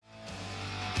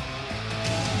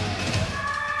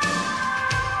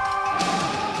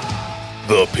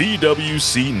The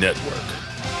PWC Network.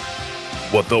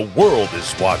 What the world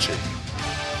is watching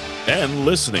and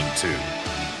listening to.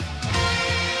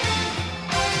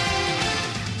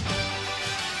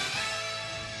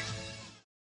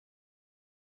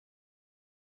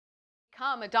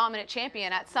 Become a dominant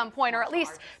champion at some point, or at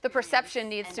least the perception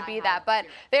needs to be that. But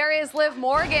there is Liv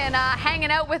Morgan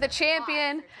hanging out with a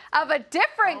champion of a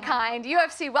different kind,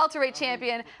 UFC welterweight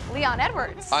champion Leon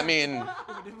Edwards. I mean,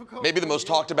 maybe the most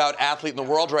talked about athlete in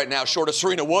the world right now, short of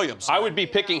Serena Williams. I would be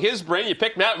picking his brain. You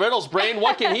pick Matt Riddle's brain.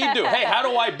 What can he do? Hey, how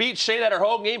do I beat Shane at her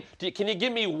home game? Can you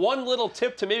give me one little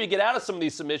tip to maybe get out of some of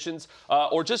these submissions,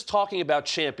 or just talking about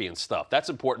champion stuff? That's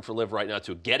important for Liv right now,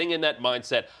 too. Getting in that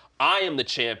mindset. I am the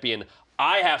champion.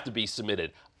 I have to be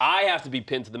submitted. I have to be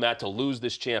pinned to the mat to lose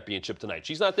this championship tonight.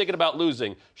 She's not thinking about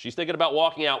losing. She's thinking about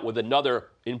walking out with another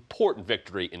important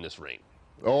victory in this reign.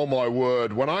 Oh, my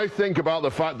word. When I think about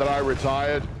the fact that I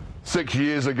retired 6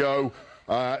 years ago,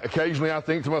 occasionally I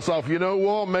think to myself, you know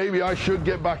what, maybe I should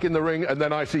get back in the ring. And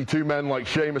then I see two men like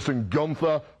Sheamus and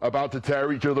Gunther about to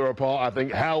tear each other apart. I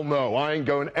think, hell no, I ain't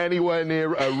going anywhere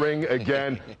near a ring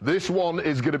again. This one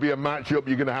is going to be a matchup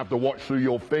you're going to have to watch through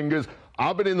your fingers.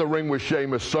 I've been in the ring with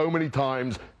Sheamus so many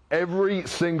times. Every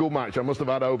single match, I must have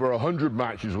had over 100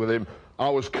 matches with him. I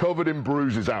was covered in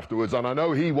bruises afterwards, and I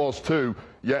know he was too,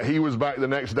 yet he was back the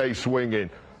next day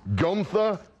swinging.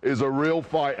 Gunther is a real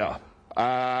fighter.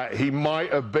 He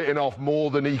might have bitten off more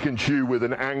than he can chew with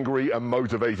an angry and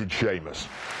motivated Sheamus.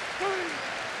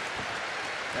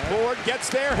 Ford gets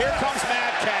there. Here comes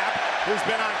Madcap, who's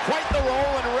been on quite the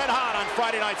roll and red hot on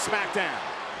Friday Night SmackDown.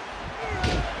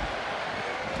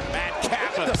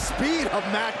 Madcap. The speed of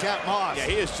Madcap Moss. Yeah,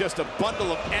 he is just a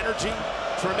bundle of energy,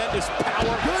 tremendous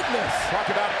power. Goodness. Talk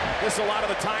about this a lot of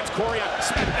the times, Corey, on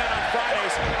SmackDown on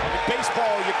Fridays. In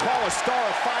baseball, you call a star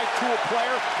a five-tool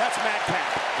player. That's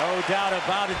Madcap. No doubt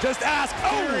about it. Just ask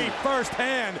Theory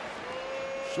firsthand.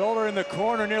 Shoulder in the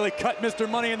corner nearly cut Mr.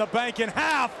 Money in the Bank in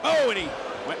half. Oh, and he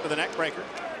went for the neck breaker.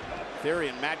 Theory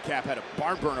and Madcap had a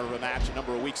barn burner of a match a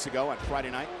number of weeks ago on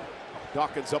Friday night.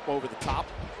 Dawkins up over the top.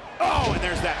 Oh, and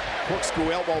there's that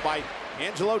corkscrew elbow by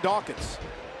Angelo Dawkins.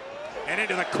 And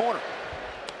into the corner.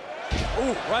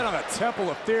 Ooh, right on the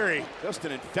temple of Theory. Just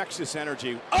an infectious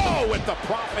energy. Oh, with the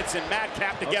Profits and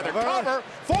Madcap together. Cover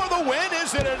for the win.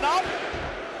 Is it enough?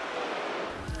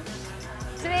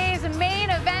 Today's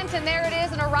main event, and there it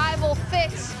is, an arrival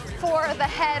fit for the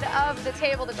head of the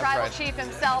table, the tribal chief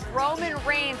himself, Roman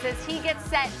Reigns, as he gets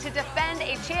set to defend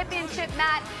a championship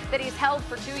match that he's held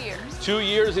for 2 years. 2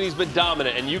 years, and he's been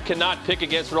dominant, and you cannot pick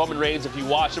against Roman Reigns if you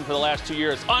watch him for the last 2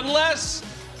 years, unless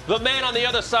the man on the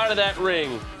other side of that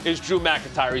ring is Drew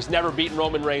McIntyre. He's never beaten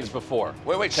Roman Reigns before.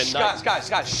 Wait,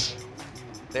 Scott, shh.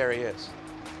 There he is.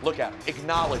 Look at him.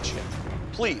 Acknowledge him.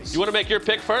 Please. You want to make your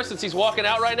pick first since he's walking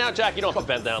out right now? Jack, you don't have to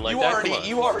bend down like that.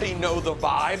 You already know the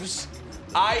vibes.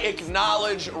 I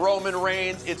acknowledge Roman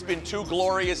Reigns. It's been 2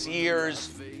 glorious years.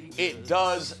 It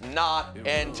does not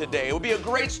end today. It would be a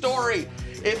great story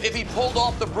if he pulled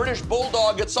off the British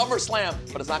Bulldog at SummerSlam,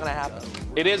 but it's not going to happen.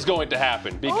 It is going to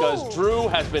happen because Drew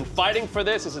has been fighting for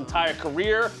this his entire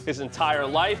career, his entire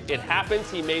life. It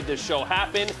happens. He made this show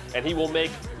happen, and he will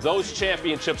make those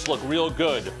championships look real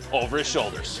good over his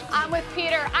shoulders. I'm with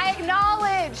Peter. I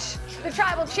acknowledge the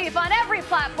tribal chief on every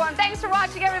platform. Thanks for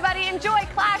watching, everybody. Enjoy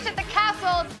Clash at the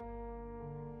Castle.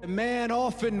 A man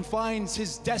often finds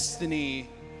his destiny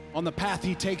on the path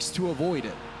he takes to avoid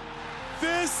it.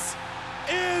 This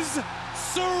is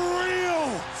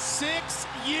surreal. 6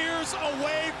 years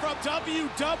away from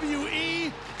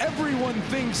WWE. Everyone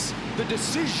thinks the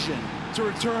decision to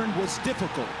return was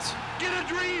difficult. Get a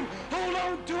dream, hold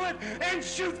on to it, and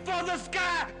shoot for the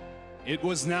sky. It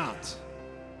was not.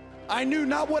 I knew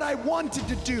not what I wanted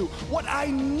to do, what I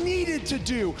needed to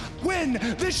do. Win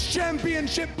this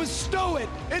championship, bestow it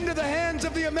into the hands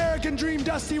of the American Dream,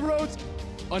 Dusty Rhodes.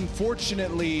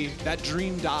 Unfortunately, that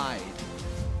dream died.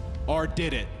 Or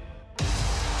did it?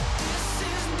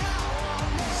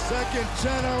 Second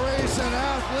generation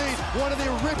athlete, one of the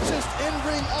richest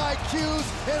in-ring IQs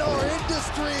in our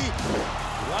industry.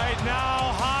 Right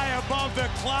now, high above the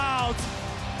clouds,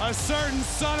 a certain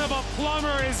son of a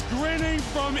plumber is grinning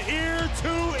from ear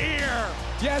to ear.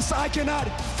 Yes, I cannot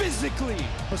physically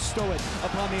bestow it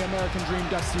upon the American Dream,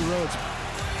 Dusty Rhodes.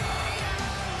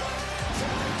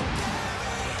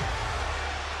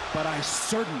 But I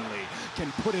certainly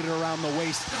can put it around the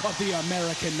waist of the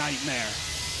American Nightmare.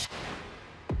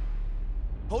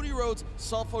 Cody Rhodes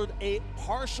suffered a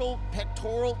partial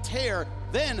pectoral tear.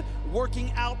 Then,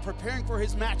 working out, preparing for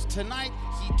his match tonight,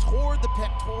 he tore the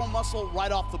pectoral muscle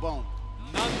right off the bone.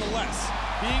 Nonetheless,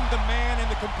 being the man and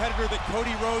the competitor that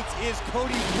Cody Rhodes is,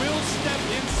 Cody will step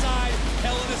inside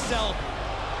Hell in a Cell.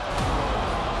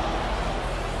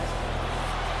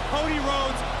 Cody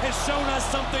Rhodes has shown us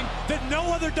something that no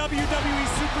other WWE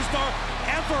superstar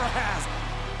ever has.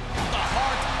 The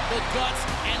heart, the guts,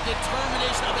 and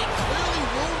determination of a clearly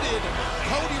wounded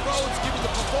Cody Rhodes giving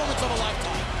the performance of a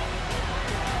lifetime.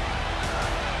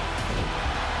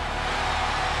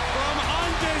 From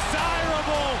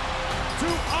undesirable to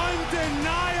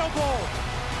undeniable.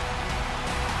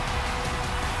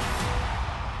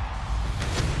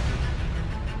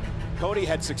 Cody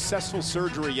had successful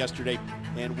surgery yesterday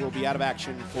and will be out of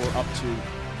action for up to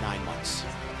 9 months.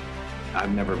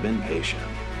 I've never been patient.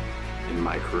 In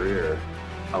my career,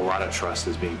 a lot of trust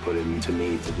is being put into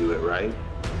me to do it right.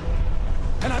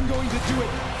 And I'm going to do it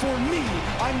for me.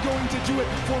 I'm going to do it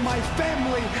for my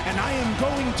family. And I am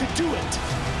going to do it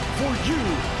for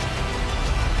you.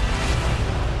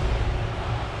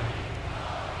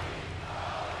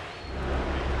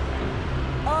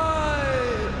 I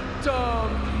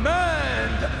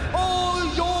demand all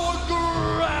your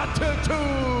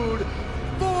gratitude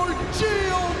for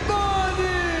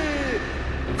Giovanni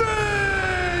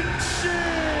Vinci!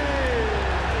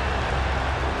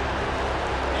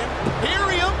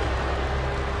 Imperium.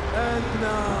 And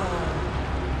now,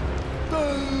 the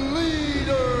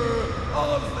leader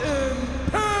of Imperium,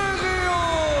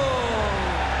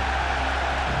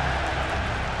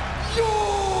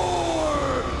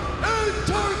 your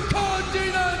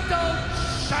Intercontinental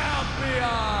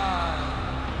Champion,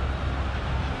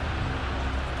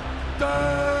 the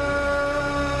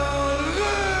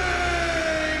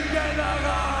Ring General,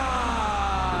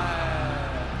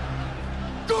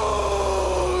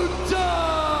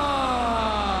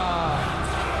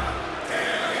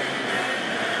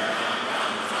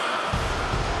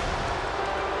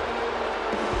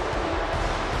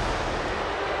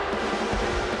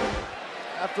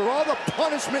 After all the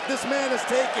punishment this man has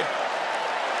taken.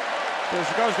 This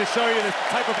goes to show you the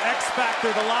type of X factor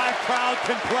the live crowd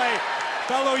can play.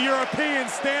 Fellow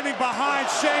Europeans standing behind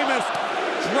Sheamus,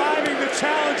 driving the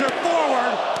challenger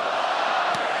forward.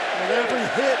 And every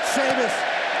hit, Sheamus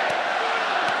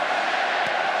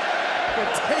can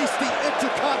taste the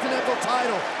Intercontinental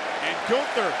title. And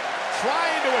Gunther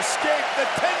trying to escape the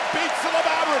 10 beats of the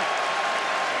Labyrinth.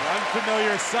 An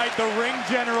unfamiliar sight, the ring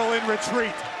general in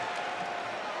retreat.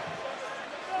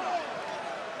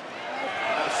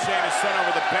 Sheamus sent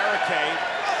over the barricade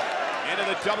into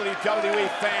the WWE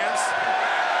fans.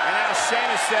 And now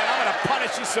Sheamus said, I'm going to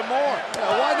punish you some more.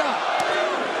 Yeah, why not?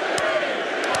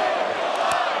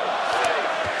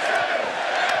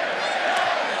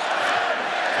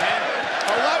 And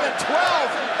 11,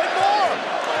 12, and more.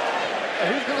 And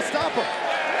who's going to stop him?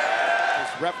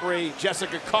 This referee,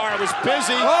 Jessica Carr, was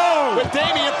busy Oh! with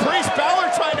Damian Priest.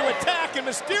 Balor trying to attack, and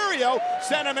Mysterio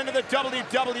sent him into the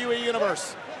WWE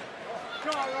Universe.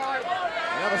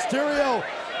 Yeah, Mysterio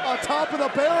on top of the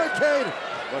barricade.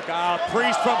 Look out,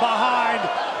 Priest from behind.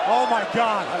 Oh my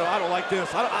God. I don't like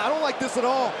this. I don't like this at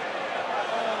all.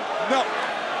 No.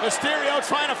 Mysterio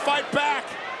trying to fight back.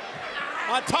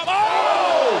 On top.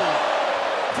 Oh!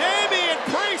 Damian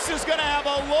Priest is going to have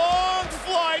a long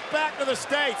flight back to the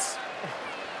States.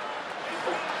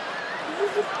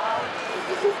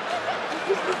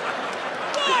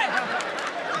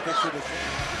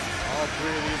 All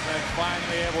three of these men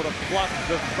finally able to pluck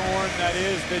the thorn that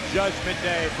is the Judgment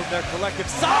Day from their collective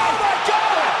side. Oh my God!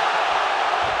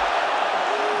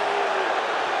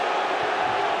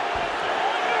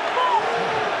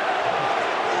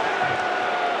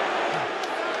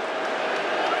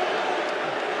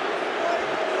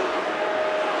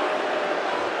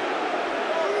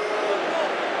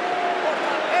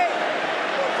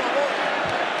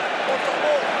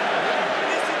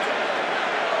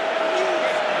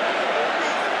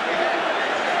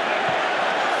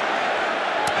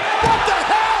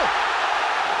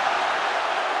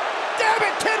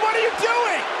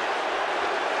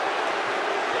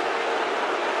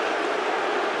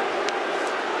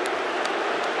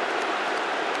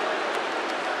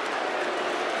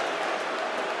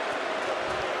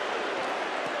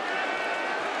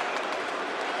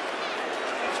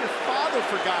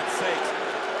 For God's sake.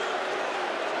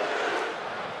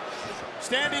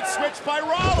 Standing switch by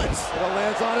Rollins. Riddle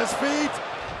lands on his feet.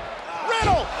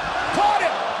 Riddle caught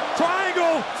him.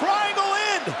 Triangle. Triangle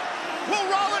in. Will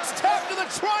Rollins tap to the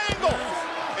triangle?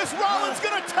 Is Rollins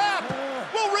going to tap?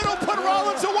 Will Riddle put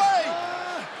Rollins away?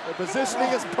 The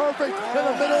positioning is perfect in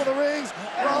the middle of the rings.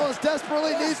 Rollins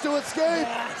desperately needs to escape.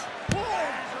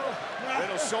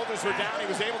 Riddle's shoulders were down. He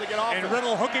was able to get off. And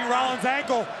Riddle hooking Rollins'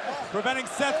 ankle, preventing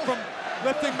Seth from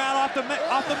Lifting Matt off the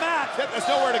mat. There's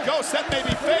nowhere to go. Seth may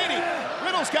be fading.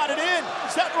 Riddle's got it in.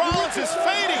 Seth Rollins is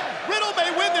fading. Riddle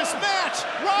may win this match.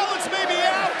 Rollins may be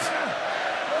out.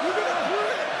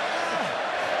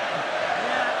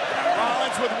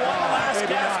 Rollins with one last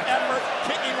gasp effort,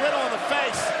 kicking Riddle in the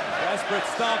face. Desperate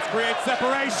stomps create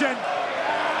separation.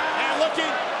 And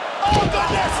looking. Oh,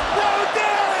 goodness! Bro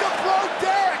Derek! The Bro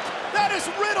Derek! That is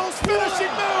Riddle's finishing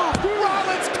move!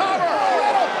 Rollins cover!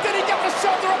 Riddle! Did he get the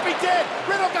shoulder up? He did!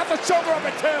 Riddle got the shoulder up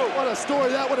at 2! What a story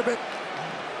that would have been.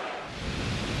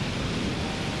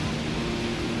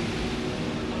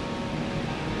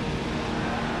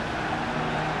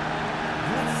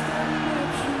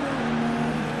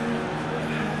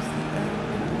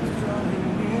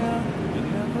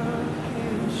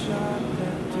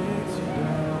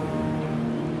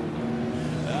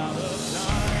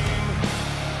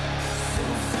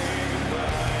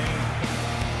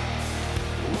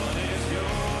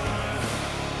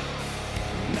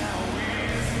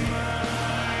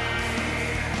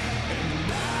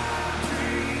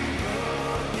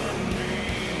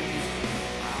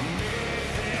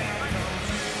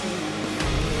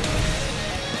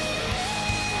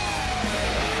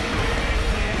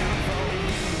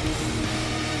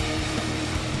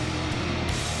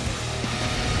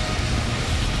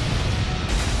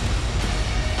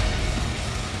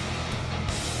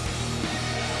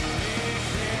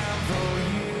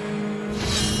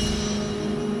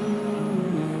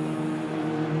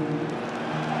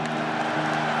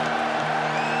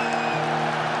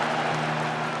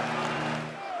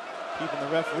 Keeping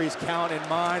the referee's count in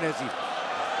mind as he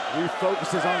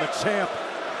refocuses on the champ.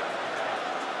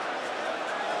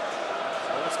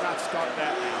 So let's not start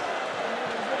that now.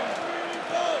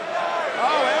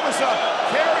 Oh, it was a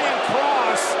carrying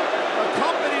cross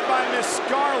accompanied by Miss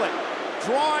Scarlett,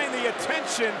 drawing the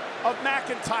attention of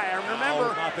McIntyre.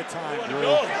 Remember, not the time, Drew.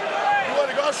 You want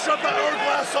to go shove that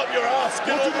hourglass up your ass?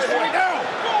 Get over here now!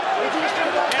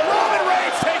 and Roman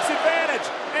Reigns takes advantage.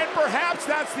 And perhaps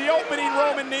that's the opening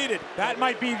Roman needed. That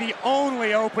might be the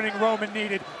only opening Roman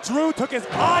needed. Drew took his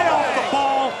eye off the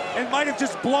ball and might have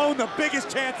just blown the biggest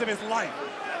chance of his life.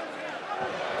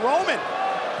 Roman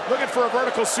looking for a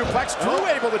vertical suplex. Drew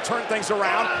able to turn things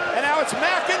around. And now it's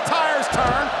McIntyre's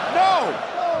turn. No!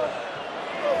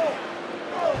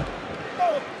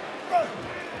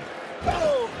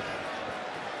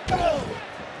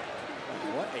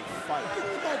 What a fight.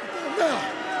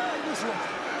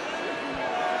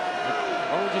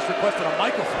 Roman just requested a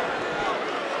microphone.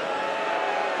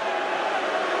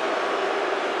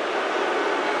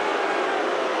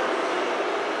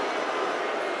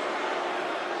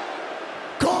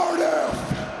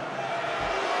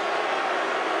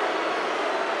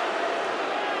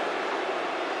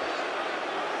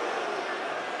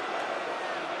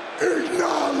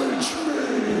 Acknowledge me!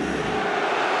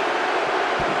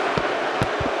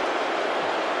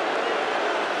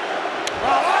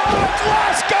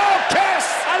 Let's go, Kiss!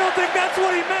 I don't think that's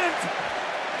what he meant.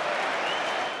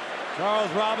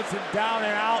 Charles Robinson down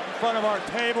and out in front of our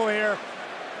table here.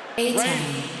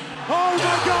 Oh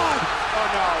my God! Oh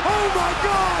no! Oh my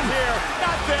God! Here,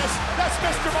 not this. That's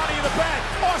Mr. Money in the Bank,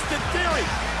 Austin Theory,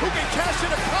 who can cash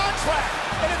in a contract.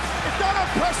 And it's not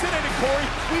unprecedented, Corey.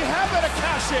 We have that a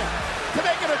cash in to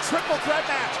make it a triple threat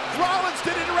match. Rollins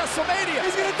did it in WrestleMania.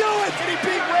 He's gonna do it! And he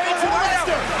beat Reigns and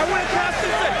Lesnar. I want to cash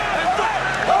this in.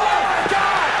 Oh my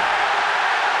God!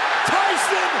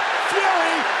 Tyson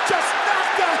Fury just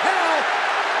knocked the hell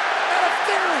out of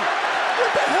Theory.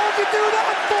 What the hell did you do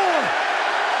that for?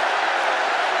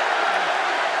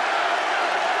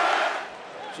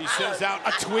 She sends out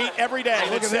a tweet every day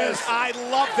that says, I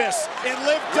love this. And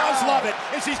Liv does love it.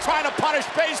 And she's trying to punish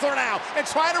Baszler now and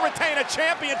trying to retain a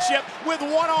championship with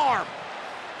one arm.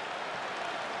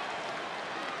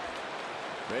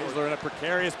 Baszler in a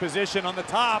precarious position on the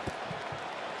top.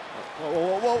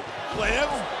 Whoa. Liv.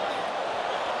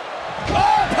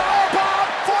 Oh, powerbomb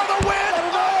for the win.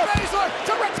 Baszler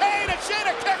to retain a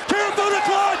Shayna kick. Karafuda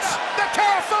clutch. The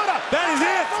Karafuda. That is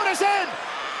it. Karafuda's in.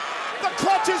 The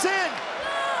clutch is in.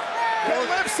 And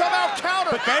Liv somehow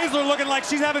countered. But Baszler looking like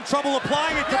she's having trouble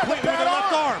applying it completely with her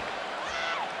left arm.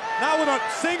 Now with a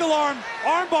single arm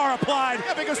bar applied.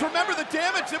 Yeah, because remember the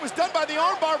damage that was done by the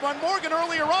armbar on Morgan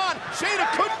earlier on. Shayna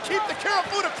couldn't keep the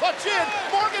Karafuda clutch in.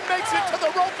 Morgan makes it to the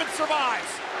rope and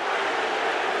survives.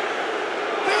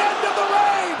 The end of the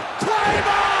reign.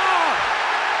 Claymore!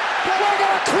 We're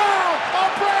gonna crown a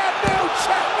brand new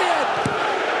champion.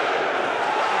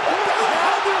 What the hell?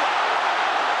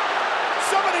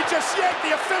 Somebody just yanked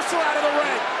the official out of the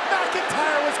ring.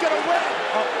 McIntyre was gonna win.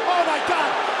 Oh my God.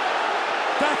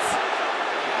 That's...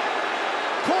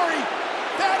 Corey,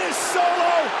 that is so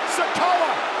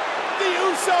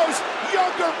Joe's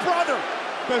younger brother.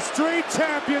 The street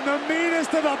champion, the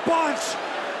meanest of the bunch.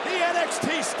 The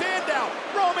NXT standout,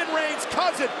 Roman Reigns'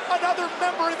 cousin, another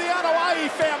member of the Anoa'i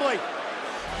family.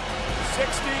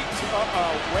 60,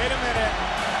 wait a minute.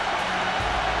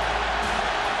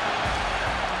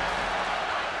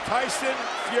 Tyson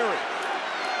Fury.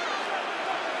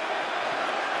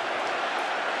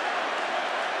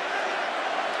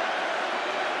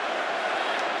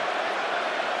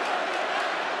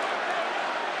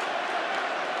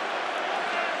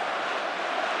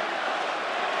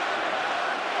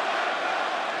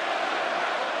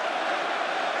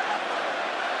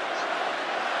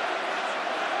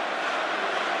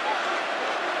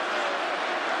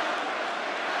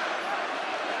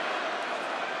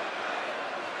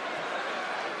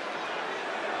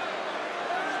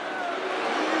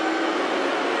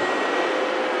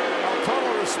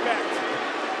 Total respect.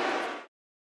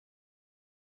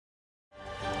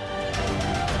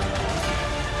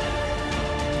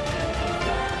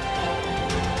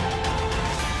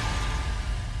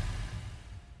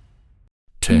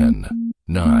 Ten,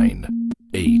 9,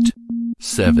 8,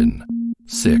 7,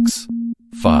 6,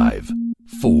 5,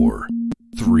 4,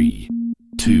 3,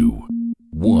 2,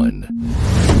 1.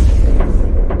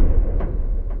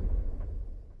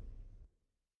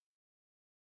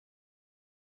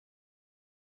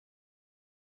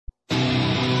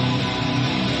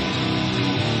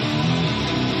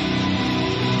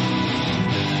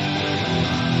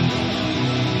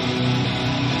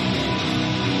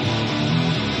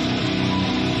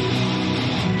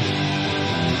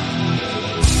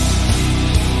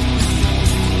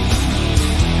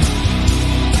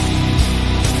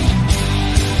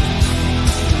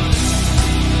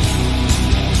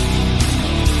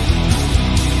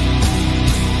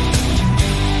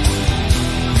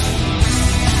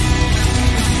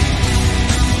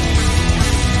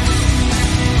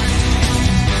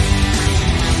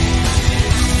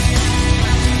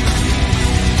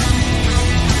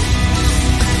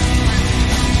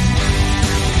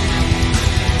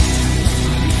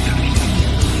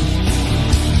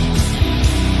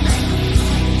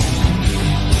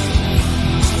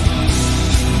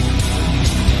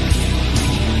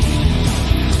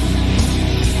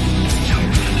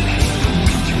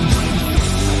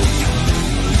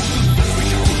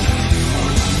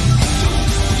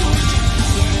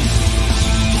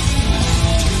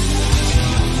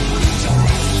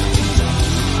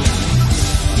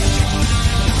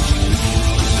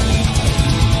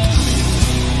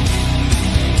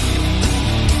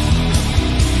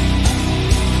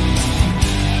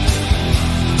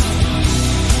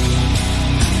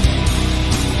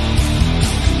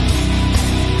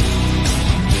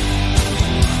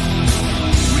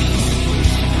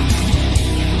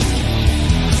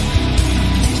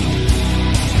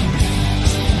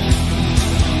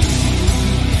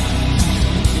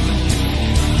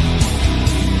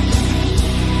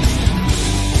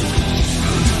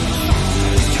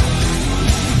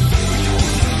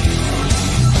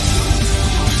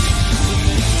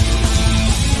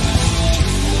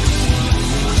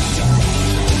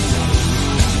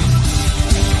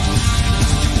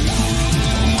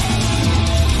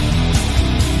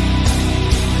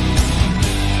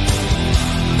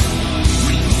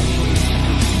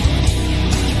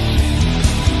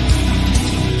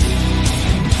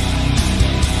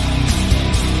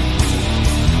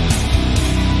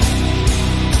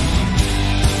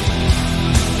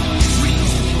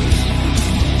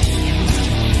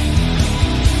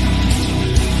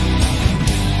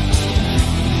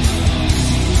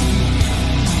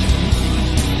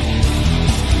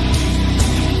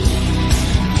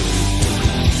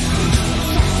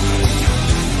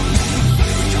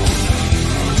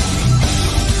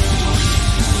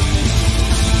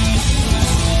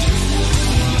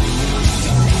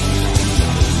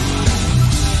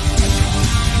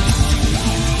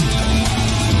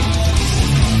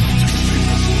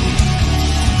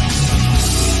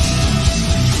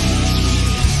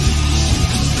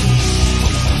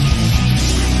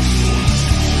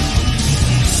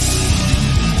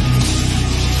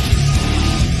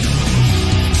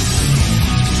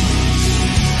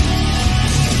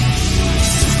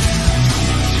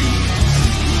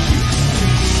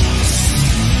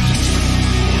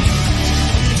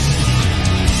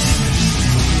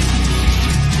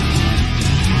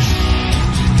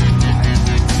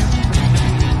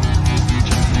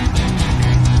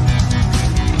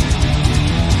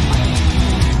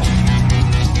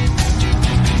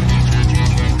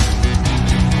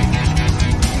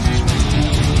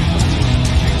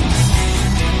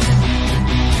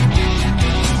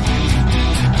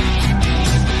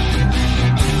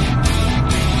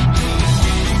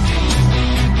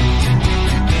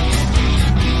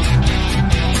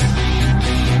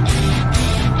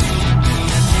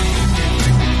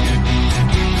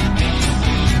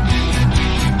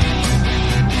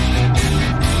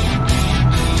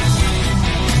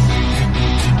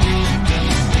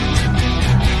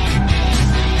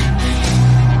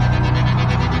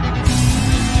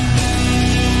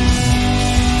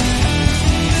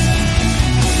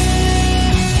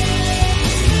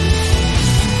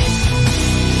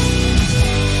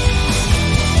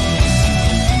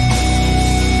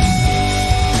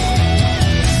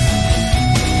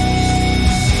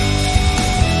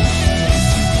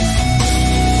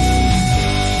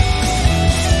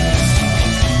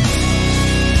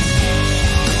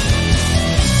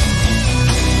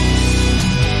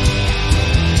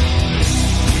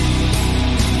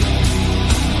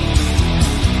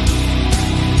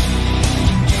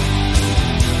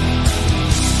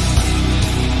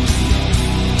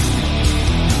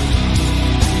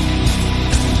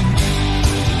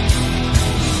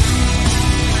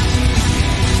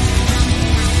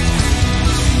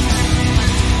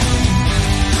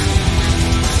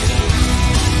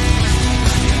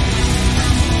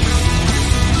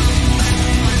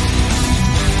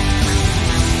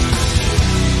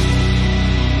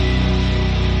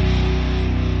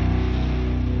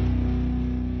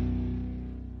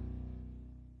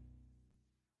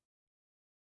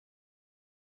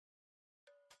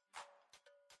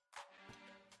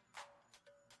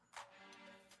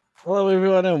 Hello,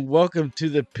 everyone, and welcome to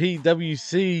the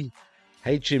PWC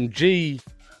HMG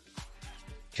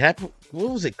what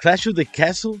was it? Clash of the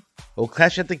Castle? Or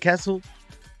Clash at the Castle?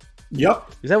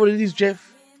 Yep. Is that what it is,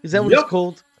 Jeff? Is that what it's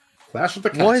called? Clash of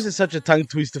the Castle. Why is it such a tongue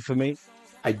twister for me?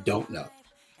 I don't know.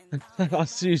 Oh,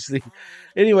 seriously.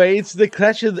 Anyway, it's the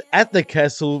Clash at the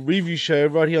Castle review show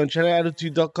right here on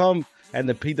channelattitude.com and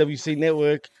the PWC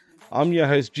network. I'm your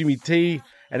host, Jimmy T,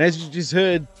 and as you just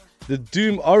heard, the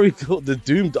doomed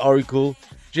Oracle,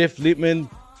 Jeff Lippman.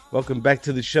 Welcome back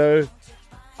to the show.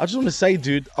 I just want to say,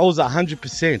 dude, I was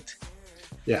 100%.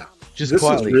 Yeah. Just this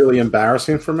quietly. is really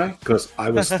embarrassing for me because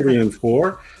I was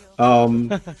 3-4.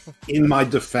 In my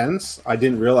defense, I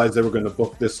didn't realize they were going to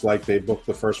book this like they booked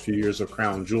the first few years of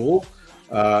Crown Jewel.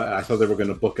 I thought they were going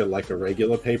to book it like a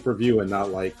regular pay-per-view and not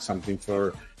like something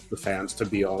for the fans to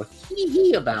be all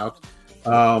hee-hee about.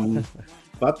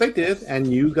 But they did,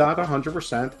 and you got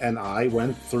 100%, and I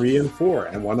went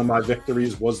 3-4, and one of my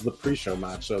victories was the pre-show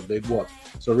match, so big whoop.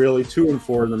 So really,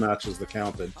 2-4 in the matches that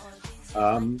counted.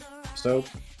 So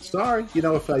sorry,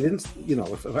 if I didn't,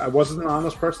 if I wasn't an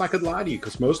honest person, I could lie to you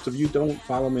because most of you don't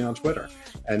follow me on Twitter,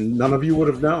 and none of you would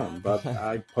have known. But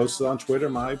I posted on Twitter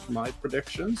my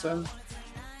predictions, and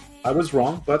I was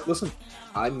wrong. But listen,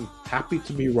 I'm happy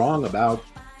to be wrong about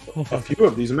a few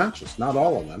of these matches, not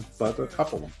all of them, but a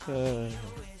couple of them.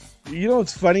 You know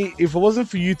what's funny? If it wasn't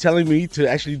for you telling me to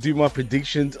actually do my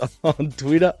predictions on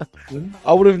Twitter,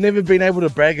 I would have never been able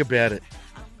to brag about it.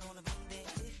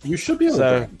 You should be able to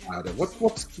brag about it.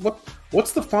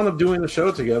 What's the fun of doing the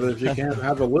show together if you can't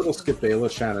have a little Skip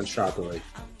Bayless, Shannon Sharply?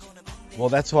 Well,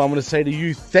 that's why I'm going to say to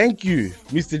you, thank you,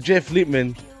 Mr. Jeff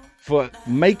Lippman, for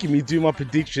making me do my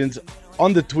predictions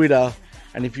on the Twitter.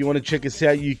 And if you want to check us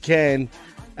out, you can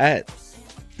at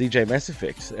DJ Mass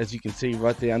Effects, as you can see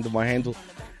right there under my handle.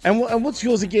 And what's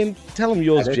yours again? Tell them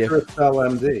yours, Jeff.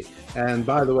 LMD. And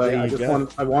by the way,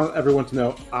 I want everyone to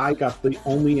know I got the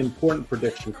only important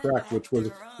prediction correct, which was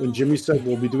when Jimmy said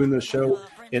we'll be doing this show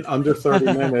in under 30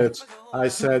 minutes. I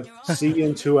said, see you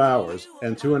in 2 hours.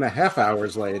 And 2.5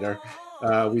 hours later,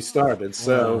 we started.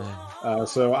 So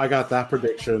I got that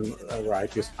prediction right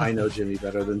because I know Jimmy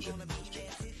better than Jimmy knows Jimmy.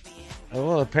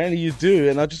 Well, apparently you do.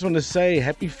 And I just want to say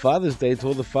happy Father's Day to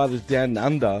all the fathers down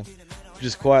under,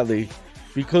 just quietly.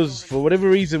 Because for whatever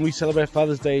reason, we celebrate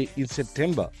Father's Day in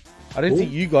September. I don't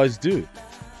think you guys do.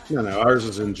 No, ours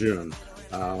is in June.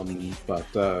 But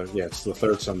it's the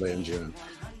third Sunday in June.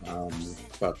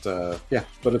 But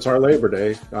it's our Labor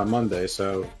Day on Monday,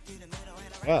 so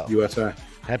USA.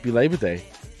 Happy Labor Day.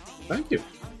 Thank you.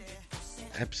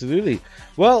 Absolutely.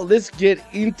 Well, let's get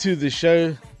into the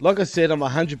show. Like I said, I'm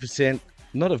 100%,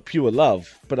 not of pure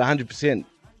love, but 100%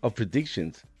 of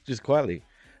predictions, just quietly.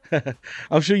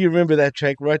 I'm sure you remember that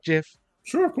track, right, Jeff?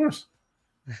 Sure, of course.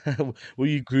 Were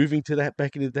you grooving to that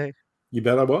back in the day? You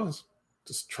bet I was.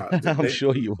 Just try. I'm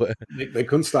sure you were. They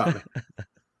couldn't stop me.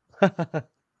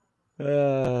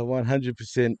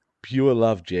 100% pure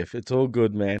love, Jeff. It's all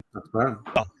good, man. That's right.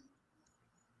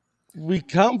 We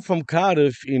come from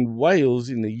Cardiff in Wales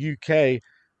in the UK,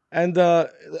 and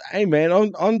hey, man,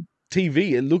 on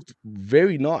TV it looked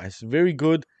very nice, very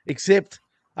good. Except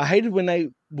I hated when they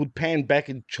would pan back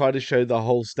and try to show the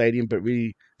whole stadium, but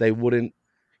really they wouldn't.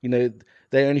 They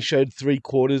only showed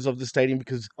 3/4 of the stadium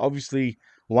because obviously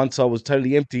one side was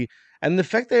totally empty. And the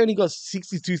fact they only got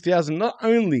 62,000, not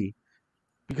only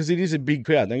because it is a big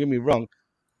crowd, don't get me wrong,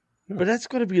 but that's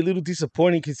got to be a little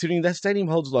disappointing considering that stadium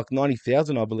holds like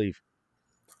 90,000, I believe.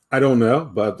 I don't know,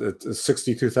 but it's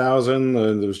 62,000,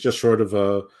 and it was just short of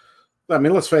a. I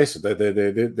mean, let's face it, they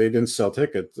didn't sell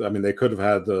tickets. I mean, they could have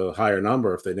had a higher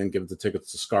number if they didn't give the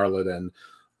tickets to Scarlett and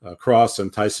Cross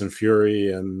and Tyson Fury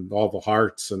and all the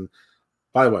Hearts. And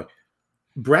by the way,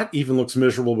 Brett even looks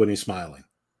miserable when he's smiling.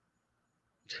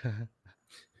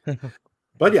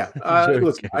 But yeah,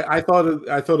 listen, I thought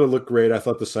it looked great. I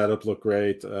thought the setup looked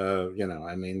great. I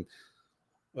mean,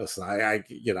 listen, I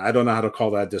don't know how to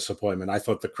call that disappointment. I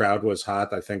thought the crowd was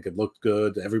hot. I think it looked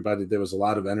good. There was a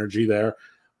lot of energy there.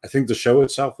 I think the show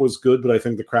itself was good, but I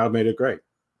think the crowd made it great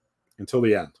until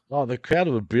the end. Oh, the crowd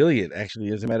were brilliant, actually,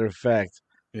 as a matter of fact.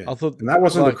 Yeah. I thought, and that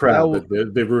wasn't the crowd.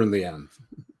 They ruined the end.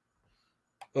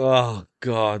 Oh,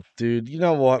 God, dude. You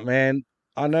know what, man?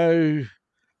 I know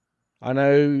at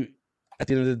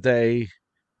the end of the day,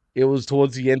 it was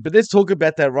towards the end. But let's talk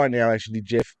about that right now, actually,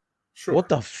 Jeff. Sure. What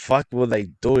the fuck were they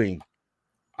doing?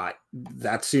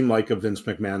 That seemed like a Vince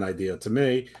McMahon idea to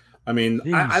me. I mean,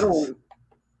 I don't...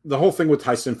 The whole thing with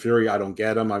Tyson Fury, I don't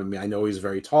get him. I mean, I know he's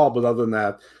very tall, but other than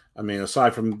that, I mean,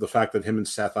 aside from the fact that him and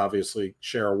Seth obviously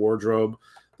share a wardrobe,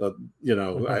 I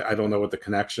don't know what the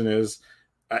connection is.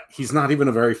 He's not even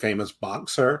a very famous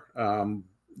boxer.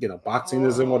 boxing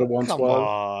isn't what it once Come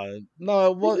was. on.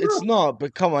 No, well, it's not.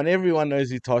 But come on, everyone knows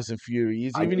who Tyson Fury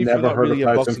is, I even if you're never not heard really of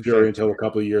a Tyson boxing Fury fan. until a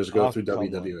couple of years ago through Come on.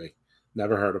 WWE.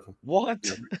 Never heard of him. What?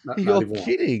 Not You're even once.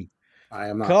 kidding. I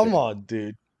am not Come kidding. on,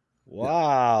 dude.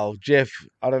 Wow, Jeff.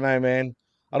 I don't know, man.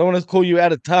 I don't want to call you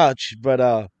out of touch,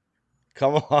 but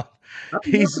come on.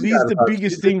 He's the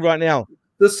biggest thing right now.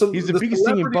 He's the biggest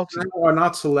thing in boxing. Now are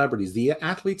not celebrities. The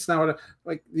athletes now are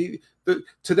like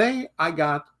today. I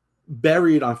got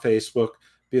buried on Facebook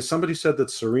because somebody said that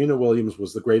Serena Williams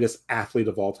was the greatest athlete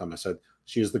of all time. I said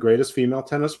she is the greatest female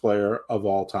tennis player of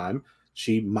all time.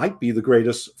 She might be the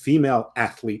greatest female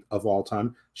athlete of all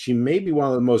time. She may be one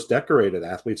of the most decorated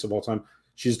athletes of all time.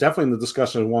 She's definitely in the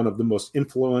discussion of one of the most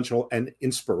influential and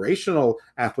inspirational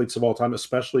athletes of all time,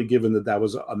 especially given that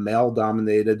was a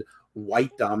male-dominated,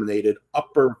 white-dominated,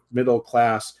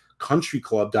 upper-middle-class, country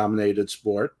club-dominated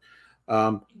sport.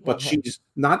 But she's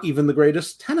not even the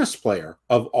greatest tennis player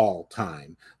of all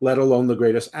time, let alone the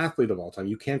greatest athlete of all time.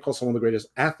 You can't call someone the greatest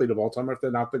athlete of all time if they're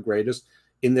not the greatest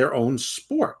in their own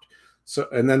sport. So,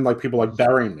 and then people like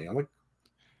burying me. I'm like,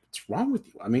 what's wrong with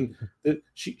you? I mean,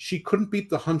 she couldn't beat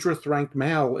the 100th ranked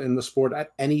male in the sport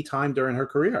at any time during her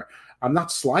career. I'm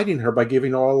not slighting her by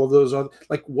giving all of those other,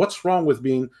 what's wrong with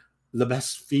being the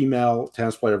best female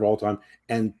tennis player of all time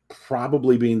and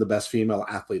probably being the best female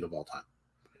athlete of all time?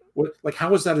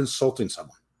 How is that insulting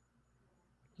someone?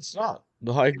 It's not.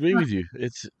 No, I agree with you.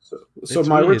 So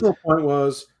my original point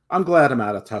was, I'm glad I'm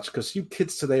out of touch because you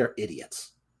kids today are idiots.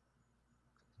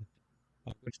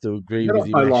 I have to agree with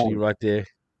you actually right there.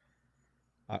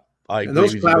 I agree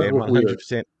with you, man,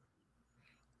 100%.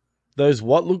 Those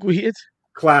what look weird?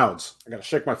 Clouds. I gotta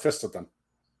shake my fist at them.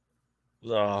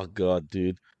 Oh God,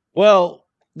 dude. Well,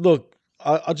 look,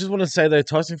 I just want to say though,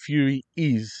 Tyson Fury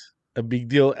is a big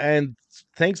deal, and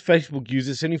thanks Facebook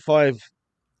users,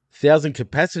 75,000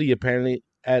 capacity apparently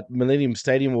at Millennium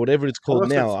Stadium or whatever it's called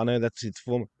now. I know that's its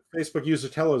former. Facebook user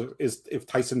tell us if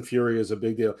Tyson Fury is a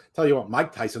big deal. Tell you what,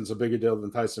 Mike Tyson's a bigger deal than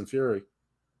Tyson Fury.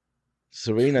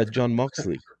 Serena John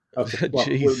Moxley. Okay, well,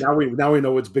 now we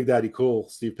know it's Big Daddy Cool,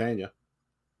 Steve Pena.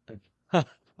 I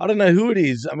don't know who it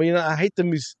is. I mean, I hate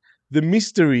the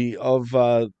mystery of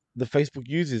the Facebook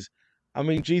users. I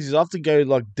mean, Jesus, I have to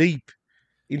go deep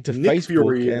into Nick Facebook.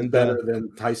 Fury is better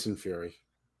than Tyson Fury.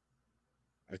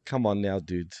 Come on now,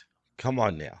 dude. Come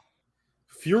on now.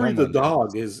 Fury the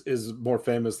dog is more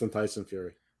famous than Tyson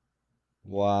Fury.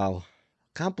 Wow.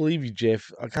 Can't believe you,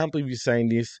 Jeff. I can't believe you're saying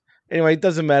this. Anyway, it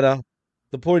doesn't matter.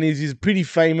 The point is, he's pretty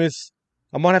famous.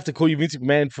 I might have to call you Vince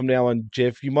McMahon from now on,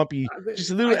 Jeff. You might be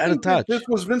just a little out of touch. This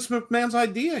was Vince McMahon's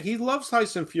idea. He loves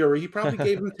Tyson Fury. He probably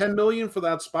gave him $10 million for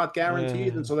that spot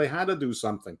guaranteed, and so they had to do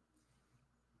something.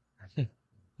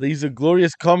 These are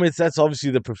glorious comments. That's obviously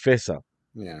the professor.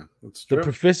 Yeah, that's true. The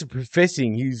professor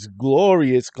professing his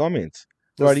glorious comments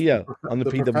right here on the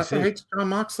PWC. Professor hates John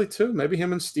Moxley too. Maybe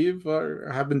him and Steve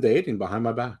have been dating behind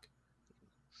my back.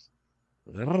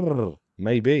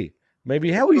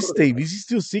 Maybe. How is Steve? Is he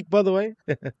still sick, by the way?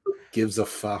 Gives a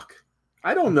fuck.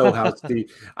 I don't know how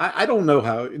Steve. I don't know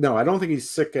how. No, I don't think he's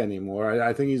sick anymore.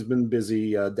 I think he's been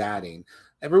busy dadding.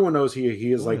 Everyone knows he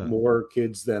has more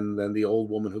kids than the old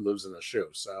woman who lives in a shoe.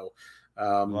 So,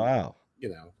 wow.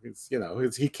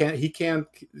 He can't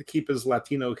keep his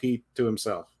Latino heat to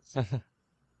himself.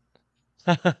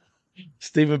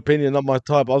 Stephen Pena, not my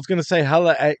type. I was going to say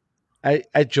hello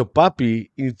at your puppy.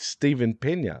 It's Stephen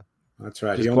Pena. That's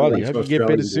right. Just quality. Hope you get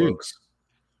better soon.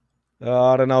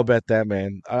 I don't know about that,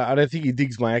 man. I don't think he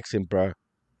digs my accent, bro.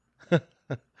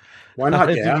 Why not?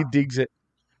 I don't think he digs it.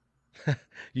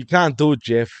 You can't do it,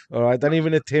 Jeff. All right, don't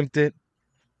even attempt it.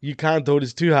 You can't do it.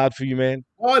 It's too hard for you, man.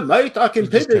 Oh, mate, I can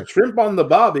put a shrimp on the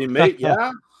barbie, mate.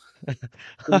 Yeah.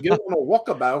 Can get on a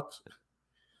walkabout.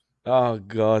 Oh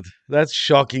God, that's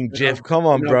shocking, Jeff. Come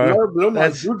on, bro.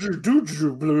 That's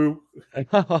blue.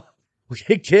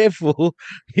 Get careful.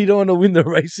 You don't want to win the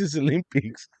races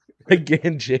Olympics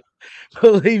again, Jeff.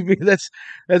 Believe me, that's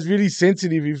really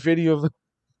sensitive. If any of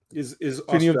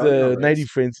the native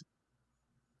friends.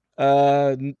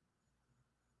 Yeah,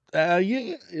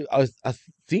 I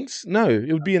think so. No,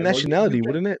 it would be a nationality,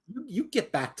 wouldn't it? You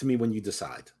get back to me when you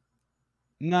decide.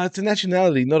 No, it's a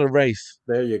nationality, not a race.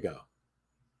 There you go.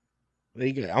 There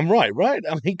you go. I'm right?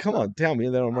 I mean, come on, tell me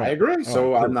that I'm right. I agree.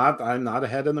 So right, cool. I'm not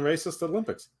ahead in the racist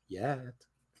Olympics yet.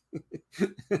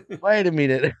 Wait a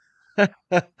minute.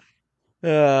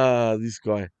 This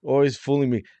guy always fooling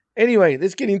me. Anyway,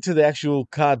 let's get into the actual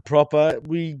card proper.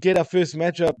 We get our first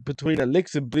matchup between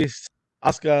Alexa Bliss,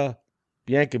 Asuka,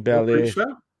 Bianca Belair.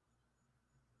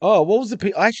 Oh, what was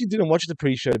the I actually didn't watch the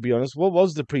pre-show, to be honest. What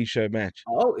was the pre-show match?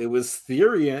 Oh, it was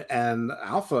Theory and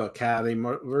Alpha Academy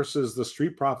versus the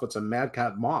Street Profits and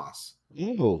Madcap Moss.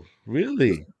 Oh,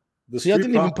 really? The See, I Street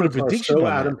didn't even put a Profits are prediction so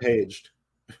on Adam that. Paged.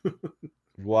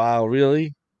 Wow,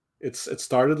 really? It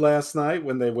started last night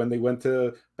when they went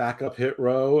to backup Hit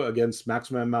Row against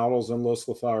Maximum Models and Los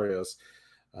Lotharios.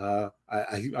 I'm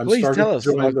Please starting tell to us,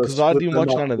 join the because I didn't watch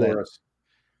Split none of Them Up that. chorus.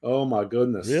 Oh my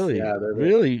goodness! Really? Yeah,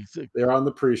 Really? they're on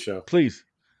the pre-show. Please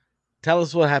tell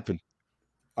us what happened.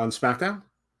 On SmackDown?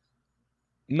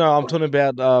 No, I'm talking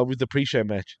about with the pre-show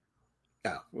match.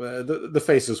 Yeah, the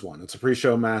Faces won. It's a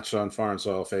pre-show match on Foreign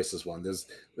Soil. Faces won.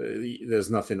 There's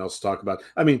nothing else to talk about.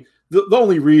 I mean, the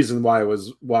only reason why it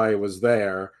was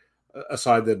there,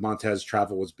 aside that Montez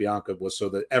travel was Bianca, was so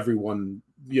that everyone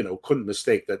couldn't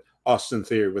mistake that Austin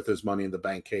Theory with his Money in the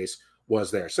Bank case was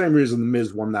there. Same reason the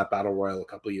Miz won that Battle Royal a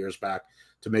couple of years back,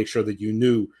 to make sure that you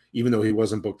knew, even though he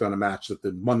wasn't booked on a match, that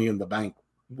the Money in the Bank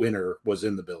winner was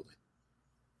in the building.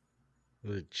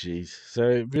 Oh, jeez.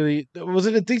 So really, was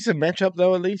it a decent matchup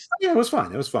though? At least. Yeah, it was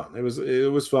fun. It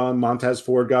was fun. Montez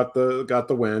Ford got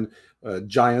the win.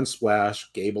 Giant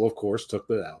splash. Gable, of course, took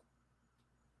the out.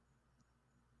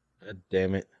 God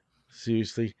damn it!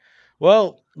 Seriously.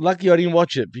 Well, lucky I didn't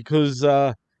watch it, because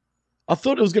I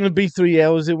thought it was going to be 3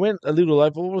 hours. It went a little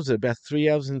over. What was it? About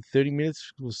 3 hours and 30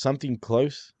 minutes? It was something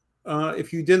close.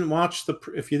 If you didn't watch the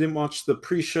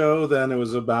pre-show, then it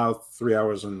was about 3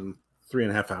 hours and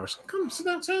 3.5 hours. Come sit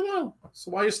down, say hello.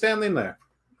 So why are you standing there?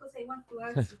 Because I want to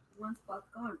ask one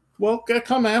popcorn. Well,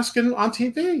 come asking on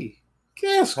TV.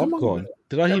 Yes, come Popcorn. on.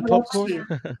 Did I hear popcorn?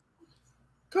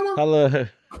 Come on. Hello.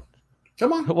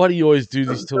 Come on. Why do you always do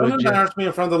this to her, Don't Jeff? embarrass me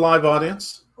in front of the live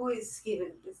audience. Who is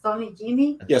giving? It's only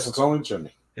Jimmy? Yes, it's only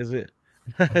Jimmy. Is it?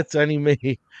 It's only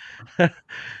me.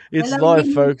 It's Hello, live,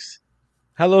 Jimmy. folks.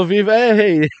 Hello, Viv.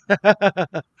 Hey,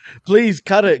 please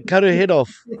cut it. Cut her head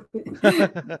off.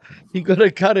 You got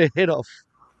to cut her head off.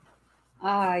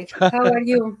 Hi, how are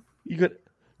you? You got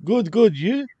good.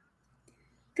 You?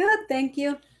 Good, thank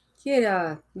you.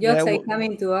 Here, Yeah, Josai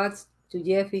coming to ask to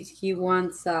Jeff if he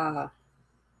wants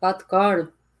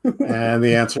popcorn. And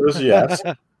the answer is yes.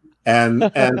 And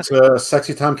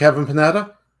Sexy Time Kevin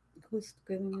Panetta. Who's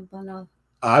Kevin Empanada?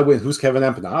 I win. Who's Kevin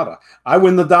Empanada? I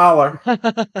win the dollar.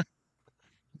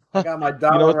 I got my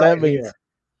dollar. You know what right that means? here.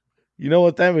 You know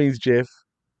what that means, Jeff?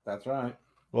 That's right.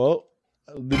 Well,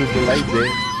 a little delayed there.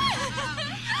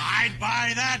 I'd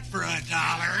buy that for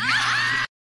 $1.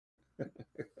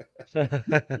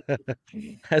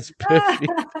 That's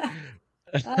perfect.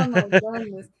 Oh my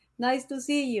goodness. Nice to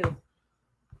see you.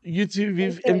 You too,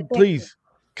 Viv. Thank you, And thank please,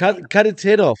 cut its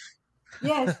head off.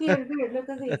 Yes, here, look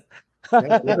at this. Yeah,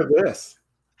 look at this.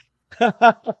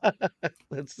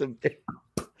 That's the best.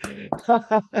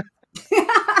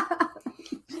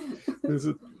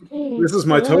 This is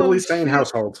my totally sane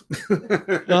household.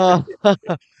 Oh,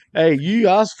 hey, you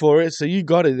asked for it, so you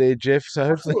got it there, Jeff. So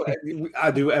hopefully,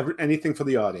 I do anything for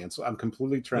the audience. I'm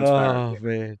completely transparent. oh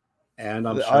man, And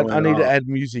I'm I need to off. add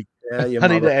music. Yeah, you I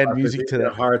need to add motherfuckers, music eat to your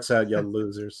that. hearts out, you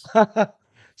losers.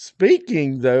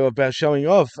 Speaking though about showing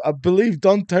off, I believe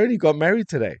Don Tony got married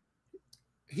today.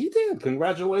 He did.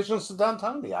 Congratulations to Don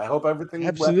Tony. I hope everything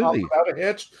went off Absolutely. without a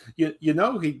hitch. You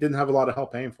know he didn't have a lot of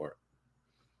help paying for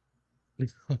it.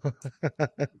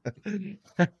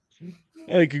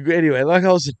 Hey, anyway, like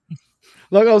I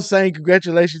was saying,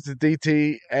 congratulations to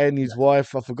DT and his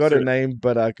wife. I forgot her name,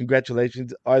 but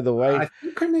congratulations either way. I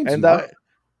think her name's And Mark.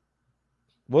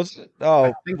 was it? I Oh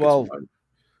think it's well, Mark.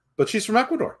 But she's from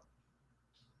Ecuador.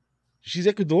 she's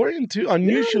Ecuadorian too. I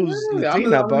knew she was I'm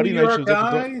Latina, a but I New didn't know she York was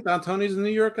guy. Ecuadorian. Don Tony's a New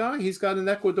York guy. He's got an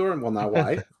Ecuadorian. Well, not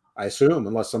wife, I assume,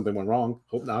 unless something went wrong.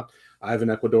 Hope not. I have an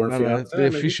Ecuadorian No, fiance. the I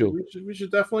mean, official. we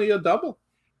should definitely double.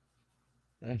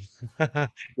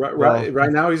 Well,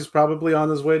 Right now, he's probably on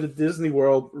his way to Disney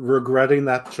World, regretting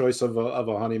that choice of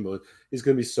a honeymoon. He's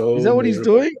going to be so. is that what he's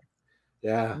miserable. doing?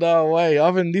 Yeah, No way. I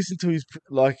haven't listened to his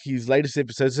latest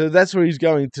episode, so that's where he's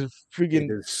going to it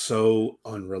friggin' is so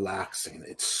unrelaxing.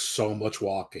 It's so much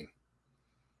walking.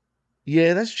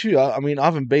 Yeah, that's true. I mean, I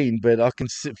haven't been, but I can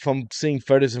see from seeing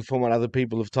photos and from what other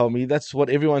people have told me, that's what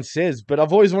everyone says. But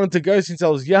I've always wanted to go since I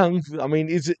was young. I mean,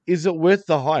 is it worth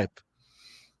the hype?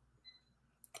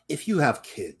 If you have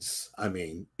kids, I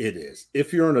mean, it is.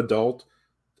 If you're an adult,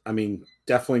 I mean,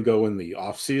 definitely go in the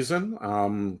off season.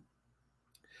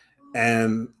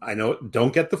 And I know,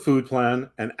 don't get the food plan,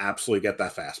 and absolutely get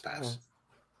that fast pass.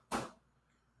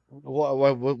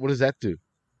 What does that do?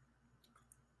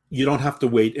 You don't have to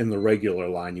wait in the regular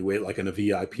line. You wait like in a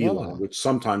VIP line, which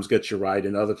sometimes gets you right,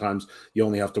 and other times you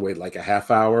only have to wait like a half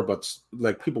hour. But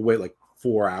like people wait like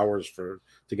 4 hours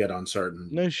to get on certain.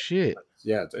 No shit.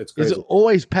 Yeah, it's Is crazy. it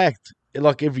always packed?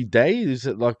 Like every day? Is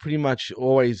it like pretty much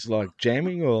always like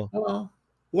jamming or? Well,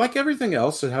 like everything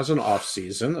else, it has an off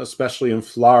season, especially in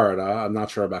Florida. I'm not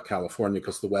sure about California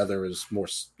because the weather is more,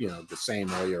 the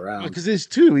same all year round. Because there's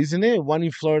two, isn't there? One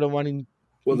in Florida, one in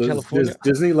California.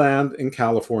 There's Disneyland in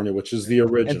California, which is the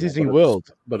original, And Disney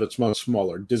World, but it's much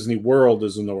smaller. Disney World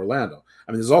is in Orlando.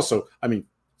 I mean, there's also,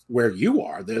 where you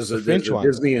are, there's a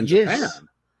Disney in Japan.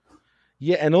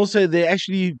 Yeah, and also they're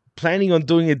actually planning on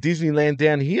doing a Disneyland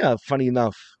down here. Funny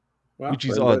enough, which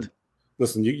is odd.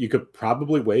 Listen, you could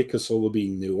probably wait because it will be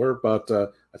newer, but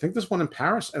I think there's one in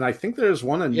Paris, and I think there's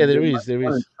one in there is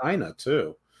in China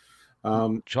too.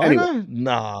 China? Anyway.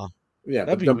 Nah. Yeah,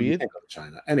 that'd be weird. Can't go to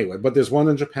China anyway, but there's one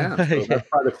in Japan. So that's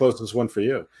probably the closest one for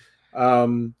you.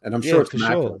 And I'm sure it's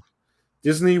immaculate. Sure.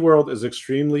 Disney World is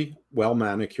extremely well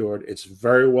manicured. It's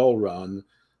very well run.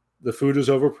 The food is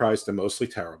overpriced and mostly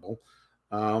terrible.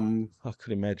 I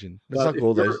could imagine. It's like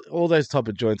all those type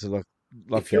of joints are like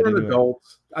if you're an adult,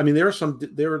 there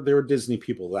are Disney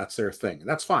people. That's their thing.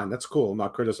 That's fine. That's cool. I'm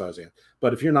not criticizing it.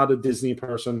 But if you're not a Disney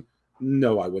person,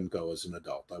 no, I wouldn't go as an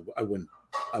adult. I wouldn't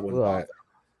bother.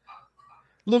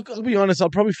 Look, I'll be honest. I'll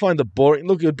probably find it boring.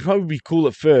 Look, it'd probably be cool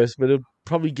at first, but it'll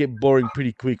probably get boring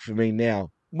pretty quick for me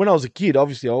now. When I was a kid,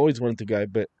 obviously, I always wanted to go,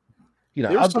 but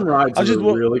there's some rides that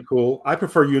are really cool. I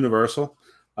prefer Universal.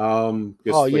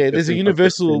 There's a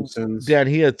Universal down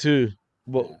here too.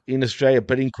 Well, in Australia,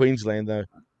 but in Queensland though.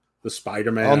 The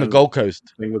Spider-Man on the Gold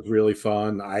Coast thing was really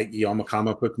fun. I'm a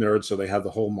comic book nerd, so they have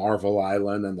the whole Marvel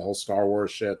Island and the whole Star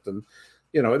Wars shit, and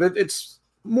it's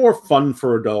more fun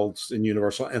for adults in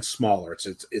Universal and smaller.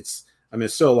 It's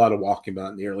still a lot of walking, but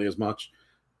not nearly as much.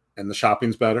 And the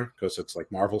shopping's better because it's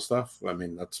like Marvel stuff.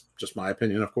 That's just my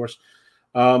opinion, of course.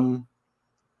 Well,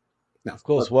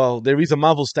 there is a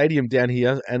Marvel Stadium down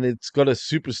here, and it's got a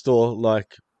superstore.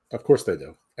 Like, of course they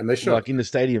do, and they should, like in the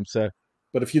stadium. So,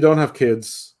 but if you don't have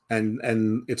kids, and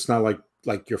it's not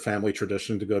like your family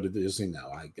tradition to go to Disney now,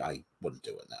 I wouldn't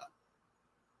do it now.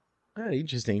 Oh,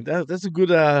 interesting. That's a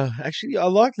good. Actually, I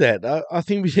like that. I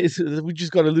think we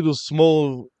just got a little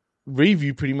small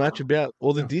review, pretty much, about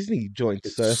all the Disney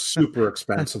joints. It's super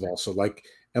expensive, also.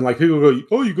 And people go,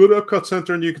 oh, you go to Epcot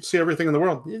Center and you can see everything in the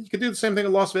world. You could do the same thing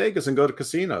in Las Vegas and go to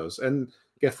casinos and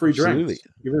get free drinks,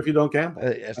 even if you don't gamble.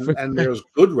 And there's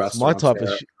good restaurants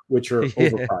which are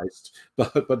overpriced,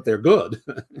 but they're good.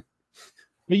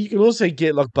 But you can also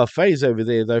get like buffets over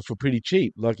there though for pretty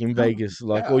cheap, like in Vegas,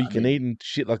 all you can eat and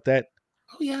shit like that.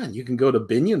 Oh yeah, and you can go to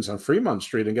Binion's on Fremont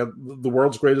Street and get the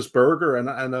world's greatest burger and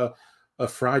a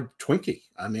fried Twinkie.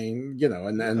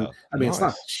 It's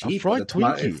not cheap.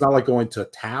 It's not like going to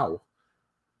Tao.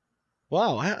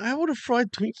 Wow, how would a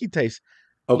fried Twinkie taste?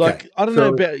 Okay, like I don't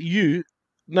know about you.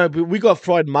 No, but we got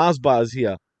fried Mars bars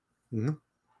here. Mm-hmm.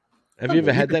 Have you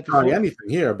ever had that before? Anything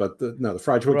here, but the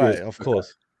fried Twinkie. Right, of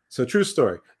course. So true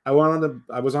story. I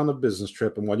was on a business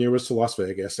trip, and one year was to Las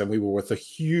Vegas, and we were with a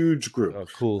huge group. Oh,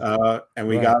 cool. And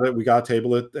we got a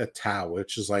table at Tao,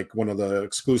 which is like one of the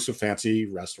exclusive fancy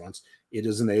restaurants. It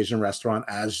is an Asian restaurant,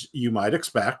 as you might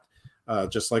expect,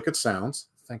 just like it sounds.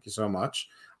 Thank you so much.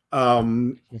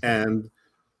 And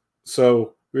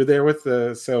so we were there with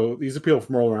so these are people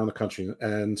from all around the country,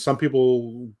 and some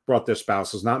people brought their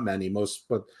spouses, not many,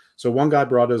 so one guy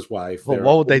brought his wife. Well,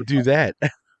 why would they do that?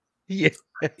 Yeah.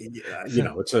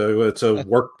 It's a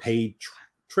work paid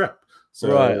trip.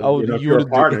 So, right. Oh, if you're a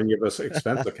partner and you have an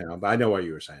expense account. I know why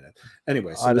you were saying it.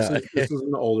 Anyway, so this is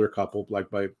an older couple, like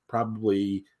by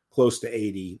probably close to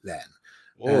 80 then.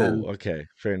 Oh, okay.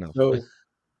 Fair enough. So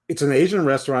it's an Asian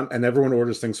restaurant and everyone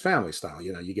orders things family style.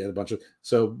 You get a bunch of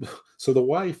so the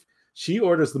wife, she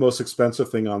orders the most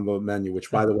expensive thing on the menu, which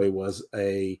by the way was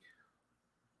a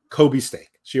Kobe steak.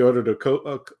 She ordered a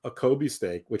Kobe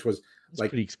steak, which was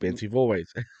pretty expensive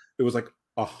always. It was like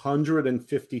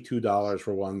 $152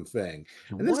 for one thing.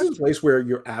 And this is a place where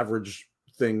your average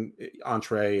thing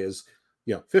entree is,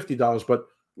 $50, but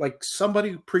like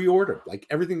somebody pre-ordered like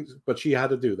everything, but she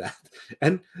had to do that.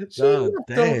 And she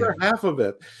left over half of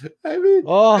it. I mean,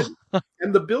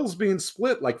 and the bill's being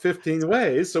split like 15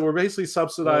 ways. So we're basically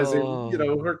subsidizing,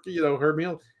 her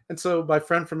meal. And so my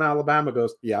friend from Alabama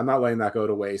goes, yeah, I'm not letting that go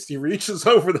to waste. He reaches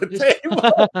over the table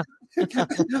and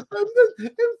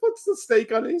puts the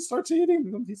steak on it. He starts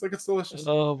eating. He's like, it's delicious.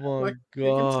 Oh my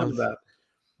God. That.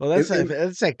 Well, that's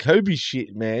that Kobe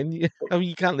shit, man. I mean,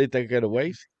 you can't let that go to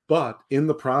waste. But in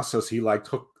the process, he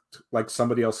took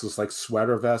somebody else's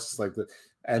sweater vests,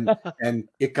 and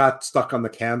it got stuck on the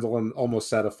candle and almost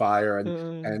set a fire.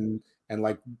 And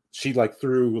she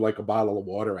threw a bottle of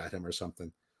water at him or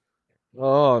something.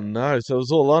 Oh no! So it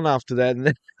was all on after that,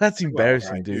 and that's Well,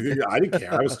 embarrassing, dude. I didn't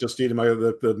care. I was just eating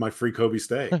my free Kobe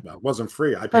steak. Well, it wasn't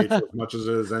free. I paid for as much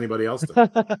as anybody else did.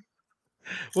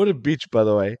 What a bitch, by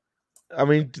the way. I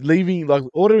mean, leaving like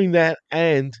ordering that,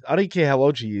 and I don't care how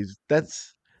old she is.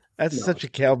 That's No, such a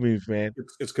cow move, man.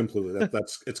 it's completely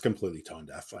it's completely tone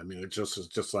deaf. I mean, it's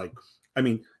just like, I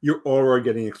mean, you're already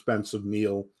getting an expensive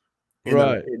meal in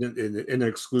Right. in an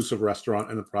exclusive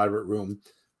restaurant in a private room.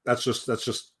 That's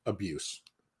just abuse.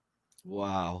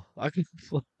 Wow, I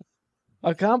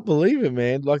can't believe it,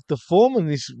 man. Like the form of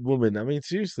this woman. I mean,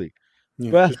 seriously.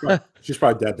 Yeah, But she's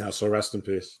probably dead now. So rest in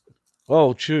peace.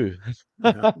 oh, true.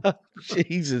 Yeah.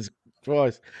 Jesus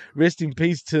Christ. Rest in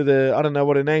peace to the, I don't know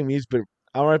what her name is, but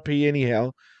RIP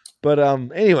anyhow. But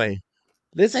anyway,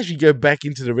 let's actually go back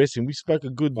into the wrestling. We spoke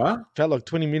felt like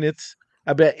 20 minutes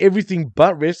about everything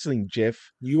but wrestling, Jeff.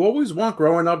 You always want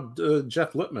growing up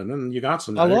Jeff Lippman, and you got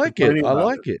some. I like it. I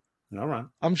like it. All right.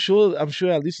 I'm sure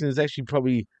our listeners actually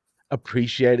probably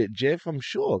appreciate it, Jeff. I'm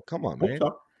sure. Come on, man.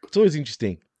 It's always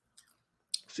interesting.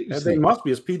 And they must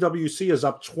be, as PWC is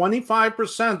up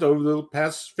 25% over the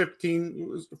past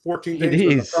 14 days. It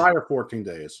is. The prior 14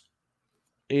 days.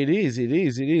 It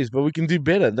is. But we can do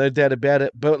better, no doubt about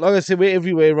it. But like I said, we're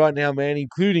everywhere right now, man,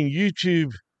 including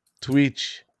YouTube,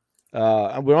 Twitch,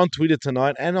 and we're on Twitter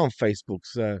tonight and on Facebook.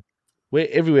 So we're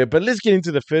everywhere. But let's get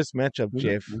into the first matchup,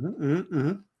 Jeff.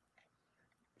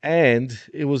 And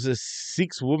it was a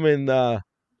 6-woman, I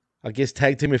guess,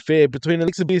 tag team affair between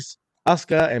Alexa Bliss,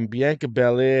 Asuka, and Bianca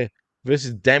Belair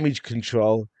versus Damage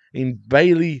Control in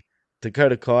Bayley,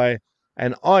 Dakota Kai,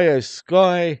 and Io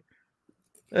Sky.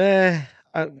 I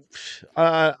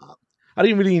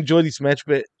didn't really enjoy this match,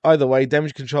 but either way,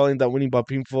 Damage Control ended up winning by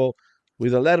pinfall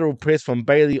with a lateral press from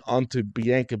Bayley onto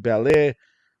Bianca Belair.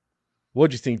 What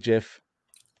do you think, Jeff?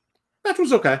 Match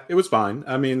was okay. It was fine.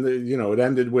 I mean, it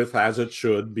ended with, as it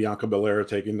should, Bianca Belair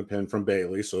taking the pin from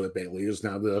Bayley, so that Bayley is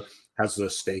now has the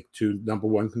stake to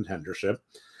 #1 contendership.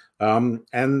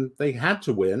 And they had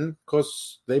to win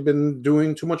because they've been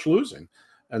doing too much losing.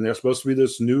 And they're supposed to be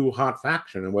this new hot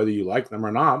faction. And whether you like them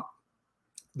or not,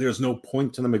 there's no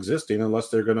point to them existing unless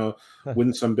they're going to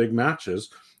win some big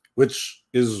matches, which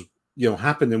is,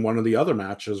 happened in one of the other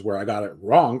matches where I got it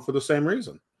wrong for the same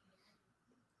reason.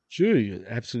 True, you're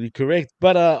absolutely correct.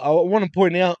 But I want to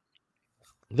point out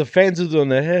the fans are doing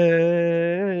the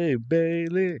hey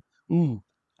Bayley, ooh,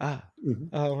 I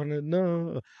want to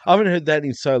know. I haven't heard that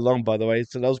in so long, by the way,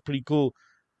 so that was pretty cool.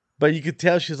 But you could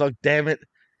tell she's like, damn it,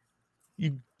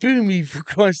 you boo me for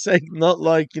Christ's sake, not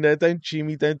like, don't cheer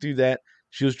me, don't do that.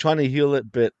 She was trying to heal it,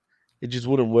 but it just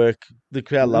wouldn't work. The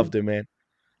crowd loved her, man.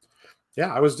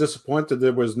 Yeah, I was disappointed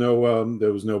there was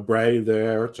no Bray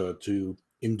there to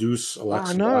induce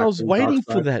Alexa. I know, I was waiting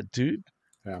for that, dude.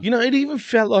 Yeah. It even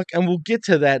felt like, and we'll get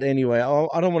to that anyway.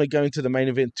 I don't want to go into the main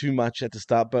event too much at the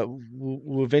start, but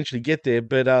we'll eventually get there.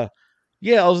 But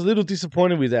yeah, I was a little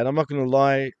disappointed with that. I'm not going to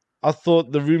lie. I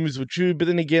thought the rumors were true, but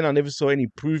then again, I never saw any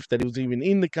proof that it was even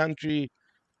in the country.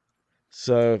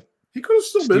 So he could have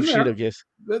still been there. Shit, I guess.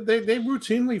 They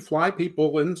routinely fly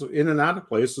people in and out of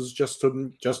places just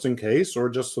in case, or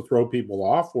just to throw people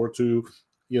off, or to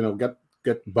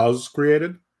get buzz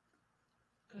created.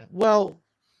 Well,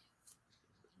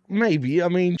 maybe. I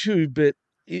mean, true, but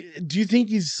do you think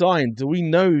he's signed? Do we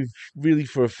know really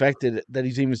for a fact that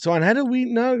he's even signed? How do we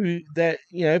know that,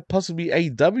 possibly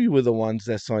AEW were the ones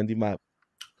that signed him up?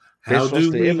 How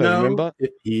do we know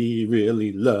if he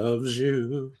really loves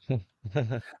you?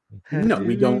 No,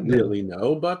 we don't really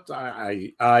know, but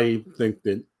I think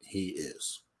that he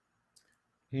is.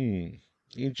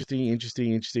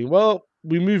 Interesting. Well,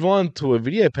 we move on to a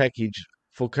video package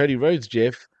for Cody Rhodes,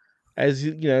 Jeff. As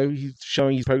he's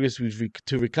showing his progress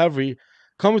to recovery.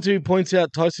 Commentary points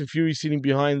out Tyson Fury sitting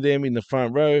behind them in the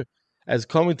front row as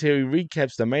commentary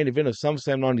recaps the main event of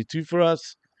SummerSlam 92 for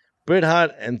us. Bret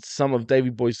Hart and some of Davey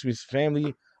Boy Smith's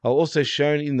family are also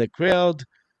shown in the crowd.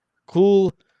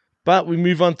 Cool. But we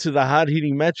move on to the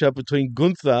hard-hitting matchup between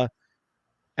Gunther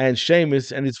and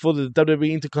Sheamus, and it's for the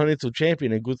WWE Intercontinental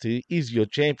Champion, and Gunther is your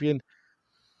champion.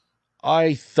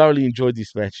 I thoroughly enjoyed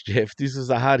this match, Jeff. This was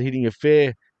a hard-hitting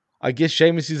affair. I guess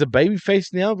Sheamus is a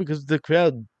babyface now because the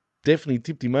crowd definitely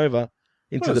tipped him over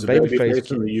into the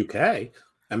babyface in the UK.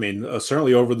 I mean,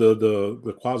 certainly over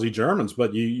the quasi-Germans,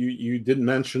 but you didn't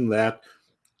mention that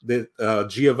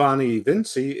Giovanni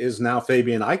Vinci is now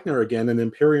Fabian Eichner again, and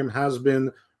Imperium has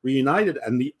been reunited.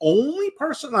 And the only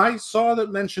person I saw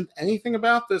that mentioned anything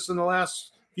about this in the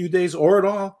last few days or at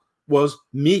all was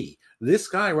me. This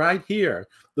guy right here,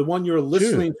 the one you're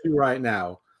listening to right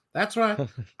now. That's right.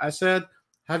 I said,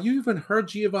 Have you even heard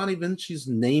Giovanni Vinci's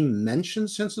name mentioned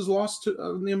since his loss to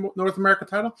the North America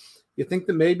title? You think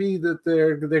that maybe that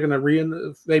they're going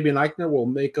to Fabian Eichner will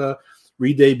make a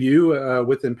re-debut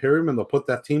with Imperium and they'll put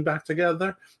that team back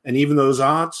together and even those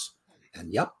odds?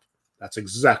 And yep, that's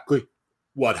exactly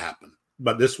what happened.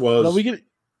 But this was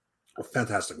a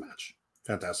fantastic match.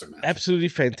 Fantastic match. Absolutely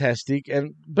fantastic.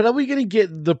 But are we going to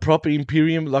get the proper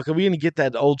Imperium? Like, are we going to get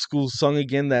that old school song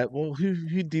again?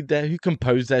 Who did that? Who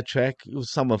composed that track? It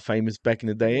was someone famous back in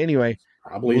the day. Anyway,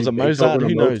 probably was it Mozart?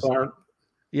 Who knows?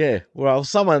 Yeah, well,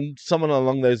 someone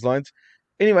along those lines.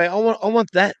 Anyway, I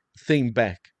want that theme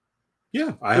back.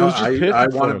 Yeah, I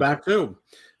want it back too,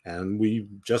 and we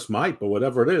just might. But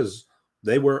whatever it is,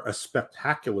 they were a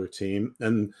spectacular team,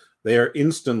 and they are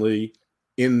instantly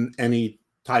in any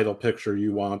title picture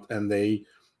you want. And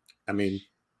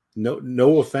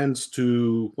no offense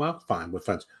to, well, fine,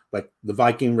 offense, like the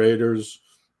Viking Raiders,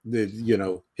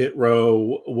 Hit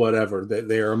Row, whatever.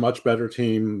 They are a much better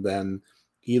team than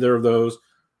either of those.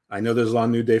 I know there's a lot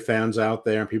of New Day fans out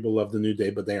there and people love the New Day,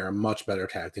 but they are a much better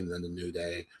tag team than the New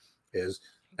Day is.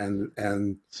 And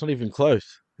it's not even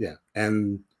close. Yeah.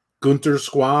 And Gunther's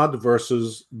squad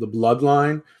versus the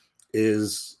Bloodline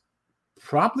is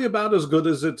probably about as good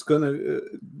as it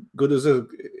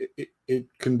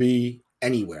can be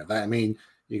anywhere. I mean,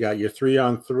 you got your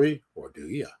 3-on-3, or do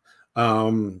you?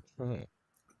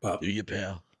 But do you,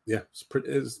 pal? Yeah,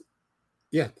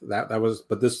 that was.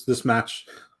 But this match,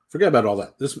 forget about all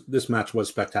that. This match was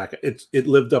spectacular. It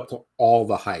lived up to all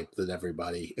the hype that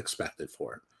everybody expected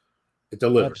for it. It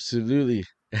delivered.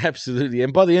 Absolutely.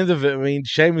 And by the end of it, I mean,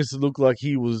 Sheamus looked like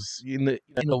he was in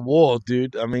a war,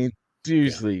 dude. I mean,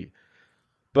 seriously. Yeah.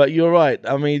 But you're right.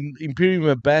 I mean, Imperium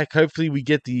are back. Hopefully, we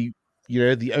get the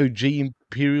OG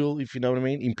Imperial, if you know what I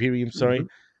mean, Imperium. Sorry,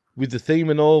 with the theme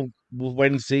and all. We'll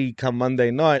wait and see come Monday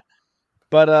night.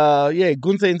 But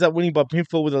Gunther ends up winning by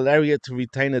pinfall with a lariat to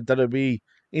retain a WWE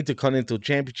Intercontinental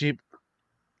Championship.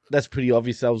 That's pretty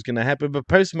obvious that was going to happen. But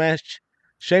post-match,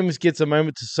 Sheamus gets a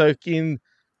moment to soak in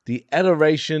the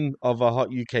adoration of a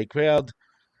hot UK crowd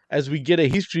as we get a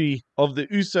history of the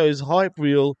Usos hype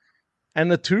reel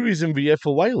and the tourism video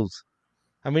for Wales.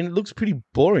 I mean, it looks pretty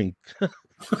boring.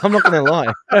 I'm not going to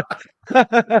lie.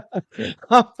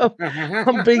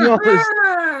 I'm being honest.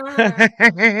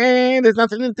 There's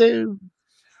nothing to do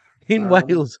in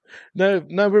Wales. No,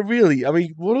 but really, I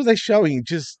mean, what are they showing?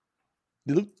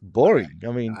 They look boring.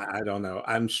 I mean, I don't know.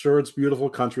 I'm sure it's beautiful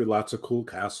country, lots of cool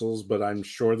castles, but I'm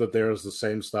sure that there's the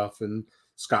same stuff in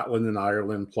Scotland and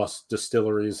Ireland, plus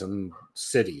distilleries and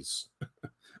cities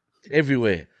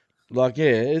everywhere. Like,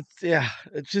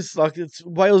 it's just like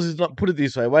Wales is not, put it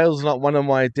this way, Wales is not one of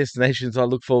my destinations I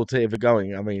look forward to ever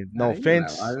going. I mean, no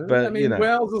offense, but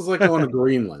Wales is like going to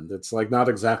Greenland. It's like not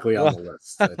exactly on the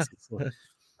list. It's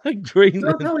like,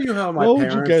 Greenland. Did I tell you how my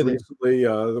parents recently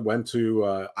went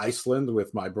to Iceland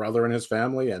with my brother and his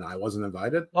family, and I wasn't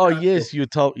invited? Oh yes, you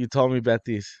told me about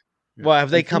this. Yeah. Well, have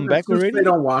they come back already? They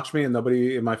don't watch me, and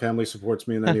nobody in my family supports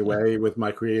me in any way with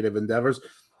my creative endeavors.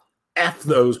 F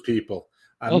those people.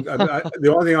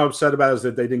 The only thing I'm upset about is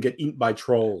that they didn't get eaten by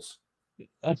trolls.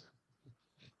 I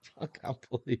can't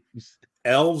believe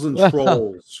elves and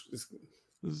trolls.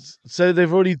 So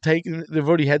they've already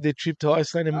had their trip to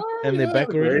Iceland and they're back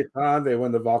already. They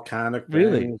went to volcanic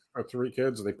really for 3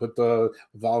 kids. They put the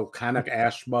volcanic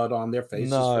ash mud on their faces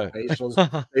for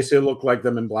facials. They still look like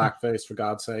them in blackface, for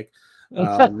God's sake.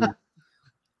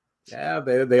 Yeah,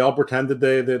 they all pretended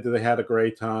they had a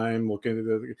great time looking at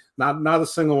it. Not a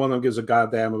single one of them gives a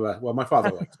goddamn about. Well, my father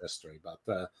likes history,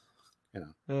 but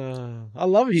I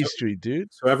love history,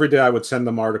 dude. So every day I would send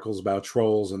them articles about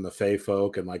trolls and the Fey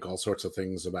folk and like all sorts of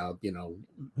things about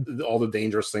all the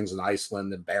dangerous things in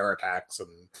Iceland and bear attacks and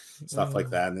stuff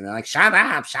like that. And they're like, shut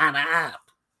up,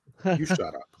 you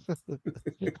shut up.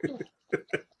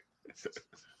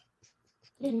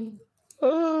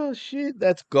 Oh shit,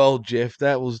 that's gold, Jeff.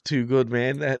 That was too good,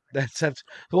 man. That's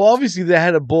well, obviously they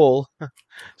had a ball.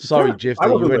 Sorry, Jeff, that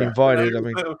you weren't invited. I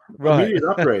mean, right? Immediate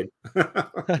upgrade.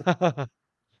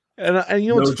 and you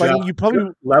know what's funny? You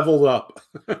probably leveled up.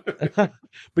 But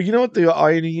you know what the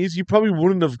irony is? You probably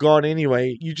wouldn't have gone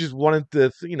anyway. You just wanted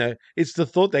to, it's the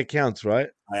thought that counts, right?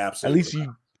 I absolutely. At least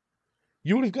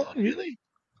you would have gone, really.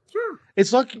 Sure.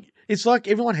 It's like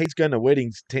everyone hates going to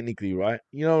weddings, technically, right?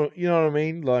 You know what I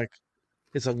mean? Like.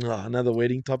 It's like another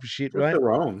wedding type of shit, right?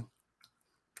 Their own.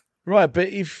 Right, but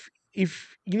if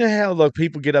you know how like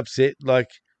people get upset, like,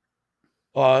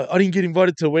 oh, I didn't get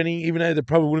invited to a wedding, even though they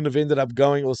probably wouldn't have ended up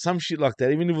going, or some shit like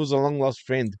that, even if it was a long lost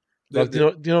friend. Like,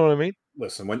 do you know what I mean?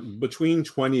 Listen, when between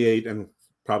 28 and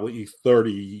probably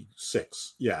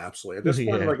 36. Yeah, absolutely. At this point,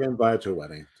 Yeah. if I get invited to a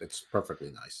wedding, it's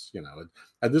perfectly nice.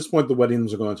 At this point, the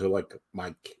weddings are going to like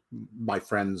my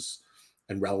friends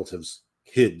and relatives'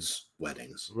 kids'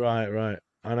 weddings. Right.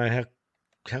 I know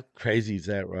how crazy is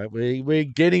that, right? We're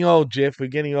getting old, Jeff. We're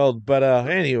getting old. But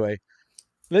anyway,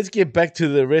 let's get back to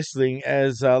the wrestling.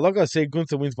 As like I said,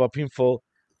 Gunther wins by pinfall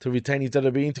to retain his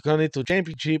WWE Intercontinental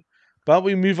Championship. But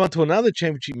we move on to another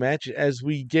championship match as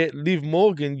we get Liv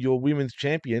Morgan, your women's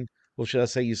champion, or should I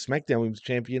say your SmackDown women's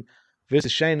champion,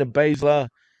 versus Shayna Baszler.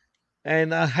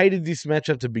 And I hated this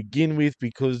matchup to begin with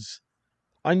because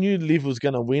I knew Liv was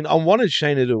going to win. I wanted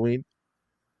Shayna to win.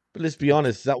 But let's be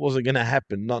honest, that wasn't going to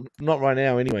happen. Not right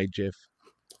now anyway, Jeff.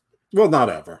 Well, not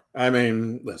ever. I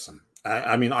mean, listen.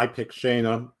 I mean, I picked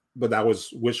Shayna, but that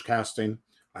was wish casting.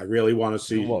 I really want to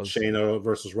see Shayna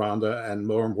versus Ronda, and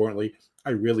more importantly, I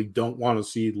really don't want to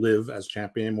see Liv as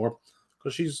champion anymore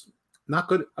because she's not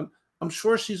good. I'm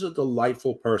sure she's a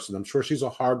delightful person. I'm sure she's a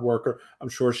hard worker. I'm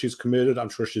sure she's committed. I'm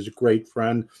sure she's a great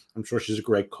friend. I'm sure she's a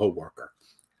great co-worker.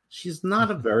 She's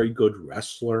not a very good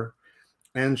wrestler,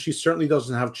 and she certainly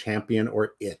doesn't have champion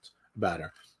or it about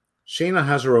her. Shayna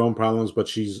has her own problems, but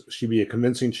she'd be a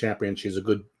convincing champion. She's a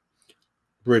good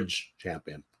bridge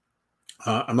champion.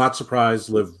 I'm not surprised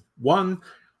Liv won.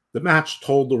 The match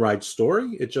told the right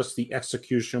story. It just the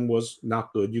execution was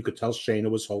not good. You could tell Shayna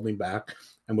was holding back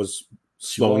and was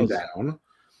slowing down.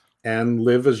 And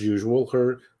Liv, as usual,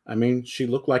 she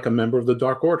looked like a member of the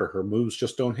Dark Order. Her moves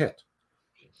just don't hit.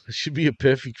 It should be a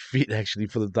perfect fit, actually,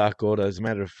 for the Dark Order, as a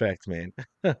matter of fact, man.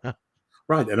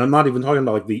 Right, and I'm not even talking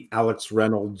about like the Alex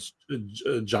Reynolds,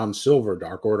 John Silver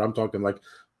Dark Order. I'm talking like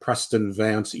Preston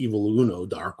Vance, Evil Uno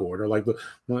Dark Order. Like the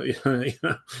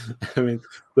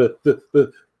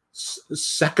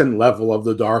second level of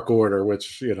the Dark Order,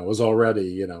 which is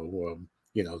already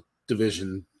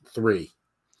Division 3.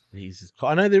 Jesus,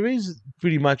 I know there is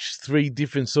pretty much 3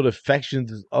 different sort of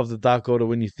factions of the Dark Order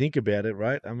when you think about it,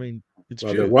 right? I mean, it's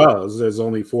true. There's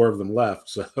only 4 of them left,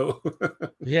 so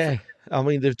yeah. I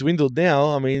mean, they've dwindled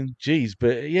now. I mean, geez,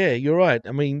 but yeah, you're right.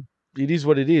 I mean, it is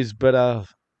what it is. But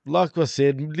like I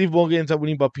said, Liv Morgan ends up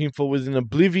winning by pinfall with an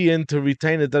oblivion to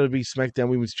retain the WWE SmackDown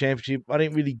Women's Championship. I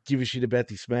didn't really give a shit about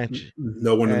this match.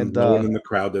 No one in the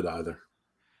crowd did either.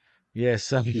 Yeah,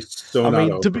 so I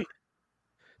mean,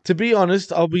 to be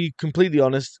honest, I'll be completely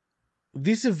honest.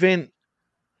 This event,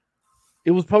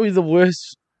 it was probably the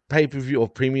worst pay-per-view or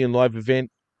premium live event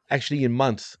actually in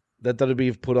months that WWE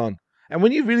have put on. And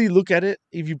when you really look at it,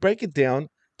 if you break it down,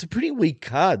 it's a pretty weak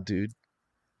card, dude.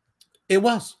 It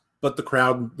was, but the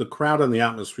crowd and the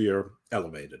atmosphere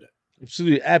elevated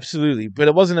it. Absolutely. But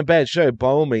it wasn't a bad show by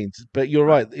all means. But you're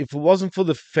right. If it wasn't for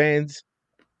the fans,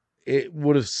 it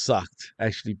would have sucked,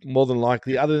 actually, more than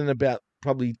likely, other than about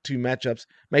probably 2 matchups,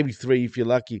 maybe 3 if you're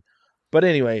lucky. But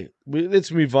anyway,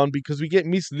 let's move on because we get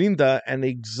Miss Linda and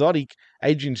exotic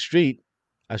Adrian Street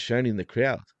are shown in the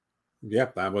crowd.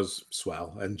 Yep, that was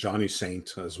swell. And Johnny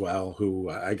Saint as well, who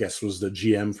I guess was the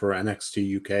GM for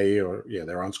NXT UK, or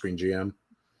their on-screen GM.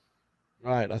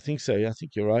 Right, I think so. Yeah, I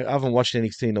think you're right. I haven't watched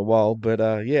NXT in a while,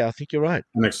 but yeah, I think you're right.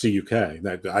 NXT UK.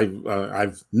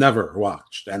 I've never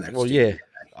watched NXT. Well, yeah.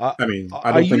 I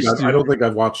don't think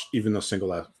I've watched even a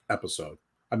single episode.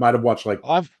 I might have watched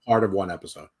part of one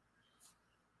episode.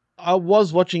 I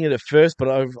was watching it at first, but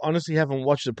I honestly haven't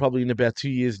watched it probably in about 2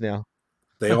 years now.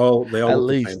 They all look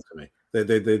the same to me.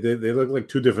 They look like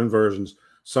 2 different versions.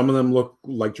 Some of them look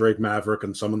like Drake Maverick,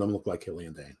 and some of them look like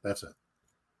Killian Dane. That's it.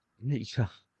 Yeah.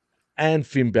 And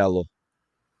Finn Balor.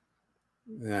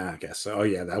 Yeah, I guess so. Oh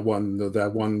yeah, that one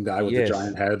guy with the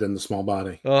giant head and the small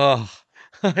body. Oh,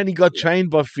 and he got trained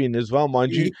by Finn as well,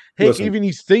 mind you. Heck, even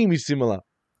his theme is similar.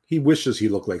 He wishes he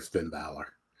looked like Finn Balor.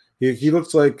 He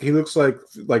looks like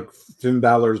Finn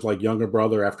Balor's like younger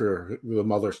brother after the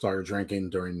mother started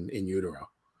drinking in utero.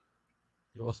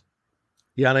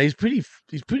 Yeah, no, he's pretty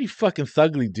fucking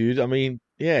thugly, dude. I mean,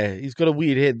 yeah, he's got a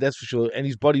weird head, that's for sure, and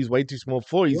his body's way too small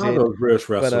for his head. Those British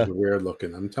wrestlers are weird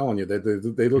looking. I'm telling you, they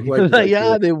look like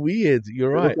they're weird.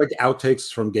 You're right. Look like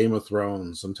outtakes from Game of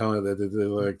Thrones. I'm telling you, they're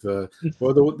like the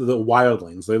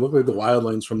wildlings. They look like the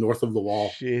wildlings from North of the Wall.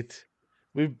 Shit,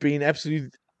 we've been absolutely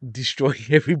destroying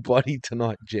everybody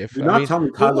tonight, Jeff. Do not tell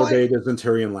me Tyler Bate isn't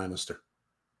Tyrion Lannister.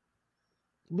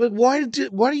 But why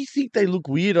do you think they look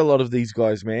weird? A lot of these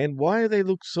guys, man. Why do they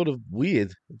look sort of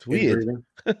weird? It's weird.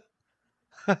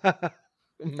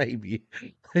 Maybe.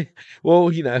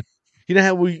 Well, you know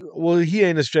how here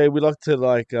in Australia we like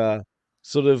to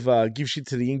give shit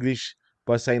to the English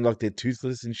by saying like they're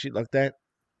toothless and shit like that.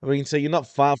 I mean, so you're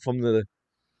not far from the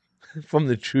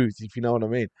truth, if you know what I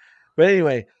mean. But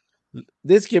anyway,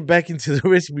 let's get back into the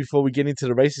wrestling before we get into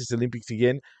the racist Olympics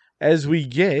again. As we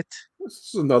get,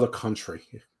 This is another country.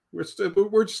 We're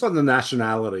just on the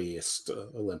nationalityist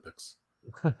Olympics.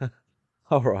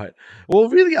 all right. Well,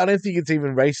 really, I don't think it's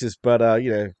even racist, but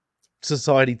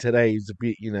society today is a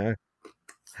bit,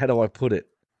 how do I put it?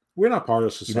 We're not part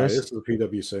of society. know, This is the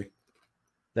PWC.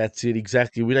 That's it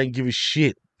exactly. We don't give a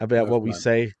shit about That's what we right.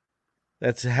 say.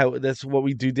 That's what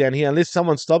we do down here, unless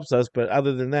someone stops us. But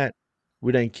other than that,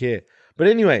 we don't care. But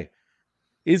anyway,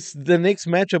 it's the next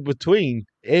matchup between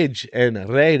Edge and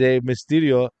Rey de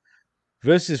Mysterio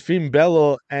versus Finn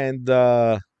Balor and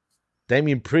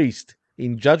Damian Priest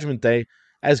in Judgment Day,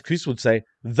 as Chris would say,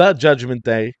 the Judgment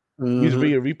Day, with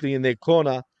Rhea Ripley in their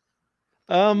corner.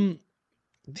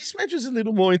 This match was a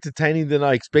little more entertaining than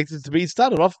I expected it to be. It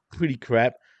started off pretty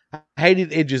crap. I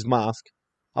hated Edge's mask.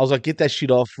 I was like, get that shit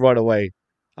off right away.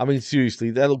 I mean, seriously,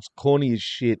 that looks corny as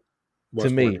shit to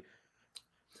me.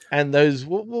 And those,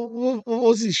 what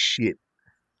was this shit?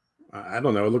 I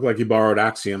don't know. It looked like he borrowed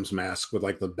Axiom's mask with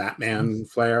like the Batman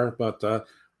flair, but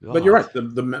you're right.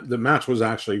 The match was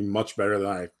actually much better than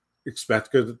I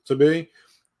expected it to be.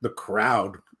 The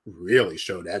crowd really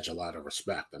showed Edge a lot of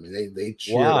respect. I mean, they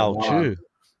cheered him on. True.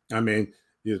 I mean,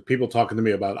 people talking to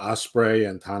me about Ospreay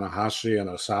and Tanahashi and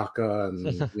Osaka and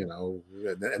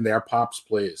and their pops,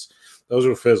 please. Those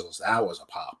were fizzles. That was a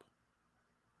pop.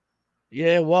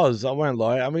 Yeah, it was. I won't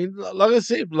lie. I mean, like I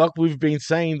said, like we've been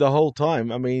saying the whole time.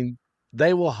 I mean,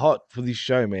 they were hot for this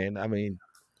show, man. I mean,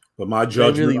 but my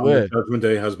judgment on the Judgment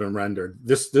Day has been rendered.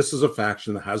 This is a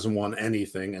faction that hasn't won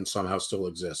anything and somehow still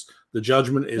exists. The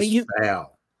Judgment is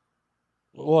fail.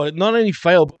 Well, not only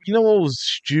fail, but you know what was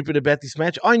stupid about this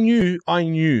match? I knew,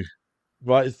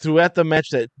 right, throughout the match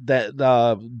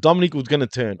that Dominic was going to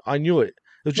turn. I knew it.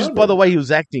 It was just by the way he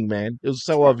was acting, man. It was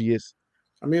so obvious.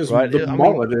 I mean, the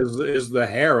mullet is the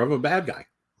hair of a bad guy.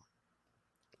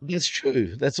 That's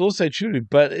true. That's also true.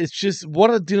 But it's just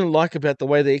what I didn't like about the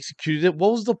way they executed it.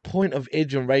 What was the point of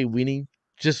Edge and Rey winning?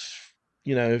 Just,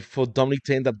 for Dominic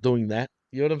to end up doing that.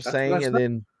 You know what I'm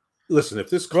saying? Listen, if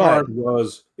this card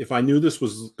was, if I knew this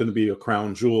was going to be a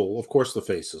crown jewel, of course the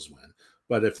faces win.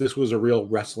 But if this was a real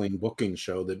wrestling booking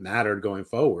show that mattered going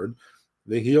forward,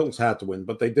 the heels had to win,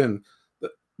 but they didn't.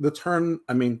 The turn,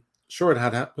 I mean, sure, it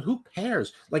had to, but who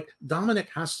cares? Like, Dominic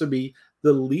has to be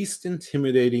the least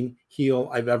intimidating heel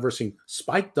I've ever seen.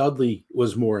 Spike Dudley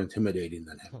was more intimidating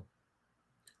than him.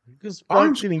 Because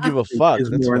Spike didn't give a fuck.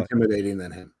 Is more intimidating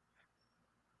than him.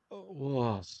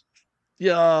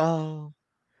 Yeah.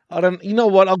 You know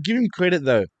what? I'll give him credit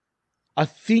though. I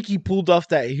think he pulled off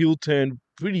that heel turn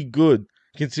pretty good,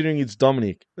 considering it's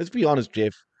Dominic. Let's be honest,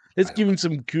 Jeff. Let's give him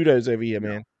some kudos over here,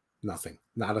 man. Nothing.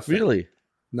 Not a thing. Really?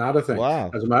 Not a thing.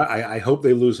 Wow. As a matter, I hope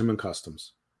they lose him in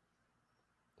customs.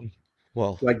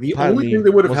 Well, like the only thing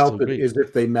that would have helped it is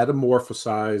if they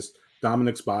metamorphosized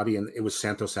Dominic's body and it was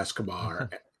Santos Escobar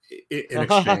in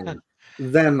exchange.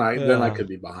 Then I could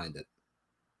be behind it.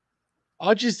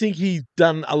 I just think he's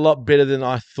done a lot better than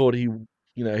I thought he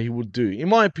would do. In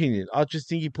my opinion, I just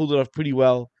think he pulled it off pretty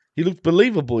well. He looked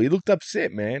believable. He looked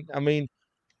upset, man. I mean,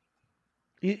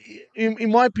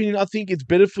 in my opinion, I think it's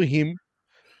better for him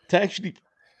to actually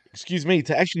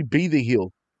be the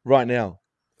heel right now.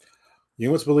 You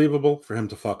know what's believable? For him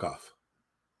to fuck off.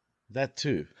 That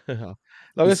too.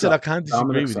 I said, I can't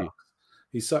disagree with you.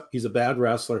 He's a bad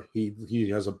wrestler. He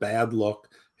has a bad look.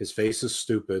 His face is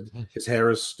stupid. His hair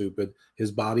is stupid.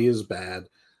 His body is bad.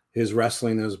 His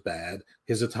wrestling is bad.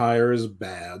 His attire is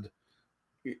bad.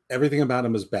 Everything about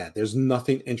him is bad. There's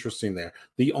nothing interesting there.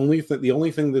 The only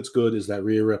thing that's good is that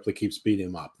Rhea Ripley keeps beating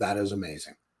him up. That is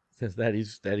amazing. That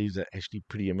is actually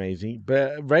pretty amazing.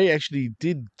 But Rey actually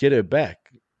did get her back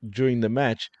during the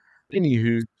match.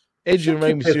 Anywho, Edge and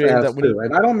Rey Mysterio ended up winning.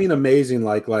 And I don't mean amazing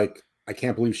like I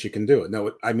can't believe she can do it.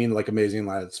 No, I mean like amazing,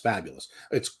 like it's fabulous.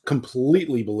 It's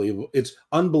completely believable. It's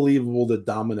unbelievable that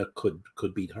Dominic could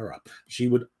beat her up. She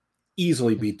would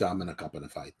easily beat Dominic up in a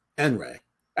fight, and Rey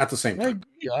at the same time.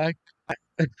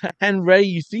 And Rey,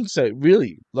 you think so?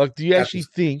 Really? Like, do you actually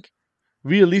think,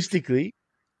 realistically,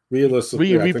 Rhea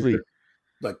Ripley,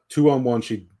 like 2-on-1,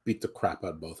 she'd beat the crap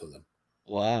out of both of them.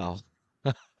 Wow.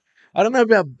 I don't know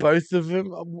about both of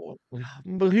them,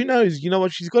 but who knows? You know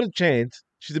what? She's got a chance.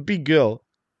 She's a big girl.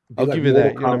 I'll give her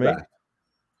that. You know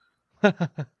what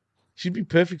I mean? She'd be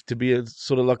perfect to be a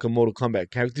sort of like a Mortal Kombat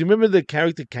character. Do you remember the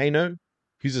character Kano?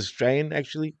 Who's Australian,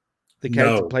 actually. The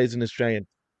character plays an Australian.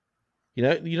 You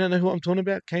don't know who I'm talking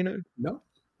about, Kano? No.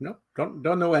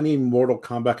 Don't know any Mortal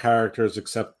Kombat characters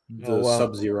except the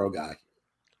Sub-Zero guy.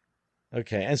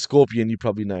 Okay, and Scorpion, you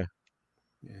probably know.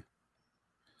 Yeah.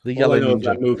 The All yellow I know ninja.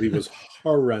 that movie was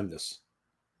horrendous.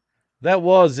 That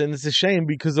was, and it's a shame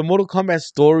because the Mortal Kombat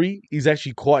story is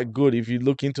actually quite good if you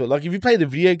look into it. Like if you play the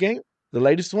video game, the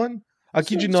latest one, I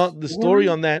kid you not, the story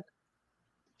on that.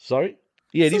 Sorry,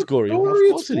 yeah, it is gory. Of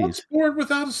course, it is. Sport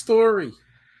without a story.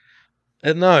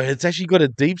 No, it's actually got a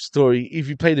deep story if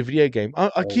you play the video game.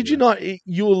 I kid you not,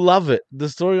 you will love it. The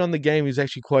story on the game is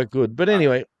actually quite good. But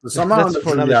anyway, that's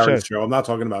for another show. I'm not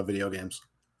talking about video games.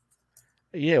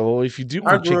 Yeah, well, if you do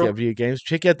want to check out video games,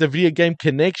 check out the Video Game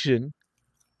Connection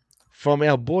from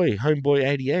our boy,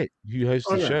 Homeboy88, who hosts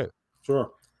the show.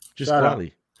 Sure. Just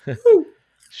quietly.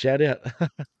 Shout out.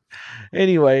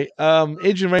 Anyway,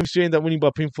 Edge and Rey Mysterio end up winning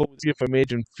by pinfall with from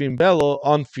Edge and Finn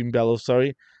Balor,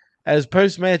 sorry. As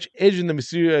post-match, Edge and the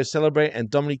Mysterio celebrate and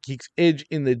Dominic kicks Edge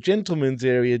in the gentleman's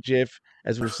area, Jeff,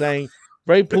 as we were saying.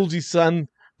 Rey pulls his son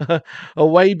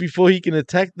away before he can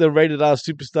attack the rated R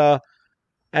superstar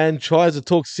and tries to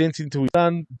talk sense into his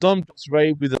son. Dom drops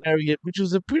Rey with a lariat, which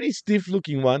was a pretty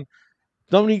stiff-looking one.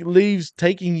 Dominic leaves,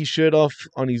 taking his shirt off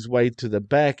on his way to the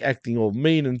back, acting all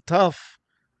mean and tough.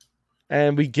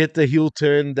 And we get the heel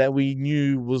turn that we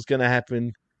knew was going to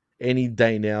happen any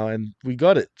day now, and we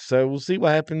got it. So we'll see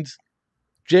what happens.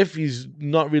 Jeff is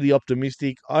not really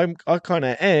optimistic. I kind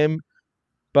of am,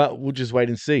 but we'll just wait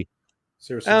and see.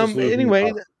 Seriously,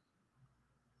 anyway,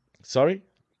 sorry,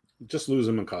 just lose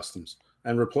him in customs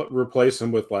and replace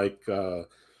him with like I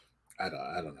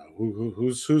don't know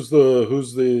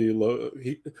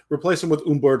replace him with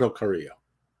Humberto Carrillo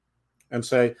and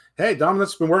say, hey,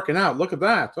 Dominic's been working out. Look at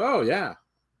that. Oh yeah.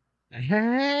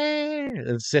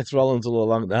 And Seth Rollins all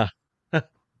along there.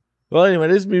 Well, anyway,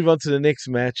 let's move on to the next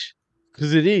match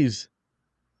because it is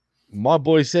my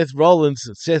boy Seth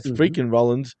freaking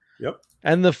Rollins. Yep.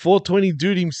 And the 420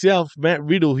 dude himself, Matt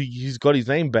Riddle, he's got his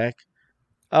name back.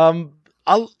 I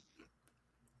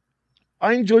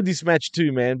enjoyed this match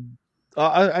too, man.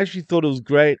 I actually thought it was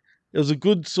great. It was a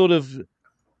good sort of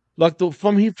like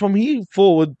from here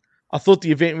forward. I thought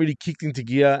the event really kicked into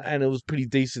gear, and it was pretty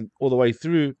decent all the way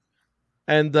through.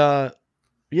 And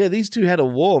yeah, these two had a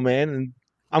war, man. And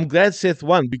I'm glad Seth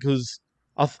won because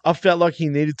I felt like he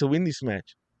needed to win this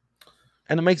match,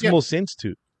 and it makes more sense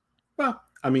too. Well,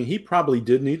 I mean, he probably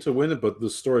did need to win it, but the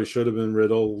story should have been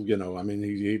Riddle. You know, I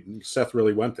mean, Seth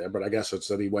really went there, but I guess it's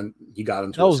that he got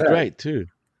into. That was great too,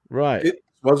 right? It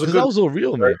was that was all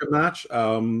real, man. Good match.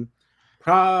 I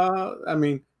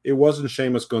mean, it wasn't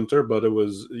Sheamus Gunter, but it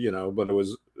was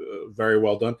very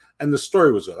well done, and the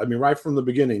story was good. I mean, right from the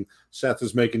beginning, Seth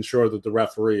is making sure that the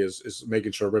referee is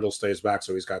making sure Riddle stays back,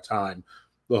 so he's got time.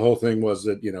 The whole thing was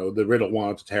that the Riddle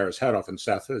wanted to tear his head off, and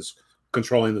Seth is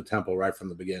controlling the temple right from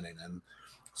the beginning, and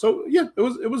so yeah,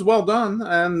 it was well done,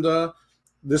 and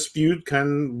this feud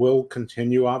will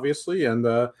continue obviously, and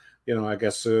I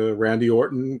guess Randy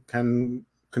Orton can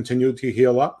continue to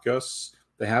heal up because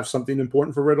they have something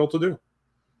important for Riddle to do.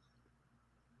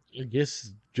 I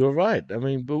guess you're right. I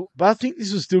mean, but I think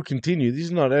this will still continue. This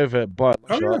is not over by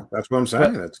a shot. Yeah, that's what I'm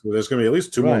saying. There's going to be at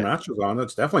least two more matches on it.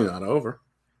 It's definitely not over.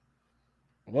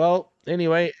 Well,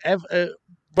 anyway,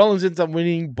 Rollins ends up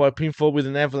winning by pinfall with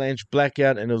an avalanche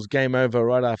blackout, and it was game over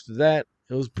right after that.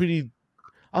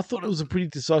 I thought it was a pretty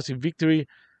decisive victory.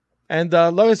 And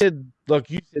like I said, like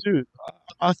you said too,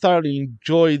 I thoroughly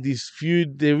enjoyed this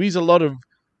feud. There is a lot of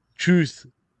truth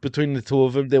between the two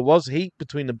of them. There was heat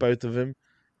between the both of them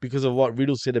because of what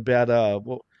Riddle said about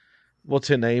what's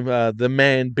her name, the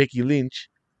man Becky Lynch.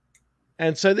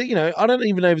 And so I don't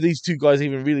even know if these two guys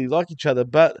even really like each other,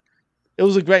 but it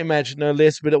was a great match, no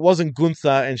less. But it wasn't Gunther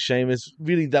and Sheamus.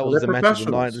 Really, that was the match of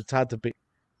the night. It's hard to beat.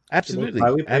 Absolutely,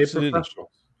 absolutely.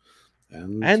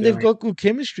 And they've got good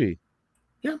chemistry.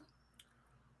 Yeah.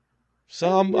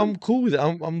 So I'm cool with it.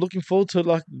 I'm looking forward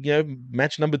to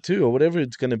match number 2 or whatever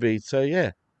it's going to be. So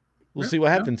yeah, we'll see what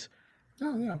happens. Yeah.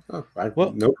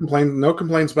 No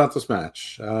complaints about this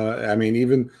match. I mean,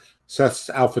 even Seth's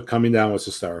outfit coming down was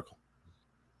hysterical.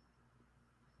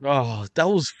 Oh, that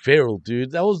was feral,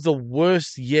 dude. That was the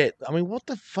worst yet. I mean, what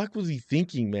the fuck was he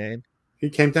thinking, man? He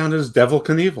came down as Devil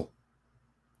Knievel.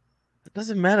 It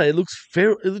doesn't matter. It looks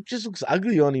feral. It just looks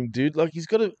ugly on him, dude. Like he's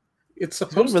got to. It's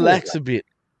supposed to relax a bit.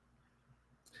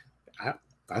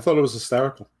 I thought it was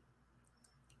hysterical.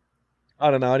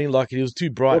 I don't know. I didn't like it. It was too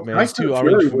bright, man. It's too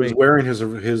orange for me. He was wearing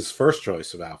his first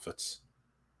choice of outfits.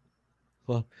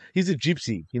 Well, he's a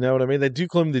gypsy. You know what I mean? They do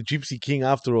call him the Gypsy King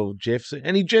after all, Jeff.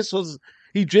 And he dresses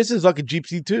like a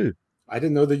gypsy too. I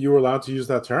didn't know that you were allowed to use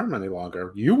that term any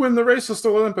longer. You win the racist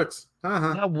Olympics.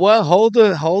 Well,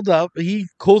 hold up. He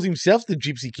calls himself the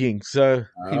Gypsy King. So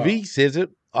if he says it,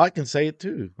 I can say it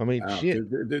too. I mean, shit.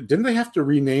 Didn't they have to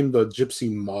rename the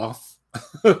Gypsy Moth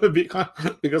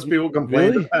because people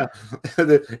complained Really?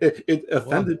 that it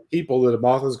offended people that a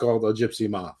moth is called a gypsy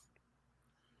moth.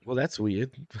 Well, that's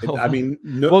weird. I mean,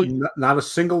 Well, not a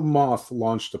single moth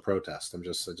launched a protest. I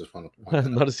just want to point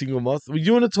that not a single moth. Well,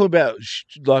 you want to talk about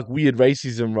like weird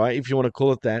racism, right? If you want to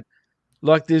call it that.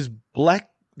 Like there's black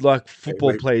like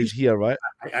football players here, right?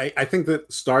 I think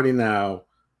that starting now,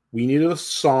 we need a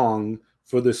song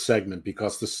for this segment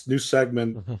because this new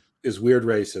segment is weird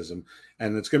racism,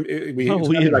 and it's gonna be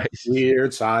like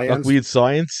weird science, like weird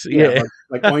science, yeah,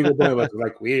 like Oingo Boingo,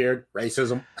 like weird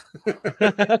racism.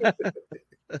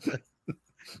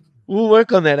 We'll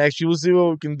work on that. Actually, we'll see what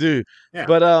we can do. Yeah.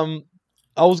 But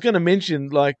I was going to mention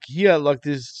like here, like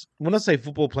this. When I say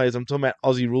football players, I'm talking about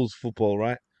Aussie rules football,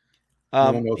 right?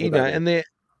 You know, and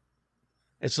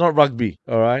it's not rugby,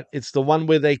 all right. It's the one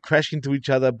where they crash into each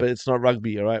other, but it's not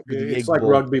rugby, all right. It's like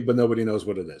rugby, but nobody knows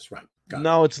what it is, right?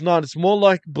 No, it's not. It's more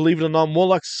like, believe it or not, more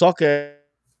like soccer,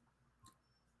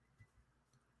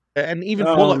 and even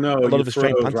more like a lot of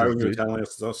Australian punters. Right when you're telling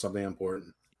us something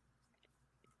important.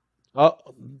 Oh,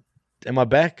 am I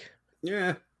back?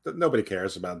 Yeah, nobody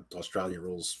cares about Australian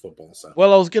rules football. So,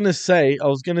 well, I was gonna say,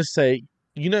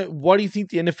 you know, why do you think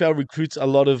the NFL recruits a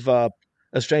lot of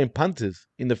Australian punters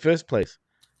in the first place?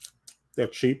 They're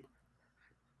cheap.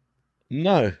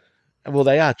 No, well,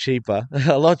 they are cheaper,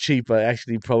 a lot cheaper,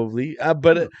 actually, probably.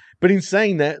 But in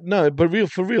saying that, no, but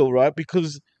for real, right?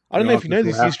 Because I don't know if you know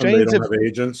this, the Australians have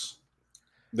agents.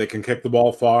 They can kick the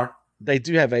ball far. They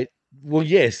do have well,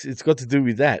 yes, it's got to do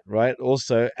with that, right?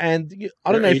 Also, and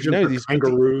I don't know if you know this.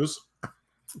 Kangaroos.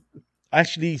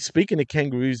 Actually, speaking of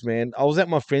kangaroos, man, I was at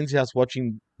my friend's house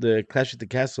watching the Clash at the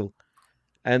Castle,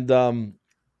 and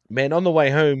man, on the way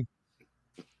home,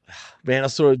 man, I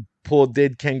saw a poor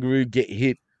dead kangaroo get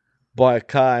hit by a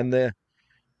car, and there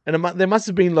must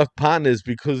have been like partners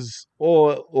because,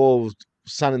 or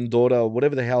son and daughter, or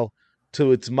whatever the hell,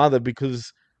 to its mother,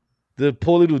 because the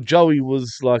poor little Joey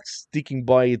was like sticking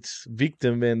by its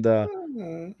victim, and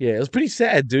yeah, it was pretty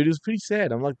sad, dude. It was pretty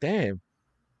sad. I'm like, damn,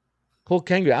 poor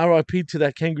kangaroo. R.I.P. to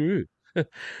that kangaroo. Yeah.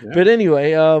 But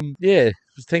anyway, yeah,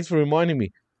 thanks for reminding me.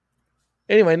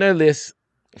 Anyway, no less.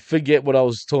 Forget what I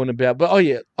was talking about, but oh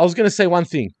yeah, I was going to say one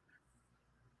thing.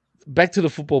 Back to the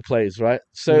football players, right?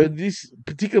 So these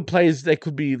particular players, they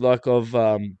could be like of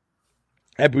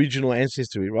Aboriginal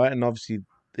ancestry, right? And obviously,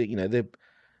 you know,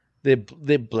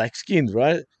 they're black skinned,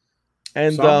 right?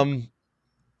 And no,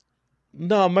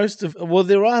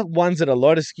 there are ones that are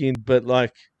lighter skinned, but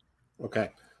like, okay,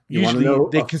 you want to know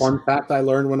a fun fact I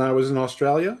learned when I was in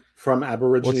Australia from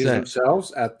Aborigines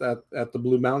themselves at the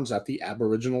Blue Mountains at the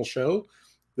Aboriginal show.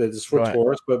 That is for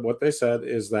tourists, but what they said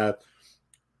is that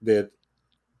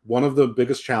one of the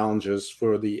biggest challenges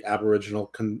for the Aboriginal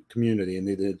community and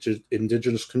the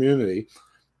Indigenous community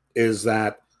is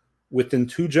that within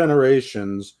 2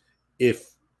 generations,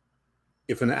 if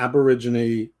an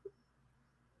Aborigine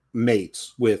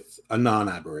mates with a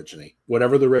non-Aborigine,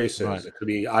 whatever the race is, it could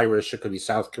be Irish, it could be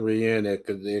South Korean, it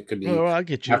could be. Oh, I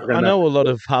get you. I know a lot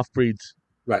of half breeds.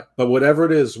 Right, but whatever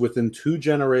it is, within 2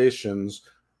 generations,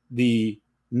 the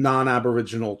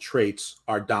non-Aboriginal traits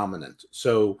are dominant.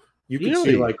 So you can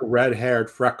see like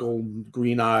red-haired, freckled,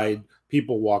 green-eyed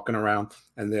people walking around,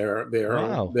 and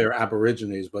they're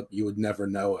Aborigines, but you would never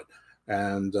know it.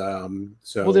 And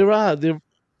so, well,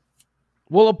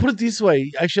 well, I'll put it this way.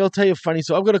 Actually, I'll tell you funny.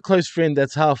 So I've got a close friend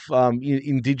that's half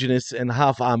Indigenous and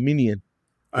half Armenian.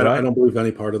 I don't believe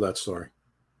any part of that story.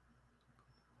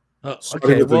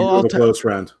 Okay, well, I'll tell close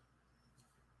friend.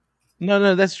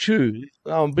 No, that's true.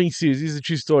 I'm being serious. This is a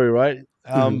true story, right?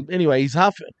 Anyway, he's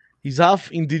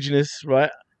half Indigenous,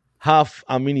 right? Half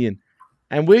Armenian,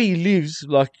 and where he lives,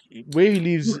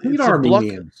 it's a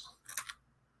Armenians.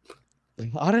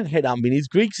 I don't hate Armenians.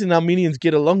 Greeks and Armenians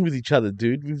get along with each other,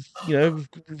 dude. We've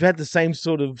had the same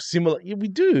sort of similar. Yeah, we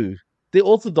do. They're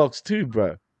Orthodox too,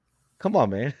 bro. Come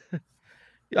on, man.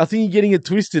 I think you're getting it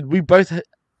twisted. We both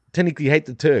technically hate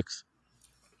the Turks.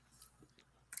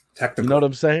 Technically. You know what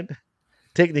I'm saying?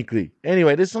 Technically.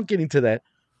 Anyway, let's not get into that.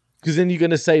 Because then you're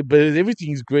going to say, but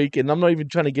everything's Greek, and I'm not even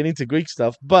trying to get into Greek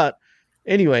stuff. But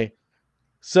anyway,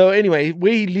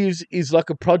 where he lives is like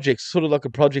a project, sort of like a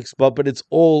project spot, but it's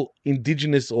all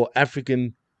Indigenous or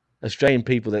African Australian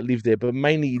people that live there, but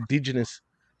mainly Indigenous.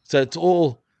 So it's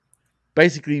all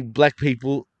basically black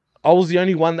people. I was the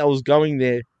only one that was going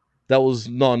there that was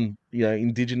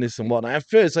Indigenous and whatnot. At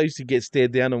first, I used to get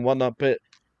stared down and whatnot, but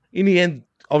in the end,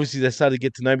 obviously, they started to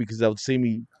get to know me because they would see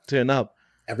me turn up.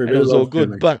 Everybody and it was all good.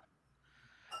 Jimmy. But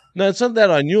no, it's not that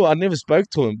I knew. I never spoke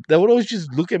to them. They would always just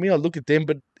look at me. I'd look at them,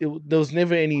 but there was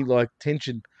never any like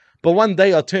tension. But one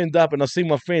day I turned up and I see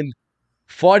my friend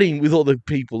fighting with all the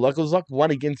people. Like it was like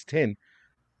 1 against 10,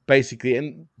 basically.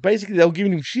 And basically they were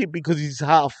giving him shit because he's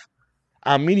half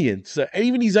Armenian. So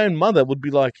even his own mother would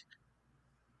be like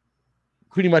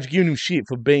pretty much giving him shit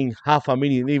for being half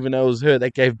Armenian, even though it was her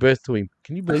that gave birth to him.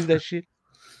 Can you believe that shit?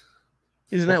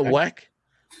 Isn't that whack?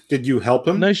 Did you help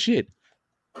him? No shit.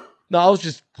 No, I was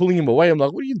just pulling him away. I'm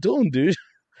like, what are you doing, dude?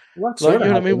 What Like, sort you know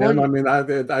of what I mean? helping him? I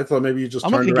mean, I thought maybe you just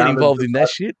I'm not turned gonna get around involved and in that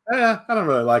shit. I don't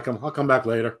really like him. I'll come back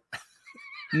later.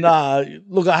 Nah,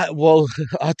 look,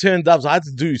 I turned up, so I had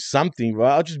to do something,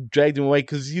 right? I just dragged him away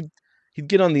because he'd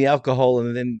get on the alcohol,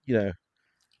 and then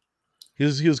he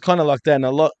was kind of like that,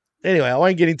 and Anyway, I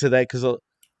won't get into that because a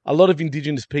lot of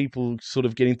Indigenous people sort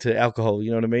of get into alcohol. You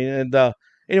know what I mean? And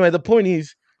anyway, the point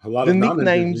is, A lot the of nicknames.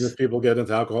 non-Indigenous people get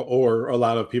into alcohol, or a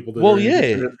lot of people that Well, are yeah.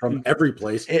 indigenous from every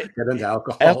place get into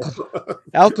alcohol.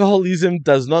 Alcoholism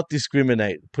does not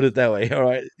discriminate. Put it that way. All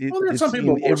right. Well, there's It's some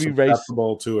people in more every race.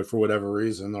 susceptible to it for whatever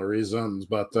reason or reasons,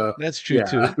 but That's true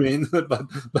too. I mean, but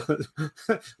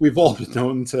we've all been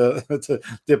known to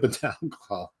dip into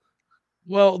alcohol.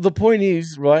 Well, the point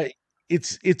is, right?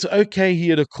 It's okay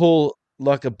here to call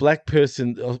like a black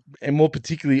person, and more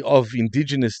particularly of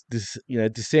indigenous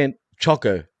descent,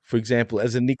 Choco, for example,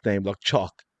 as a nickname, like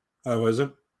Choc. Oh, is it?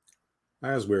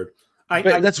 That's weird.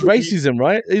 But that's racism,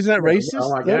 right? Isn't that racist?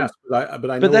 Well, I guess,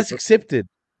 but I know but that's accepted.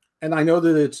 And I know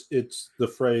that it's the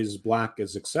phrase "black"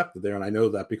 is accepted there, and I know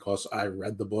that because I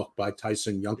read the book by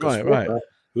Tyson Yunkus, Right.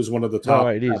 who's one of the top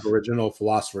Right, Aboriginal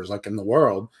philosophers like in the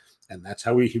world, and that's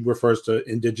how he refers to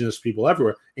indigenous people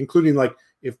everywhere, including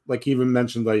he even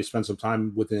mentioned that he spent some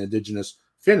time with an indigenous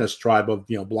Finnish tribe of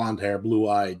blonde hair, blue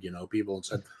eyed people, and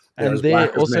said And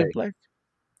they're also black.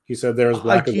 He said they're as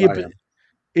black as I am.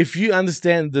 If you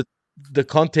understand the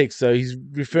context, though, he's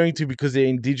referring to because they're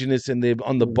indigenous and they're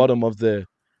on the bottom of the,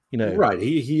 Right.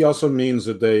 He also means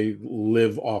that they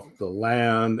live off the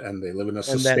land and they live in a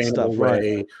sustainable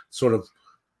way, right. sort of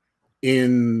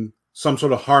in some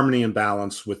sort of harmony and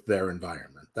balance with their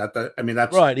environment. That's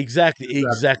right. Exactly.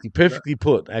 Perfectly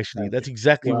put. Actually, that's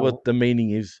exactly what the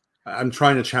meaning is. I'm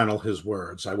trying to channel his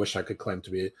words. I wish I could claim to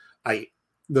be.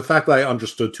 The fact that I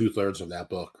understood 2/3 of that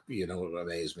book, it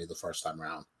amazed me the first time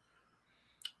around.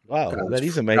 Wow, that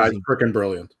is amazing. Freaking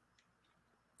brilliant.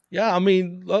 Yeah, I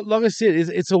mean, like I said,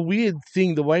 it's a weird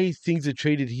thing the way things are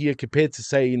treated here compared to,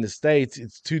 say, in the States.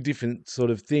 It's two different sort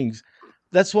of things.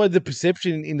 That's why the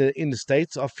perception in the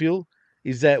States, I feel,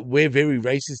 is that we're very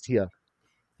racist here.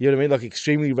 You know what I mean? Like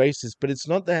extremely racist, but it's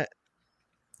not that.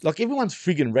 Like everyone's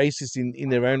friggin' racist in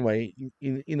their own way,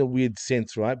 in a weird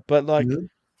sense, right? But like,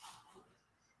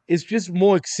 it's just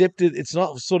more accepted. It's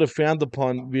not sort of frowned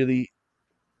upon really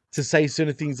to say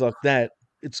certain things like that.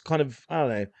 It's kind of, I don't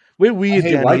know. We're weird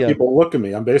down white here. people look at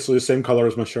me. I'm basically the same color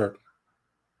as my shirt.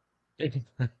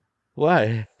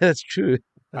 Why? That's true.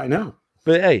 I know.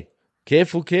 But hey,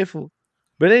 careful.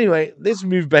 But anyway, let's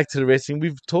move back to the wrestling.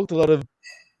 We've talked a lot of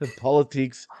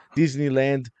politics,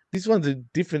 Disneyland. This one's a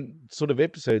different sort of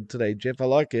episode today, Jeff. I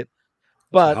like it.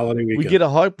 But we get a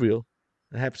hype reel.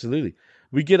 Absolutely.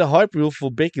 We get a hype reel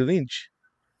for Becky Lynch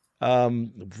for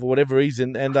whatever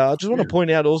reason. And I just want to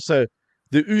point out also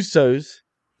the Usos.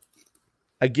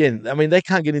 Again, I mean, they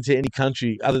can't get into any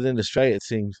country other than Australia, it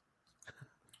seems.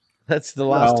 That's the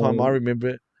last time I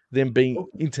remember them being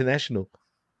international.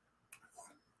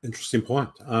 Interesting point.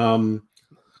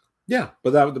 Yeah,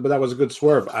 but that was a good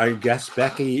swerve. I guess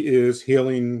Becky is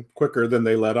healing quicker than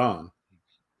they let on.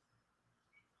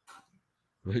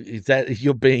 Is that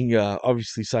you're being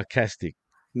obviously sarcastic?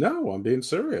 No, I'm being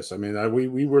serious. I mean,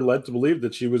 we were led to believe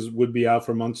that she would be out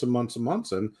for months and months and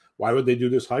months. And why would they do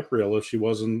this hype reel if she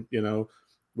wasn't,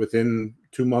 within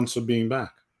 2 months of being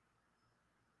back?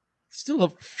 Still a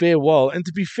fair while. And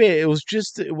to be fair, it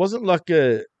wasn't like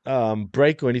a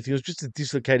break or anything. It was just a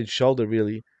dislocated shoulder,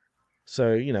 really.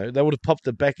 So, they would have popped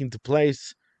it back into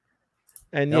place.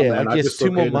 And I guess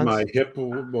 2 more months. My hip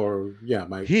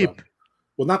my hip.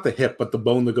 Well, not the hip, but the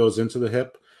bone that goes into the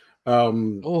hip.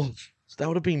 That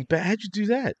would have been bad. How'd you do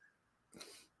that?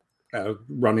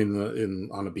 Running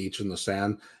on a beach in the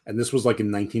sand. And this was like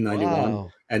in 1991. Wow.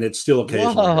 And it's still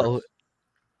occasionally. Wow.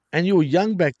 And you were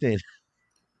young back then.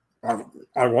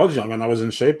 I was young and I was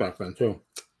in shape back then too.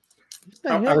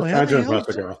 I was trying to impress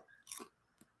the girl.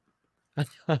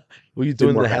 Were you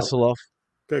doing the hassle off?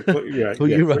 Yeah. Were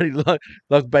you running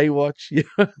like Baywatch?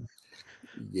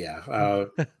 Yeah.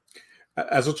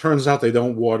 As it turns out, they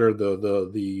don't water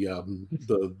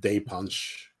the day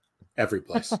punch every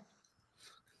place.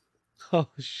 Oh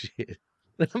shit!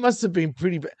 That must have been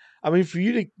pretty bad. I mean, for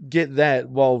you to get that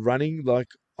while running like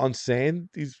on sand,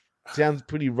 sounds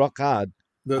pretty rock hard.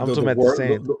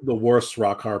 The worst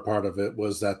rock hard part of it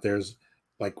was that there's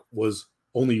like was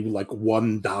only like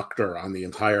one doctor on the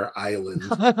entire island.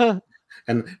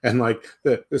 and like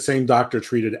the same doctor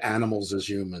treated animals as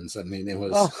humans. I mean, it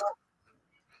was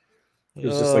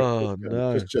just like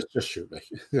no. just shoot me.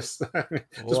 just put me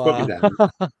Wow. down.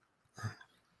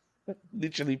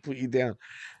 Literally put you down.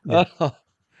 Yeah. Oh,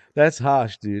 that's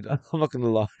harsh, dude. I'm not gonna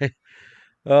lie.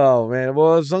 Oh man.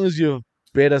 Well, as long as you're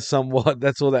better somewhat,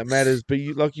 that's all that matters. But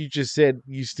you, like you just said,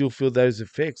 you still feel those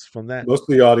effects from that. Most of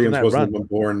the audience that wasn't run. even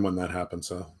born when that happened,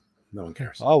 so no one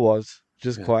cares. I was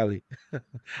just quietly.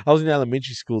 I was in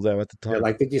elementary school though at the time. They're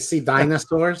like, did you see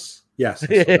dinosaurs? Yes.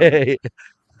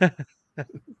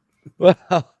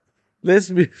 Well, let's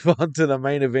move on to the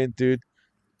main event, dude.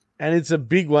 And it's a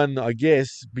big one, I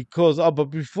guess, because but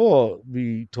before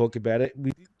we talk about it,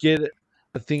 we did get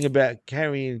a thing about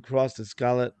carrying Cross and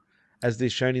Scarlett as they're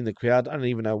shown in the crowd. I don't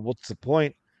even know what's the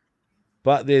point,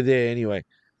 but they're there anyway.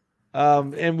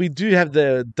 And we do have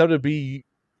the WWE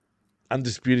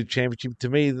Undisputed Championship. To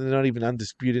me, they're not even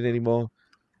undisputed anymore.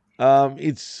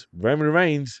 It's Roman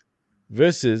Reigns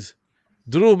versus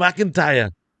Drew McIntyre.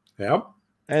 Yep.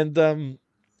 And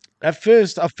at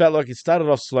first, I felt like it started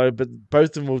off slow, but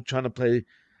both of them were trying to play,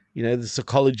 the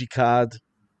psychology card,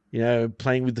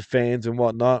 playing with the fans and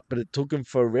whatnot. But it took them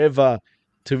forever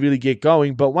to really get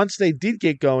going. But once they did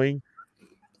get going,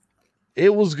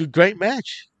 it was a great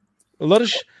match. A lot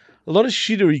of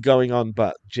shittery going on,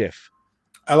 but Jeff.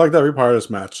 I liked every part of this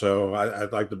match. So I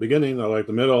like the beginning, I like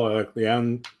the middle, I like the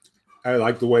end. I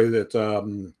like the way that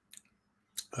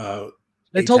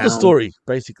they told the story,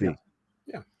 basically.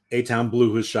 Yeah. A-Town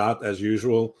blew his shot as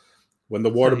usual. When the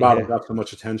water bottle got so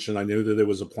much attention, I knew that there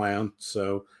was a plan.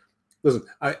 So, listen,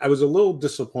 I was a little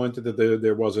disappointed that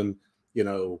there wasn't,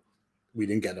 we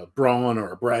didn't get a Braun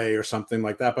or a Bray or something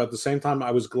like that. But at the same time,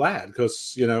 I was glad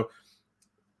because,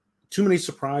 too many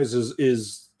surprises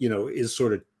is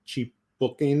sort of cheap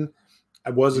booking.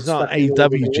 I was expecting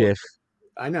AEW, Jeff.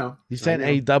 I know. You're saying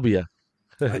AEW.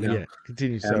 I know. Yeah,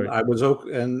 continue. Sorry. And I was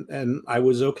and I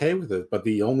was okay with it, but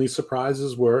the only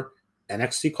surprises were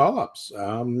NXT call-ups.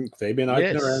 Fabian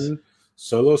Eichner and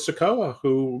Solo Sikoa,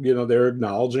 who they're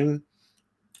acknowledging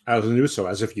as an Uso,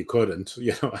 as if you couldn't,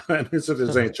 and it's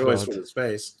his ain't choice with his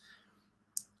face.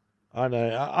 I know.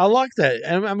 I like that,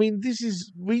 and I mean,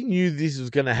 we knew this was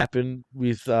going to happen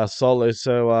with Solo,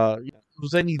 so it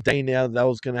was any day now that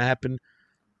was going to happen.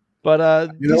 But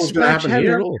this match had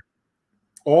it all.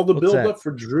 All the build-up for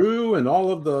Drew and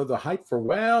all of the hype for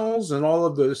Wales and all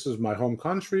of this is my home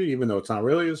country, even though it's not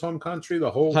really his home country. The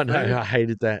whole I know, I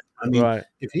hated that. I mean, right.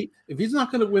 if he's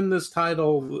not going to win this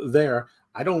title there,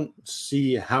 I don't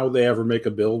see how they ever make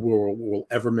a build where will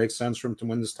ever make sense for him to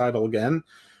win this title again,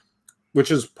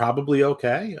 which is probably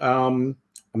okay. I'm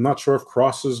not sure if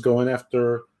Cross is going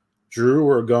after Drew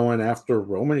or going after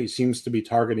Roman. He seems to be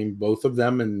targeting both of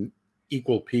them in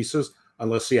equal pieces,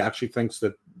 unless he actually thinks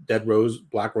that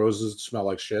black roses smell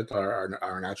like shit are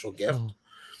an actual gift.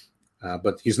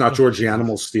 But he's not George the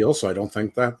Animal Steel, so I don't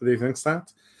think that he thinks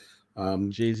that.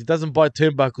 Jeez, he doesn't buy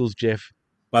turnbuckles, Jeff.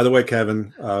 By the way,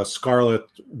 Kevin, Scarlett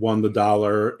won the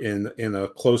dollar in a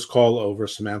close call over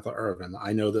Samantha Irvin.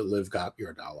 I know that Liv got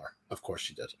your dollar. Of course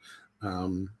she did.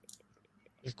 Of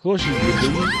course you did.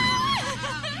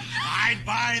 I'd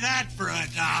buy that for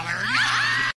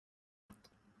 $1.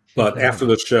 But after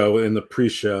the show, in the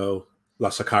pre-show, La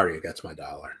Sicaria gets my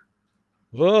dollar.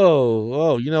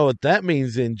 Whoa, you know what that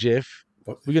means then, Jeff?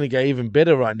 We're gonna get even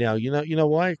better right now. You know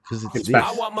why? Because it's this.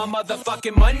 I want my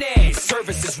motherfucking money.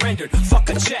 Services rendered. Fuck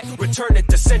a check. Return it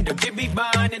to sender. Give me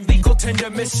mine and legal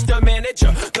tender, Mr.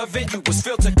 Manager. The venue was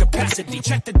filled to capacity.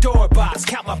 Check the door box.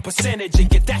 Count my percentage and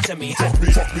get that to me. Fuck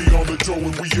me on the dough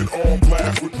and we in all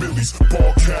black with millies,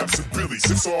 ball caps and billies.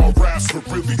 It's all raps for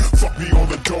really. Fuck me on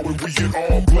the dough and we in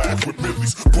all black with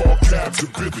millies, ball caps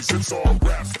and billies. It's all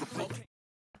raps for really.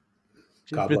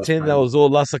 Just pretend that was all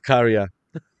La Sicaria.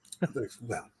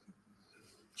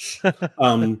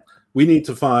 Well, we need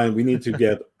to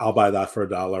get I'll buy that for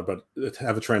 $1, but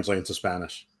have it translate into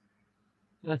Spanish.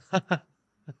 And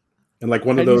like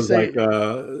one of those like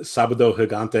Sábado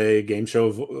Gigante game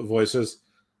show voices.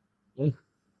 I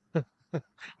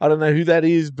don't know who that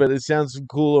is, but it sounds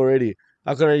cool already.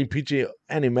 I can already picture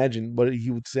and imagine what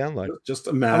he would sound like. Just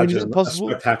imagine a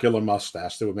spectacular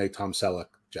mustache that would make Tom Selleck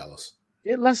jealous.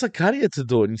 Get La Sicaria to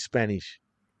do it in Spanish.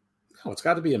 No, it's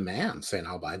got to be a man saying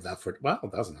I'll buy that for. Well,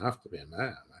 it doesn't have to be a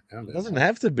man. It doesn't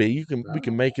have to be. We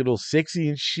can make it all sexy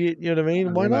and shit. You know what I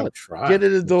mean? Why not? Get it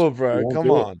to do it, bro. Come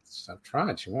on. I've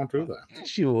tried. She won't do that.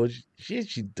 She would.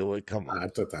 She'd do it. Come on.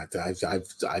 I've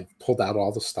pulled out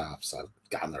all the stops. I've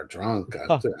gotten her drunk.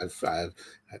 I've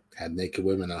had naked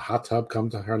women in a hot tub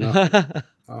come to her.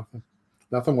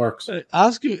 Nothing works.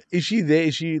 Ask her, is she there?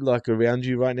 Is she like around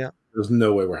you right now? There's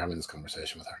no way we're having this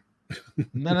conversation with her.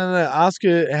 No. Ask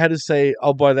her how to say,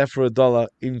 I'll buy that for $1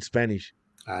 in Spanish.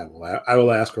 I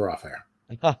will ask her off air.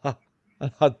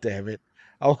 Oh, damn it.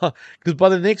 Because by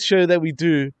the next show that we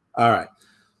do. All right.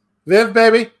 Viv,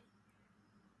 baby.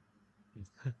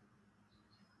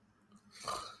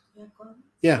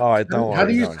 Yeah. All right, don't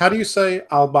worry. How do you say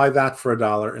I'll buy that for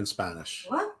 $1 in Spanish?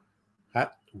 What?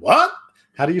 What?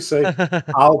 How do you say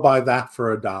I'll buy that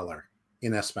for $1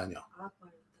 in Espanol?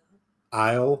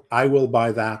 I will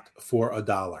buy that for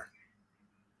 $1.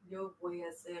 Yo voy a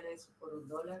hacer eso por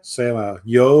 $1. Say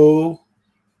yo.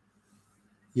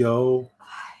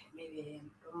 Maybe I am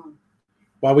wrong.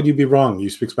 Why would you be wrong? You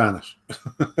speak Spanish.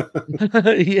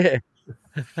 Yeah.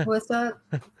 What's that?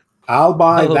 I'll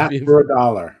buy that for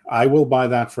 $1. I will buy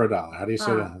that for $1. How do you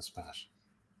say that in Spanish?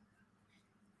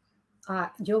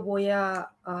 Yo voy a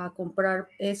comprar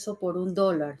eso por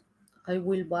 $1. I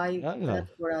will buy that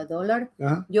for $1.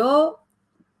 Uh-huh.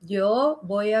 Yo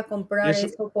voy a comprar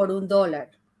eso por $1.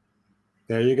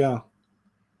 There you go.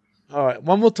 All right.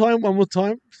 One more time.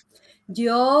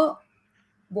 Yo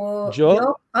are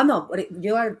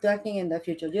talking in the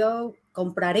future. Yo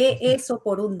compraré eso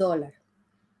por $1.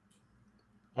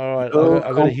 All right.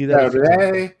 I got to hear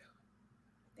that.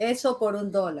 Eso por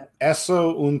 $1.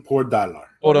 Eso por $1.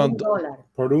 Por $1.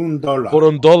 Por $1. Por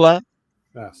 $1.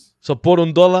 Yes. So por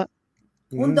 $1.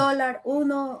 $1.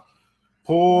 Uno.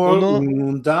 Pour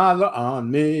 $1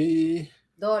 on me.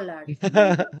 Dollar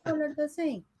the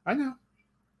same. I know.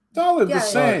 Dollar the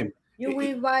same. You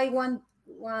will buy one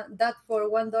that for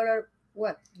 $1.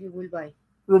 What you will buy?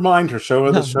 Remind her. Show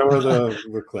her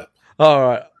the clip. All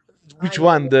right. Which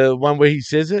one? The one where he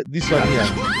says it? This one here.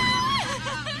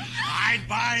 I'd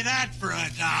buy that for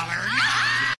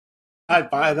 $1. I'd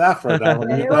buy that for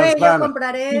 $1. Yo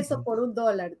compraré eso por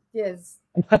 $1. Yes.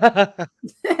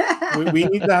 we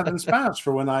need that in Spanish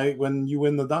for when you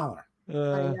win the $1.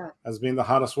 As being the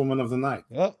hottest woman of the night.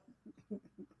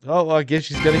 Oh, I guess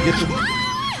she's gonna get the.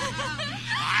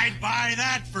 I'd buy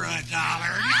that for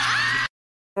 $1.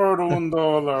 For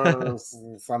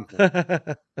 $1 something.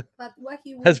 But what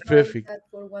he would That's buy perfect. that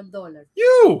for $1?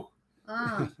 You.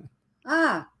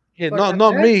 Yeah,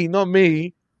 not me.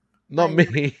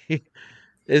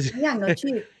 Yeah, no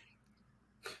cheap.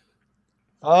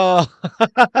 Oh,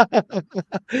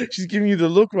 she's giving you the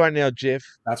look right now, Jeff.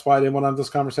 That's why I didn't want to have this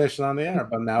conversation on the air,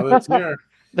 but now that it's here,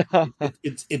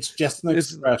 it's just an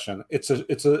expression. It's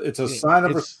a sign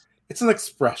of. It's an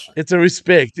expression. It's a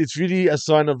respect. It's really a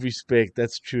sign of respect.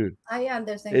 That's true. I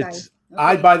understand, guys. Okay.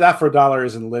 I'd buy that for $1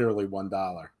 isn't literally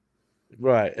 $1.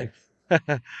 Right.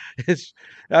 I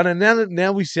don't know,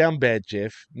 now we sound bad,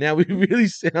 Jeff. Now we really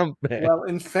sound bad. Well,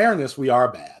 in fairness, we are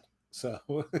bad. So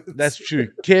that's true.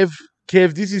 Kev,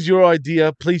 this is your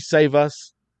idea. Please save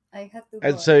us. I have to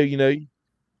and go.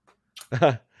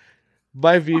 So,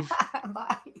 bye, Viv.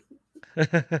 Bye.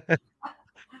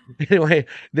 Anyway,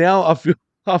 now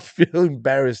I feel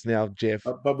embarrassed now, Jeff.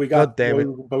 But we got. God damn it.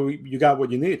 You got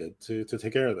what you needed to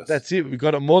take care of this. That's it. We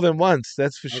got it more than once.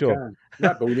 That's for sure.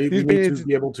 Yeah, but we need to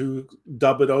be able to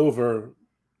dub it over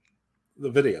the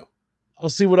video. I'll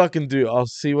see what I can do. I'm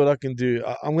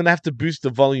going to have to boost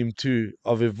the volume too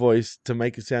of her voice to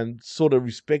make it sound sort of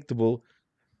respectable.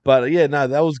 But yeah, no,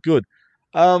 that was good.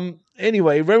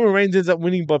 Anyway, Roman Reigns ends up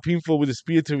winning by pinfall with a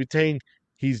spear to retain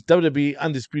his WWE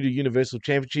Undisputed Universal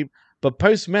Championship. But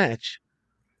post-match,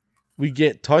 we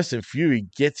get Tyson Fury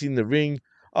gets in the ring.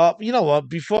 You know what?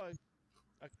 Before I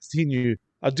continue,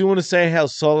 I do want to say how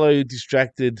Solo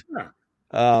distracted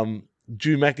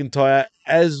Drew McIntyre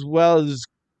as well as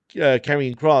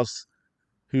Karrion Kross,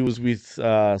 who was with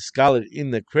Scarlett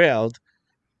in the crowd.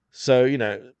 So,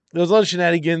 there was a lot of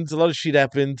shenanigans, a lot of shit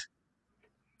happened.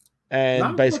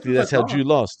 And basically, that's how Drew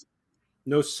lost.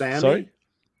 No Sammy? Sorry?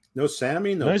 No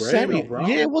Sammy? No Bray? Sammy. No Braun?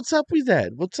 Yeah, what's up with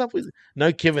that?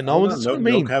 No Kevin Owens?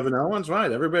 No Kevin Owens,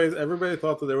 right. Everybody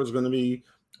thought that there was going to be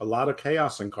a lot of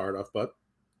chaos in Cardiff, but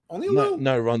only a little.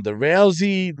 No Ronda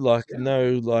Rousey,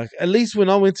 at least when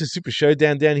I went to Super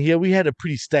Showdown down here, we had a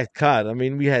pretty stacked card. I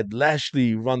mean, we had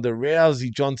Lashley, Ronda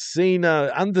Rousey, John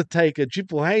Cena, Undertaker,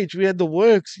 Triple H. We had the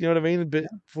works, you know what I mean? But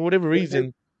for whatever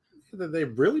reason,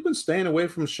 they've really been staying away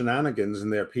from shenanigans in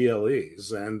their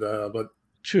PLEs, and but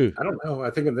true. I don't know. I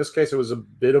think in this case it was a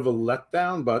bit of a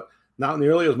letdown, but not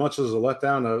nearly as much as a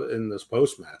letdown in this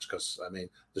post match. Because I mean,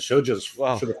 the show just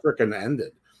should have freaking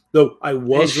ended. Though I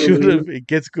was relieved, it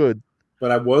gets good.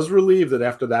 But I was relieved that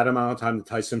after that amount of time, the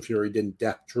Tyson Fury didn't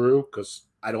deck Drew, because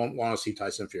I don't want to see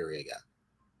Tyson Fury again.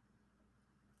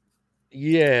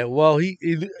 Yeah, well, he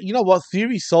you know what?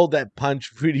 Theory sold that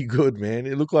punch pretty good, man.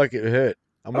 It looked like it hurt.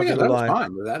 I'm Oh not yeah, gonna that was lie.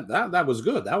 fine. That was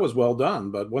good. That was well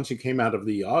done. But once he came out of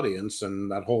the audience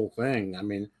and that whole thing, I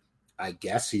mean, I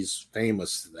guess he's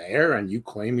famous there, and you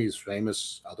claim he's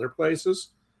famous other places.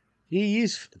 He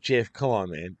is, Jeff. Come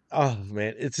on, man. Oh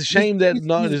man, it's a shame that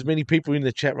not as many people in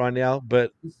the chat right now.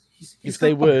 But if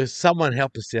they were, someone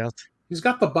help us out. He's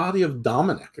got the body of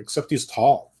Dominic, except he's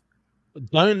tall.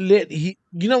 Don't let he.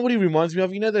 You know what he reminds me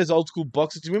of? You know those old school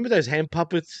boxers. Do you remember those hand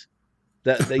puppets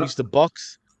that they used to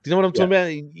box? Do you know what I'm talking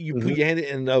about? You put your hand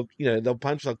in and they'll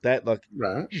punch like that, like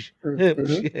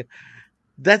right.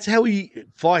 That's how he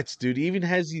fights, dude. He even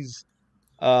has his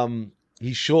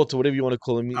shorts or whatever you want to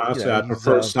call him. Honestly, I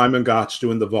prefer Simon Gotch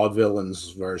doing the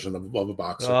vaudevillains version of a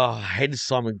boxer. Oh, I hated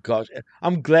Simon Gotch.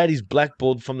 I'm glad he's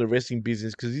blackballed from the wrestling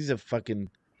business because he's a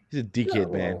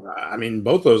dickhead, man. I mean,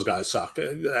 both those guys suck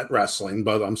at wrestling,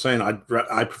 but I'm saying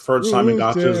I preferred Simon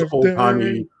Gotch's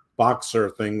old-timey boxer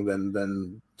thing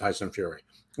than Tyson Fury.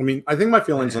 I mean, I think my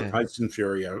feelings on Tyson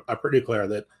Fury are pretty clear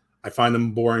that I find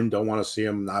him boring, don't want to see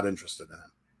him, not interested in him.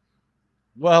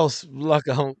 Well,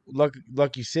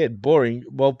 like you said, boring.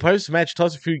 Well, post-match,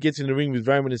 Tyson Fury gets in the ring with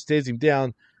Roman and stares him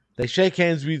down. They shake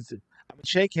hands,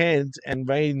 and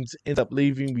Reigns ends up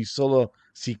leaving with Solo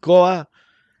Sikoa.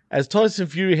 As Tyson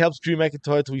Fury helps Drew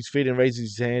McIntyre to his feet and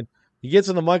raises his hand, he gets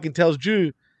on the mic and tells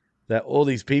Drew that all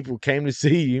these people came to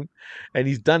see him, and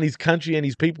he's done his country and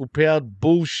his people proud.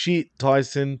 Bullshit,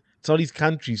 Tyson. It's not his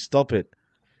country. Stop it.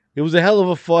 It was a hell of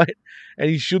a fight, and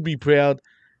he should be proud.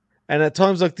 And at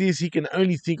times like this, he can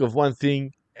only think of one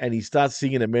thing, and he starts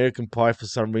singing American Pie for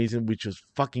some reason, which was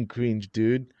fucking cringe,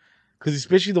 dude. Because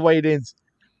especially the way it ends,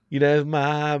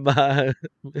 my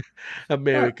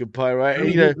American Pie, right? I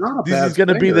mean, this is going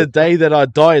to be the day that I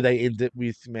die. They end it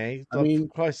with, man. I mean,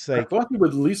 for Christ's sake. I thought he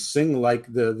would at least sing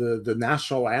like the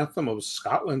national anthem of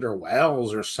Scotland or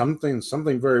Wales or something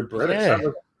very British. Yeah.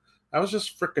 That was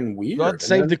just freaking weird. God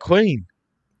save the Queen.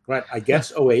 Right, I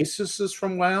guess Oasis is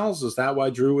from Wales. Is that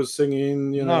why Drew was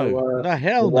singing? No,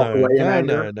 hell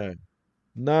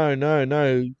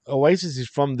no. Oasis is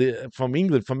from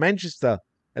England, from Manchester,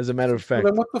 as a matter of fact.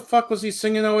 Well, then what the fuck was he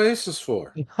singing Oasis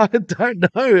for? I don't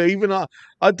know. Even I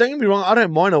don't get me wrong. I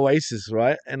don't mind Oasis,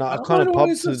 right? And I kind of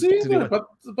popped to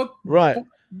but right.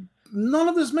 None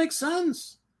of this makes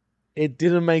sense. It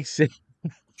didn't make sense.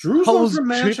 Drew's I not was from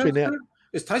tripping Manchester. out.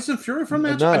 Is Tyson Fury from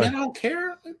Manchester? No. I mean, I don't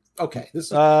care. Okay, this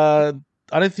is. I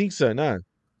don't think so. No.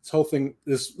 This whole thing.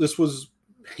 This was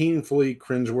painfully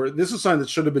cringeworthy. This is something that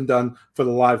should have been done for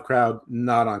the live crowd,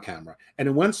 not on camera. And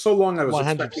it went so long. I was 100%.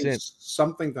 expecting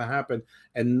something to happen,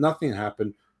 and nothing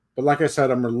happened. But like I said,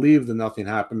 I'm relieved that nothing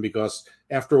happened because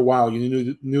after a while,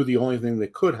 you knew the only thing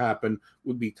that could happen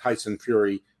would be Tyson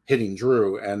Fury hitting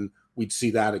Drew, and we'd see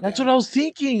that again. That's what I was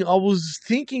thinking. I was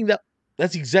thinking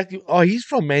that's exactly. Oh, he's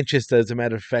from Manchester, as a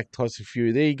matter of fact. Tyson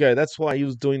Fury. There you go. That's why he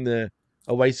was doing the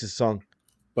Oasis song.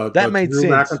 But that made Drew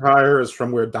sense. McIntyre is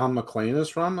from where Don McLean is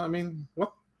from. I mean,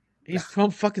 what? He's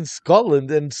from fucking Scotland,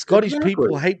 and Scottish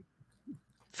people hate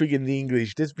friggin' the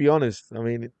English. Let's be honest. I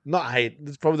mean, not hate.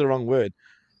 That's probably the wrong word.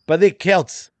 But they're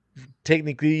Celts.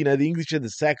 Technically, the English are the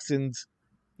Saxons.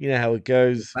 You know how it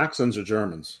goes. The Saxons are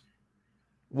Germans.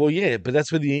 Well, yeah, but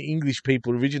that's where the English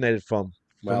people originated from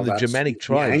the Germanic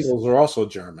tribes. The Angles are also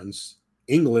Germans.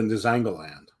 England is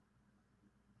Angleland.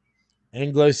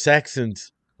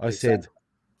 Anglo-Saxons, I said.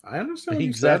 I understand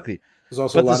exactly. There's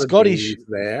also a lot of Scottish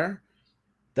there.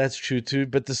 That's true too,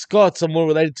 but the Scots are more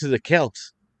related to the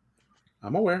Celts.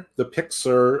 I'm aware. The Picts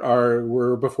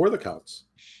were before the Celts.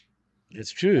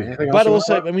 It's true, but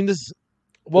also, I mean, the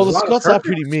Scots are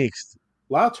pretty mixed.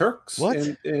 A lot of Turks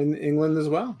in England as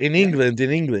well. In England,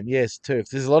 yes, Turks.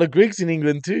 There's a lot of Greeks in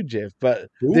England too, Jeff, but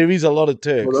there is a lot of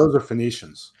Turks. Well, those are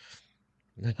Phoenicians.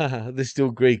 They're still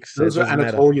Greeks. Those are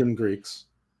Anatolian Greeks.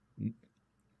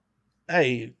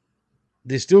 Hey,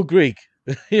 they're still Greek.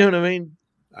 You know what I mean?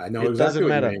 I know exactly doesn't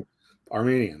matter. What you mean.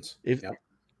 Armenians.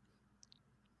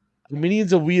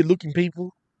 Armenians are weird-looking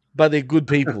people, but they're good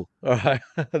people. All right.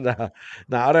 No,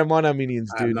 I don't mind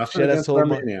Armenians, dude. Nothing against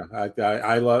Armenia.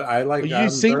 I like. You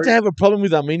seem to have a problem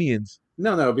with Armenians.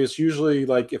 No, because usually,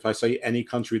 like, if I say any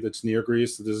country that's near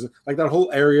Greece, like that whole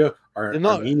area are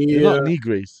Armenia. They're not near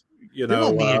Greece. They're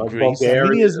not near Greece. Bulgaria,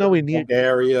 Armenia's nowhere near.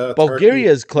 Bulgaria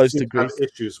is close to Greece.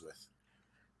 Issues with.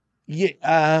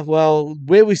 Yeah. Well,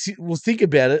 we'll think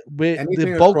about it.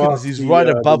 The Balkans is right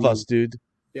above us, dude.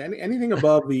 Yeah, anything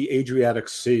above the Adriatic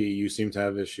Sea, you seem to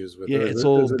have issues with. Yeah, it's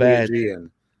all bad.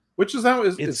 Aegean. Which is that?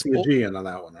 It's the Aegean on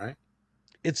that one, right?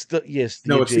 It's the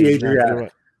Aegean. It's the Adriatic.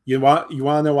 Right. You want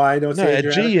to know why I don't say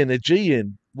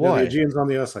Aegean. Why? No, the Aegean's on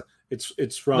the other side.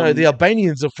 It's from. No, the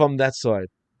Albanians are from that side.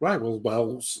 Right.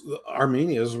 Well,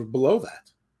 Armenia is below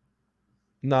that.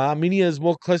 No, Armenia is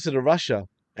more closer to Russia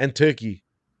and Turkey.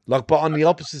 Like, but on the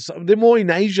opposite side, they're more in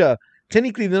Asia.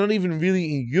 Technically, they're not even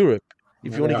really in Europe.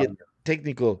 If you want to get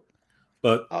technical,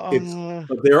 but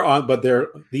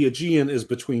the Aegean is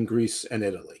between Greece and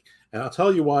Italy. And I'll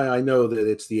tell you why I know that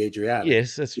it's the Adriatic.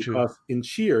 Yes, that's true. Because in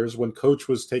Cheers, when Coach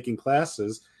was taking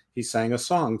classes, he sang a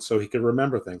song so he could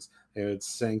remember things. He would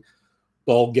sing,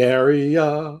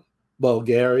 Bulgaria,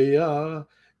 Bulgaria,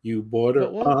 you border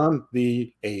on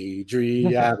the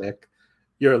Adriatic.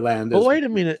 Your land is wait a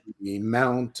minute.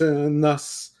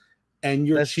 mountainous, and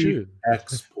your That's chief true.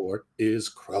 export is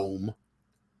chrome.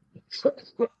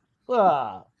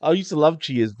 I used to love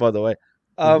Cheers, by the way.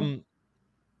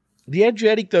 The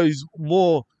Adriatic, though, is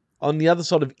more on the other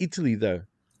side of Italy, though.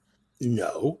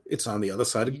 No, it's on the other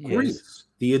side of Greece.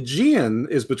 The Aegean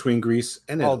is between Greece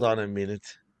and Italy. Hold on a minute.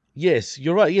 Yes,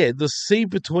 you're right. Yeah, the sea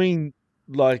between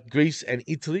like Greece and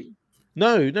Italy.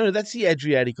 No, that's the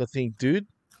Adriatic, I think, dude.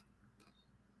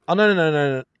 Oh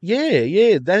no.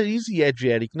 Yeah, that is the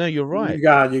Adriatic. No, you're right. You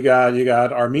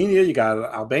got Armenia, you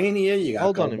got Albania, you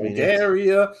got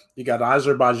Bulgaria, you got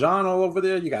Azerbaijan all over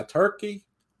there, you got Turkey.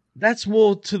 That's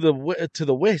more to the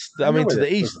west. I mean, to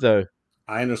the east, though.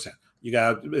 I understand. You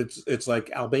got it's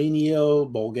like Albania,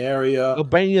 Bulgaria.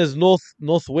 Albania's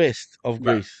northwest of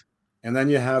Greece. And then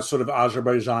you have sort of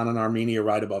Azerbaijan and Armenia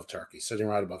right above Turkey, sitting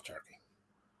right above Turkey.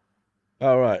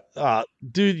 All right.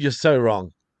 Dude, you're so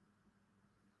wrong.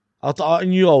 I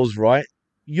knew I was right.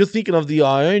 You're thinking of the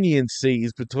Ionian Sea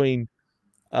is between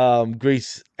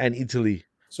Greece and Italy.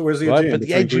 So where's the Aegean? But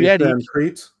the Adriatic and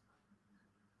Crete?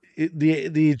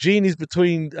 The Aegean is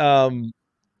between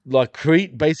like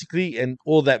Crete, basically, and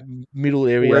all that middle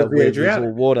area where there's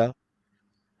all water.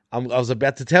 I was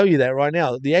about to tell you that right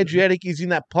now. The Adriatic is in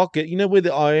that pocket. You know where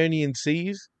the Ionian Sea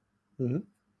is? Mm-hmm.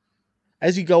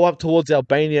 As you go up towards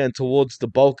Albania and towards the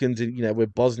Balkans, and you know where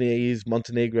Bosnia is,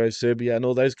 Montenegro, Serbia, and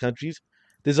all those countries,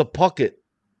 there's a pocket.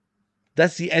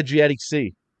 That's the Adriatic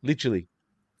Sea, literally.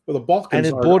 Well, the Balkans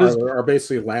and it borders are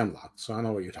basically landlocked, so I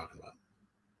know what you're talking about.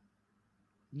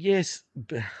 Yes,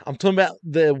 I'm talking about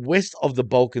the west of the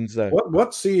Balkans, though.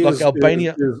 What sea like is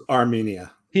Albania? Is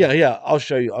Armenia? Here, I'll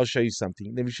show you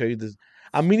something. Let me show you this.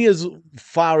 Armenia's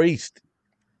far east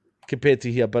compared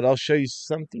to here, but I'll show you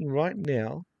something right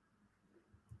now,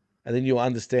 and then you'll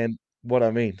understand what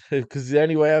I mean. Because the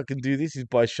only way I can do this is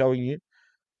by showing you.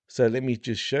 So let me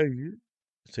just show you.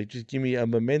 So just give me a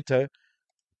memento.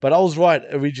 But I was right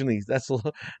originally. That's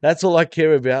all I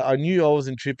care about. I knew I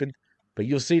wasn't tripping, but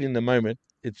you'll see it in a moment.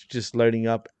 It's just loading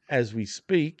up as we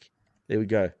speak. There we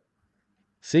go.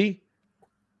 See?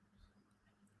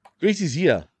 Greece is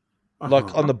here,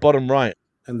 like on the bottom right.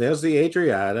 And there's the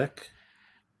Adriatic.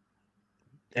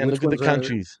 And look at the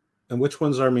countries. And which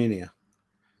one's Armenia?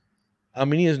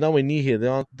 Armenia is nowhere near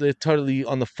here. They're totally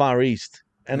on the far east.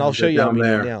 And I'll show you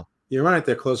Armenia now. You're right.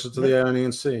 They're closer to the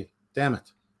Ionian Sea. Damn it.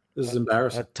 This is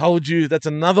embarrassing. I told you. That's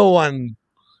another one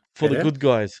for the good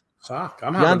guys. Fuck. You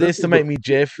underestimate me,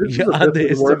 Jeff. You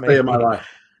underestimate me. Of my life.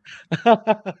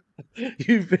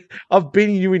 I've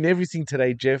beaten you in everything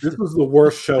today, Jeff. This was the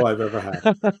worst show I've ever had.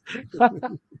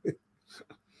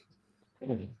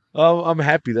 I'm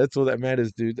happy. That's all that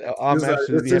matters, dude. I'm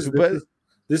absolutely happy.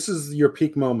 This is your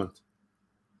peak moment.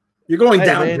 You're going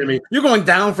down, man. Jimmy. You're going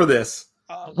down for this.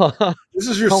 This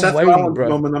is your Seth Rollins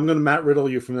moment. I'm going to Matt Riddle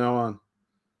you from now on.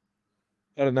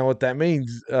 I don't know what that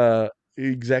means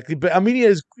exactly, but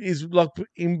Armenia is like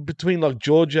in between like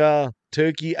Georgia,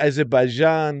 Turkey,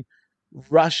 Azerbaijan,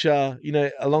 Russia. You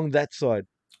know, along that side.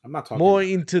 I'm not talking more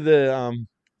into the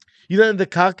the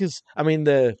Caucasus. I mean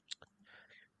the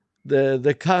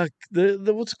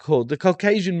what's it called? The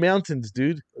Caucasian Mountains,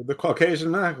 dude. The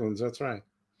Caucasian Mountains. That's right.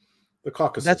 The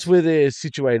Caucasus. That's where they're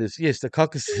situated. Yes, the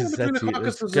Caucasus. Yeah, that's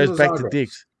it. It goes back to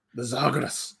Dix. The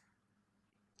Zagros.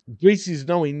 Greece is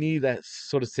nowhere near that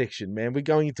sort of section, man. We're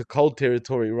going into cold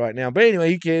territory right now. But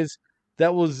anyway, who cares?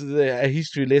 That was a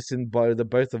history lesson by the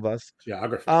both of us.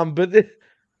 Geography. But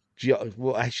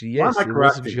well, actually, yes. Why am I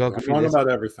correct? I'm wrong about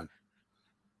everything.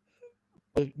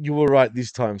 You were right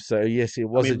this time, so yes, it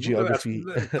was a geography.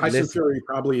 Tyson Fury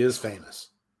probably is famous.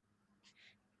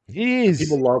 He is.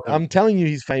 People love him. I'm telling you,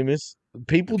 he's famous.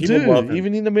 People do,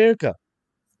 even in America.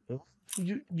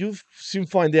 You'll soon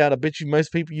find out. I bet you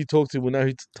most people you talk to will know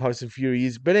who Tyson Fury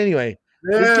is. But anyway,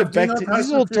 let's get back to this.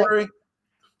 Is all Fury?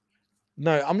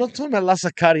 No, I'm not talking about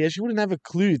Lasakaria. She wouldn't have a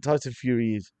clue who Tyson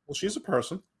Fury is. Well, she's a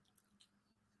person.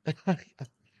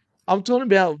 I'm talking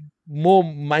about more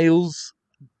males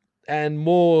and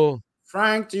more.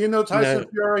 Frank, do you know Tyson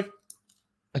Fury?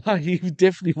 You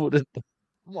definitely wouldn't.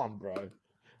 Come on, bro.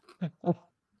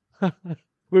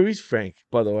 Where is Frank,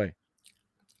 by the way?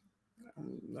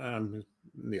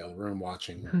 in the other room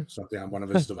watching something on one of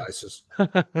his devices.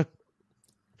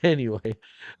 Anyway,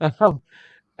 I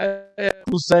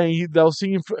was saying they were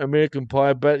singing for American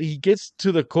Pie, but he gets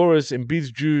to the chorus and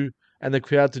bids Drew and the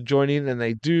crowd to join in, and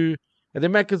they do. And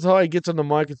then McIntyre gets on the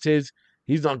mic and says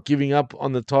he's not giving up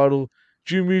on the title.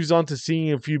 Drew moves on to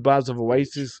singing a few bars of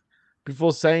Oasis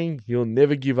before saying he'll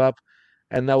never give up.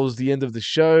 And that was the end of the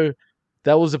show.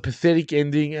 That was a pathetic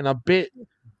ending, and I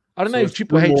don't know if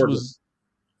Triple H was.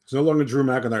 It's no longer Drew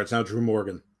McIntyre. It's now Drew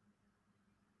Morgan.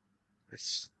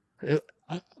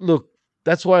 Look,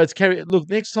 that's why it's carried. Look,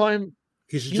 next time,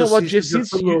 Jeff?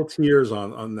 Since little tears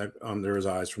under his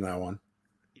eyes from now on.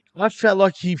 I felt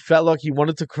like he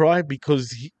wanted to cry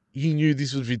because he knew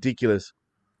this was ridiculous.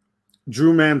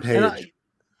 Drew Page.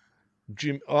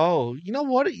 You know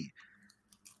what?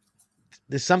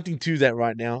 There's something to that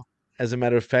right now, as a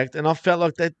matter of fact, and I felt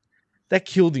like that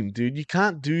killed him, dude. You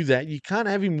can't do that. You can't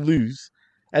have him lose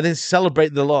and then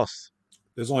celebrate the loss.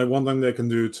 There's only one thing they can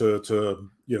do to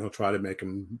try to make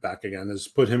him back again is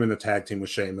put him in a tag team with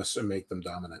Sheamus and make them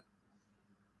dominant.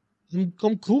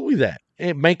 I'm cool with that.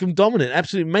 And make them dominant.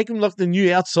 Absolutely. Make them like the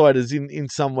new outsiders in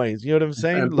some ways. You know what I'm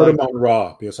saying? And put him on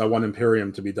Raw because I want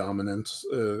Imperium to be dominant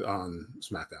on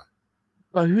SmackDown.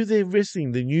 But who they're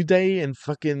wrestling? The New Day and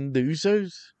fucking the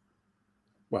Usos?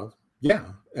 Well, yeah.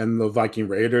 And the Viking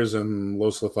Raiders and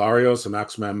Los Lotharios and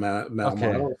X-Men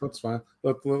Malmado. That's fine.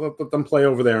 Let them play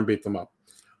over there and beat them up.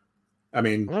 I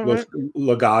mean,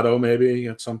 Legado maybe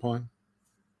at some point.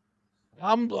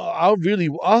 I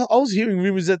was hearing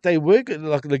rumors that they were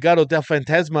like Legado del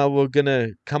Fantasma were gonna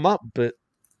come up, but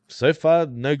so far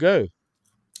no go.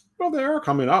 Well, they are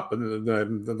coming up, and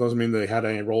that doesn't mean they had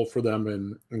any role for them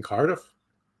in Cardiff.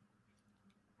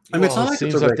 I mean, it's not like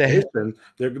it's a vacation.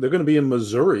 They're going to be in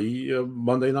Missouri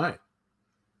Monday night.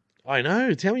 I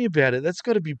know. Tell me about it. That's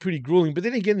got to be pretty grueling. But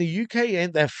then again, the UK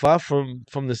ain't that far from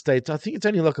the States. I think it's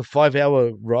only like a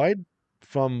 5-hour ride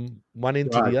from one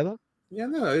end to the other. Yeah,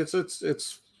 no, it's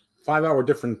 5-hour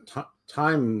different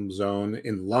time zone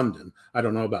in London. I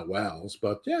don't know about Wales,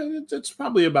 but yeah, it's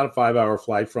probably about a 5-hour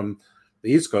flight from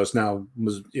the East Coast. Now,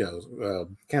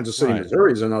 Kansas City,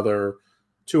 Missouri is another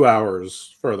 2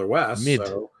 hours further west.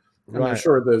 So I'm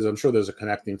sure there's a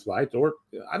connecting flight, or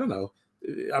I don't know.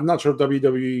 I'm not sure if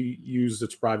WWE used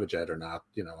its private jet or not.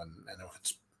 And if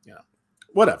it's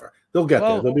whatever, they'll get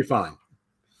there. They'll be fine.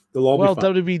 They'll all be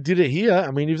fine. WWE did it here.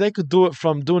 I mean, if they could do it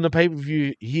from doing the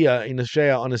pay-per-view here in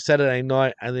Australia on a Saturday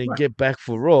night and then get back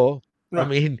for Raw, I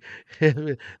mean,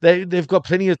 they've got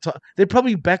plenty of time. They're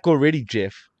probably back already,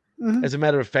 Jeff. Mm-hmm. As a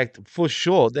matter of fact, for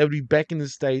sure, they would be back in the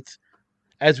States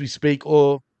as we speak,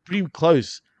 or pretty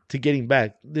close to getting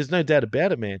back. There's no doubt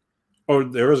about it, man. Oh,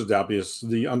 there is a doubt because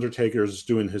the Undertaker's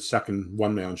doing his second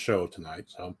one-man show tonight,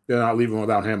 so they're not leaving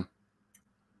without him.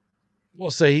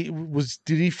 Well, so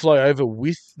did he fly over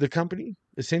with the company,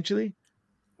 essentially?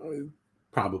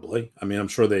 Probably. I mean, I'm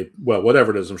sure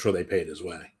whatever it is, I'm sure they paid his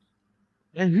way.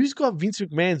 And who's got Vince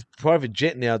McMahon's private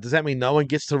jet now? Does that mean no one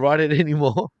gets to ride it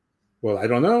anymore? Well, I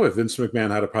don't know if Vince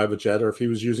McMahon had a private jet or if he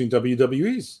was using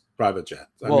WWE's private jet.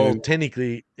 I mean,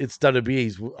 technically, it's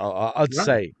WWE's. I'd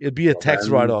say it'd be a tax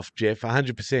write-off, Jeff,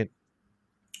 100%.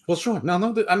 Well, sure.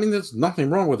 No. I mean, there's nothing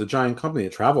wrong with a giant company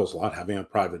that travels a lot having a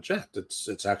private jet.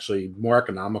 It's actually more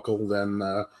economical than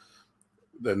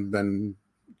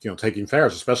taking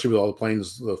fares, especially with all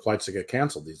the flights that get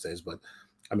canceled these days. But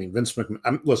I mean, Vince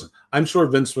McMahon. Listen, I'm sure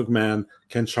Vince McMahon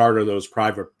can charter those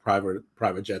private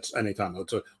jets anytime.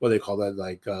 What they call that,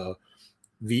 like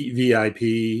VIP.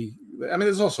 I mean,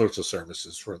 there's all sorts of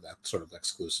services for that sort of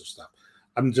exclusive stuff.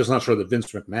 I'm just not sure that Vince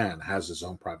McMahon has his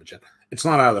own private jet. It's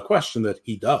not out of the question that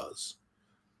he does.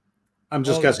 I'm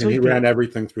just guessing he ran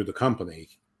everything through the company.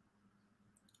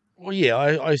 Well, yeah,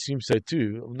 I assume so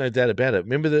too. No doubt about it.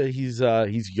 Remember his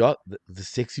yacht, the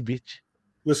sexy bitch?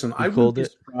 Listen, I wouldn't be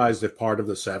surprised if part of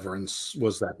the severance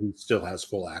was that he still has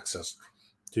full access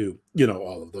to,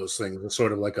 all of those things. It's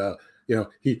sort of like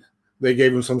they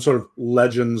gave him some sort of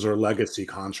legends or legacy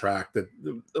contract that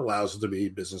allows him to be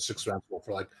business successful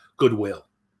for like goodwill.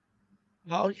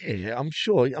 Oh yeah, I'm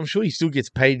sure he still gets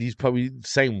paid. He's probably the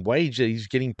same wage that he's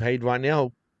getting paid right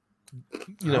now,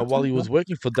 while he was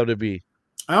working for WWE.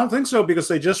 I don't think so, because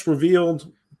they just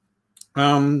revealed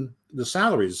the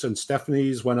salaries, and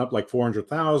Stephanie's went up like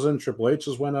 400,000. Triple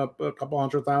H's went up a couple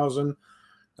 100,000.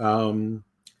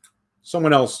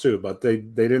 Someone else too, but they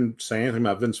didn't say anything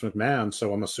about Vince McMahon,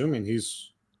 so I'm assuming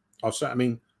he's also. I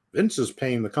mean, Vince is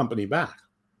paying the company back.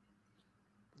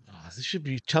 Oh, this should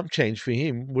be chump change for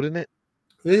him, wouldn't it?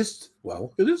 It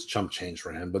is chump change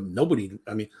for him, but nobody.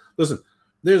 I mean, listen,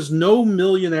 there's no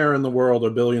millionaire in the world or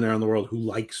billionaire in the world who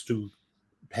likes to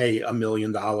pay $1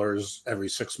 million every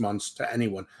 6 months to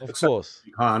anyone, Of course.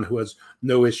 Khan, who has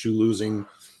no issue losing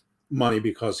money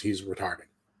because he's retarded.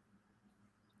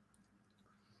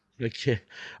 Okay,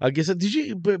 I guess. Did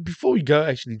you? But before we go,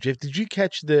 actually, Jeff, did you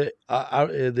catch the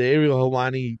Ariel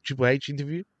Helwani Triple H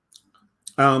interview?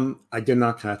 I did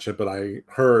not catch it, but I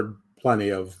heard plenty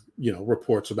of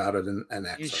reports about it and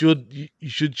You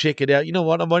should check it out. You know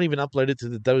what? I might even upload it to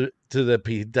the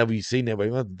PWC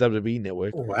network, not the WWE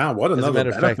network. Oh, wow, what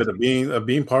another benefit of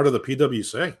being part of the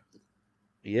PWC.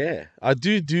 Yeah, I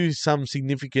do some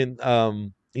significant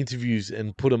interviews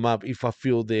and put them up if I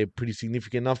feel they're pretty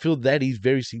significant. I feel that is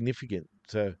very significant,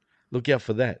 so look out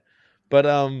for that. But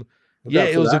yeah,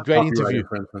 it was a great interview.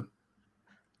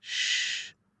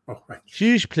 Shh. Oh, right.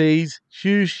 Shush, please.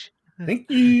 Shush. Thank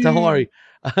you. Don't worry.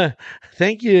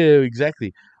 Thank you.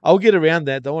 Exactly. I'll get around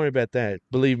that. Don't worry about that.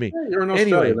 Believe me. Yeah, you're in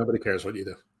Australia. Anyway, Nobody cares what you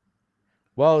do.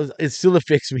 well, it still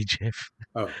affects me, Jeff.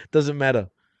 Oh. Doesn't matter.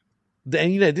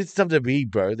 And this WWE,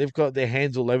 bro, they've got their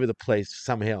hands all over the place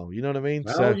somehow. You know what I mean?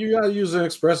 Well, So you gotta use an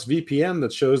Express VPN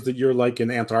that shows that you're like in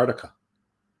Antarctica.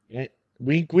 yeah,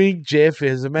 wink, wink, Jeff.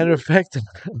 As a matter of fact,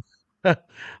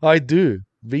 I do.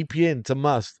 VPN, it's a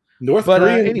must. North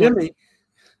Korean anyway,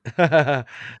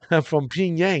 from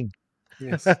Pyongyang.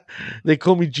 Yes. They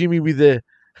call me Jimmy with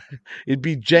it'd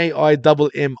be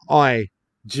JIMMI.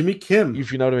 Jimmy Kim.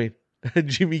 If you know what I mean.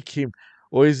 Jimmy Kim.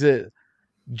 Or is it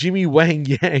Jimmy Wang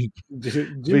Yang?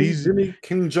 Jimmy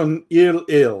Kim Jong Il.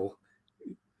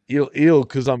 Ill,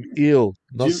 because I'm ill,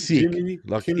 not sick. Jimmy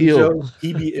like Kim ill. Jong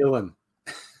he be illin.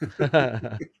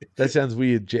 That sounds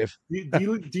weird, Jeff.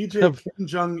 DJ Kim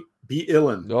Jong be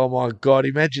illin. Oh my God,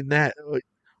 imagine that.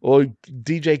 Or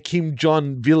DJ Kim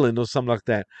Jong Villain or something like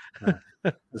that.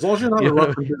 As long as you're not a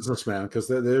Russian businessman, because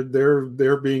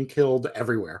they're being killed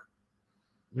everywhere.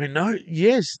 I know,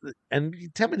 yes. And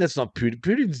tell me that's not Putin.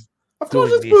 Putin's of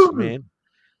course doing it's this, Putin. man.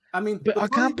 I mean, but I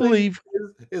can't believe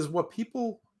is what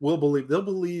people will believe. They'll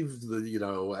believe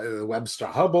the Webster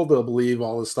Hubble. They'll believe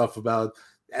all this stuff about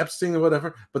Epstein or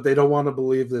whatever, but they don't want to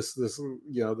believe this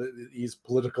these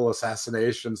political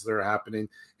assassinations that are happening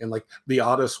in like the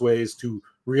oddest ways to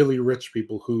really rich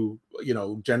people who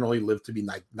generally live to be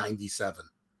 97.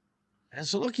 And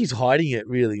so look, he's hiding it,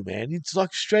 really, man. It's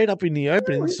like straight up in the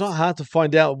open. It's not hard to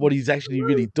find out what he's actually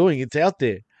really doing. It's out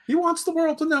there. He wants the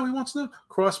world to know. He wants to know,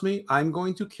 cross me, I'm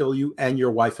going to kill you and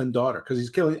your wife and daughter, because he's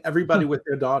killing everybody with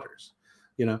their daughters.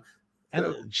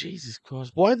 And Jesus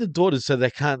Christ, why the daughters so they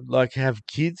can't have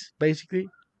kids, basically?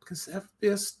 Because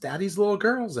yes, daddy's little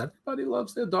girls. Everybody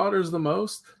loves their daughters the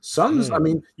most. Sons, I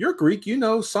mean, you're Greek,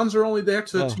 sons are only there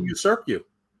to usurp you.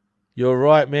 You're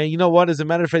right, man. You know what? As a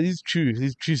matter of fact, this is true. This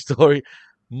is a true story.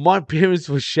 My parents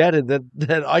were shattered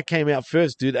that I came out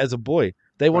first, dude, as a boy.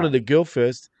 They wanted a girl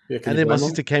first, and then my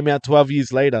sister came out 12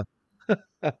 years later.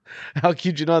 How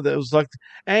kid you know that? It was like,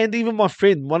 and even my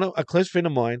friend, a close friend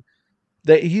of mine,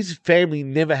 that his family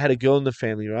never had a girl in the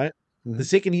family, right? Mm-hmm. The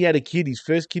second he had a kid, his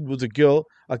first kid was a girl.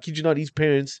 I kid you not, his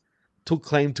parents took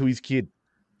claim to his kid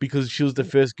because she was the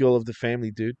first girl of the family,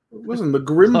 dude. Listen, the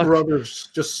Grimm brothers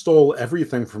just stole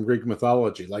everything from Greek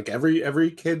mythology. Like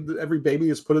every kid, every baby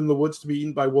is put in the woods to be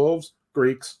eaten by wolves.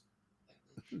 Greeks.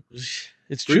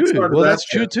 It's true. Well, that's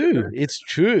true too. It's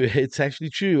true. It's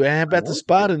actually true. And how about the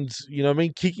Spartans? You know what I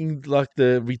mean? Kicking like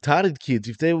the retarded kids.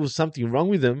 If there was something wrong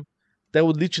with them, they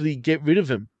would literally get rid of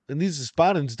him. And these are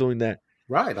Spartans doing that.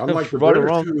 Right. Unlike the right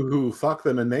British who fuck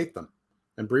them and mate them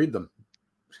and breed them.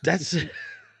 That's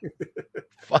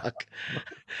fuck.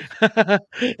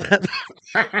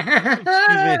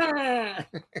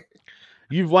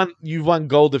 You've won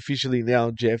gold officially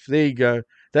now, Jeff. There you go.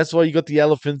 That's why you got the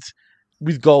elephants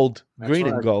with gold, green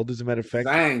and gold, as a matter of fact.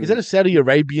 Dang. Is that a Saudi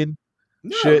Arabian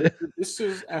shirt? This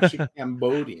is actually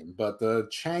Cambodian, but the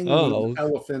Chang means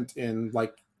elephant in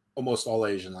like almost all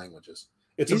Asian languages.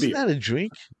 It's Isn't a beer. that a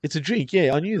drink? It's a drink.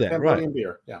 Yeah, I knew that. Cambodian Right.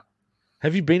 beer. Yeah.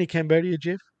 Have you been to Cambodia,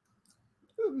 Jeff?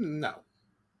 No.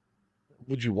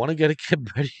 Would you want to go to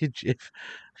Cambodia, Jeff?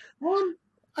 Well,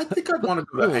 I think I'd want to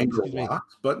go to Angkor Wat,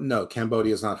 but no,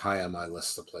 Cambodia is not high on my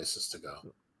list of places to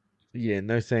go. Yeah,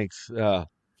 no thanks.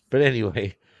 But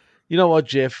anyway, you know what,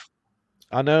 Jeff?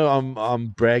 I know I'm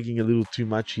bragging a little too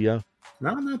much here.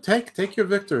 No, take your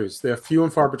victories. They're few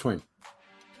and far between.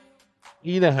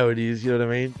 You know how it is, you know what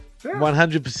I mean? Yeah.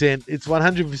 100%. It's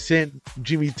 100%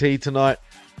 Jimmy T tonight.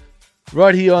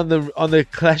 Right here on the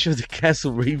Clash of the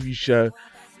Castle review show.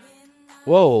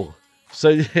 Whoa.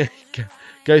 So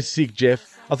go sick,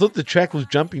 Jeff. I thought the track was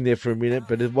jumping there for a minute,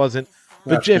 but it wasn't.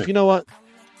 But That's Jeff, me. you know what?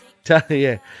 Tell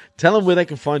them where they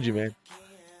can find you, man.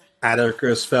 At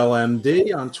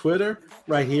MD on Twitter,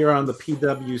 right here on the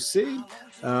PWC.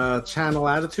 Channel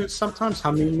Attitude sometimes,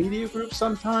 Humming Media Group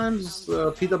sometimes,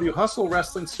 PW Hustle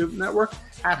Wrestling Student Network,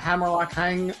 at Hammerlock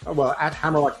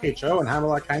HO, and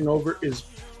Hammerlock Hangover is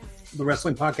the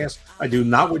wrestling podcast I do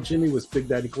not with Jimmy, with Big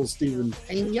Daddy Cool Steven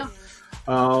Pena.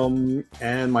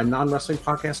 And my non-wrestling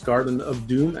podcast, Garden of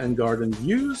Doom and Garden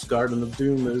Views. Garden of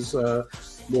Doom is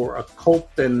more occult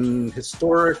and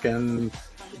historic and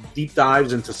deep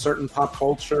dives into certain pop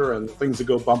culture and things that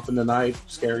go bump in the night,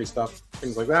 scary stuff,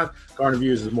 things like that. Garden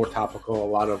Views is more topical, a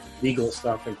lot of legal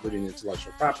stuff, including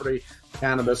intellectual property,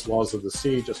 cannabis, laws of the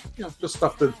sea, just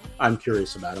stuff that I'm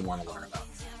curious about and want to learn about.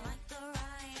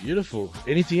 Beautiful.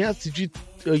 Anything else?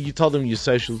 You told them your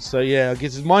socials, so yeah, I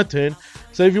guess it's my turn.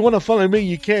 So if you want to follow me,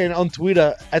 you can on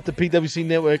Twitter at the PWC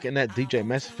Network and at DJ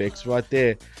Mass Effects right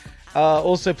there.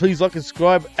 Also, please like and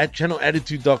subscribe at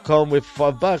channelattitude.com, where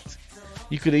for $5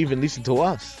 you could even listen to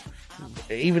us,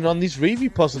 even on this review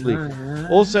possibly.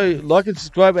 Also, like and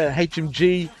subscribe at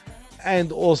HMG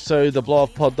and also the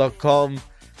blowoffpod.com,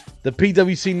 the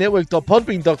PWC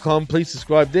Network.podbean.com. Please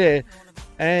subscribe there.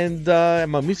 And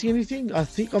am I missing anything? I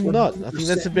think I'm not. I think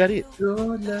that's about it.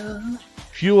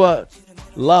 Pure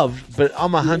love, but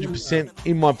I'm 100%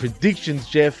 in my predictions,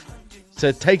 Jeff.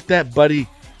 So take that, buddy.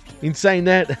 In saying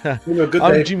that,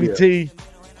 I'm Jimmy T.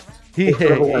 Yeah,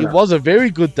 it was a very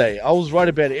good day. I was right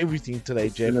about everything today,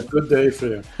 Jeff. It's a good day for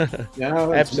you.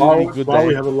 Yeah, absolutely good day.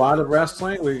 We have a lot of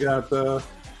wrestling. We got the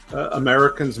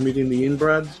Americans meeting the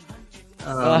inbreds.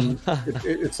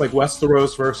 It's like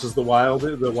Westeros versus the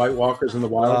White Walkers and the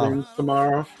Wildlings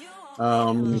tomorrow.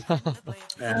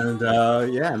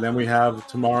 And then we have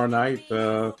tomorrow night.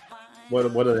 What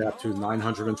are they up to?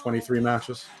 923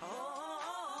 matches.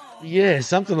 Yeah,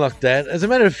 something like that. As a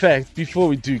matter of fact, before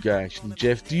we do go, actually,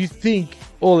 Jeff, do you think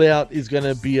All Out is going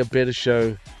to be a better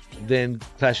show than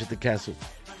Clash at the Castle?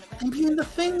 I mean, the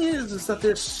thing is that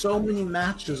there's so many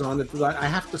matches on it that I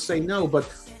have to say no. But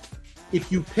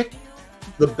if you pick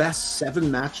the best 7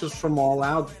 matches from All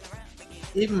Out,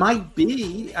 it might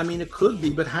be. I mean, it could be.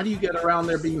 But how do you get around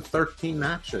there being 13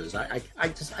 matches? I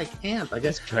can't. I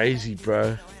guess it's crazy,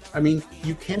 bro. I mean,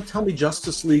 you can't tell me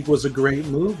Justice League was a great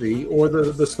movie or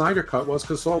the Snyder Cut was,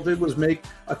 because all it did was make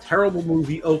a terrible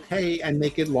movie okay and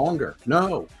make it longer.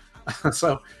 No.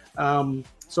 So I'm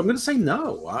going to say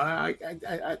no.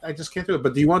 I just can't do it.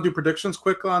 But do you want to do predictions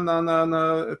quick on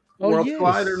World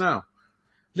Collide or no?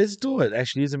 Let's do it.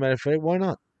 Actually, as a matter of fact, why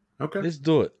not? Okay. Let's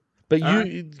do it. But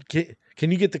can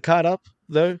you get the card up,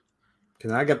 though?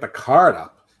 Can I get the card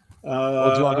up?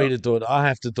 Or do you want me to do it? I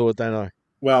have to do it, don't I?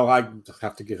 Well, I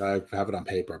have it on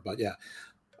paper, but yeah,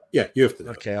 you have to.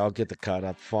 Okay, I'll get the card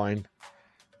up. Fine.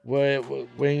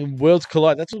 When Worlds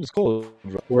Collide, that's what it's called.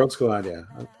 Right? Worlds Collide, yeah.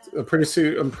 I'm pretty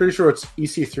sure it's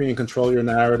EC3 and Control Your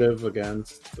Narrative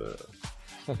against.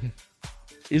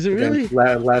 Is it really?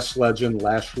 Lash Legend,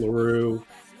 Lash LaRue.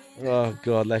 Oh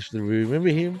God, Lash LaRue. Remember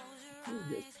him?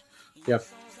 Yep.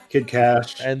 Kid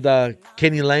Cash and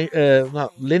Kenny Lane.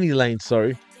 Lenny Lane.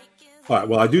 Sorry. All right.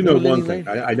 Well, I do know one thing.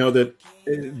 I know that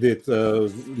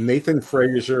Nathan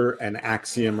Frazier and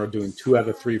Axiom are doing 2 out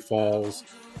of 3 falls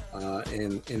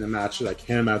in a match that I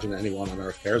can't imagine anyone on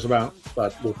earth cares about,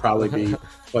 but will probably be.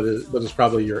 but it's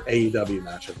probably your AEW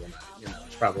match of the night. You know,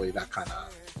 it's probably that kind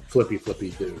of flippy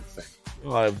dude thing.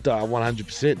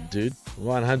 100%, dude.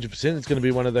 100%. It's going to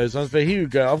be one of those ones. But here we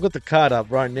go. I've got the card up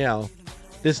right now.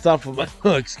 Let's start from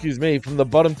from the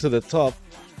bottom to the top,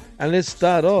 and let's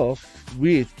start off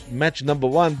with match number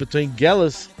 1 between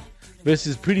Gallus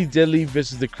versus Pretty Deadly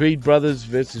versus the Creed Brothers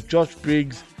versus Josh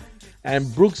Briggs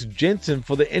and Brooks Jensen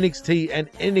for the NXT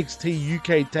and NXT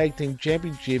UK Tag Team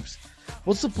Championships.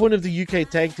 What's the point of the UK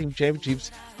Tag Team Championships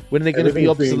when they're going to be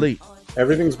obsolete?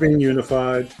 Everything's being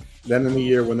unified. Then in the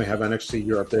year when they have NXT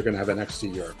Europe, they're going to have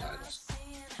NXT Europe titles.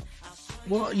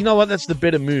 Well, you know what? That's the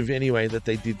better move anyway that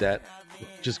they did that.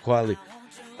 Just quietly.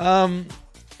 Who's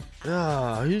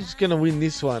going to win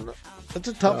this one? That's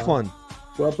a tough one.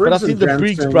 Well, Briggs, but I think the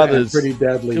Briggs brothers, Pretty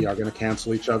Deadly, are going to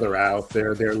cancel each other out.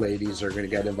 Their ladies are going to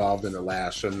get involved in the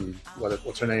Lash and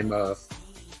what's her name,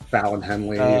 Fallon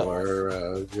Henley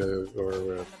or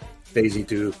Daisy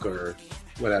Duke or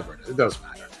whatever. It doesn't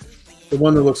matter. The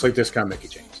one that looks like Discount Mickey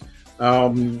James.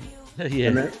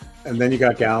 Yeah. And then you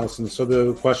got Gallus. And so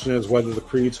the question is whether the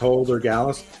Creeds hold or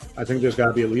Gallus. I think there's got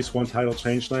to be at least one title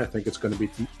change tonight. I think it's going to be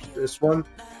this one.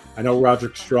 I know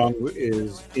Roderick Strong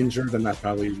is injured, and that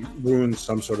probably ruins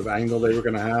some sort of angle they were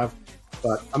going to have.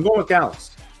 But I'm going with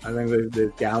Gallus. I think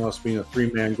the Gallus being a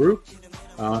 3-man group,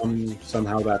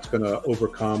 somehow that's going to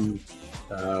overcome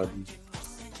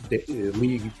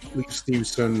Lee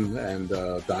Stevenson and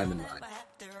Damon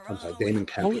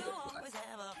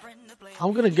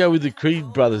I'm going to go with the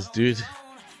Creed brothers, dude.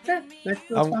 Yeah, that's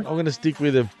I'm fine. going to stick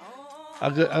with him.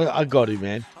 I got him,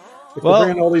 man. If we're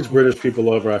bringing all these British people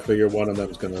over, I figure one of them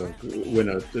is going to win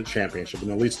a championship,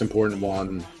 and the least important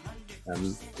one.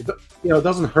 And it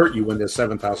doesn't hurt you when there's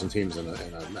 7,000 teams in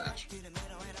a match.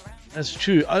 That's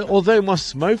true. Although my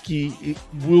Smokey it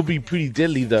will be pretty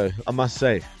deadly, though, I must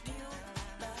say.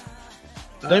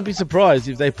 Don't be surprised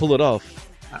if they pull it off.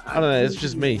 I don't know. It's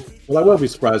just me. Well, I will be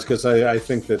surprised because I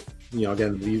think that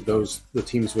again the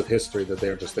teams with history that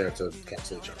they're just there to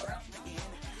cancel each other out.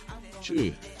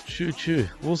 True.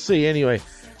 We'll see anyway.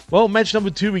 Well, match number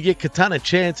 2, we get Katana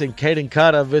Chance and Kaden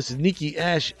Carter versus Nikki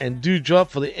Ash and Doudrop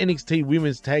for the NXT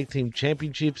Women's Tag Team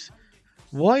Championships.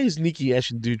 Why is Nikki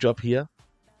Ash and Doudrop here?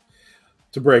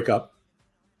 To break up.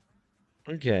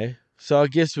 Okay. So I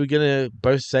guess we're going to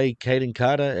both say Kaden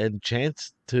Carter and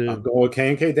Chance to... I'm going with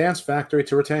K&K Dance Factory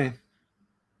to retain.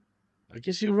 I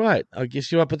guess you're right.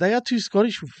 But they are 2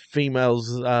 Scottish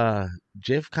females,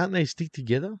 Jeff. Can't they stick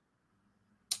together?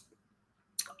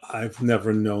 I've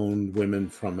never known women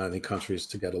from any countries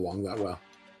to get along that well.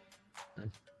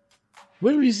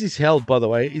 Where is this held, by the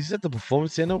way? Is that the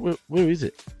Performance Center? Where is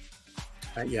it?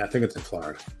 Yeah, I think it's in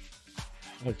Florida.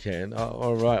 Okay,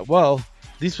 all right. Well,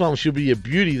 this one should be a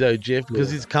beauty, though, Jeff,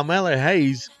 because it's Carmelo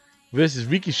Hayes versus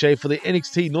Ricochet for the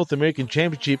NXT North American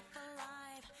Championship.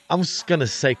 I'm just going to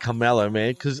say Carmelo,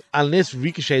 man, because unless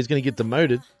Ricochet is going to get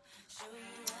demoted.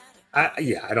 I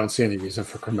don't see any reason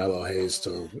for Carmelo Hayes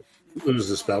to lose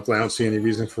this belt. I don't see any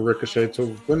reason for Ricochet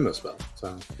to win this belt.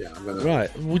 So, yeah, I'm going to...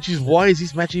 Right, which is why is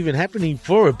this match even happening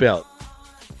for a belt?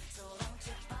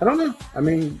 I don't know. I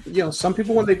mean, some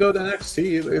people when they go to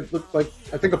NXT, it looked like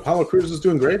I think Apollo Crews is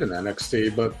doing great in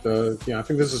NXT, but I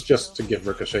think this is just to give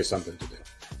Ricochet something to do.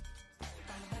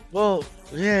 Well,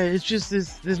 yeah, it's just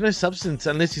there's no substance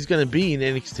unless he's going to be in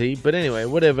NXT. But anyway,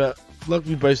 whatever. Like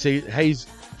we both say, Hayes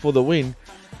for the win.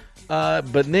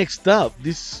 But next up,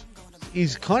 this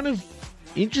is kind of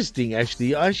interesting.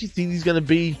 Actually, I actually think he's going to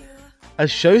be a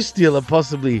show stealer,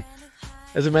 possibly.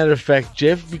 As a matter of fact,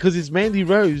 Jeff, because it's Mandy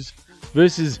Rose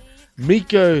versus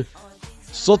Miko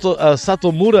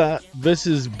Satomura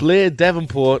versus Blair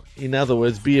Davenport, in other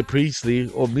words, Bea Priestley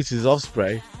or Mrs.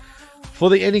 Ospreay, for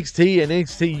the NXT and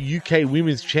NXT UK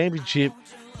Women's Championship.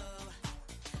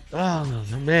 Oh,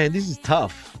 man, this is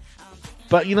tough.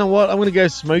 But you know what? I'm going to go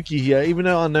Smokey here, even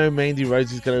though I know Mandy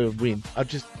Rose is going to win.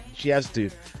 She has to.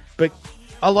 But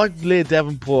I like Blair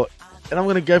Davenport, and I'm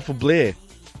going to go for Blair.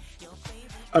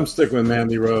 I'm sticking with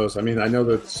Mandy Rose. I mean, I know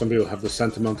that some people have the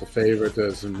sentimental favorite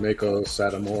as Miko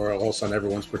Satomura. All of a sudden,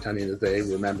 everyone's pretending that they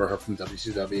remember her from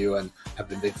WCW and have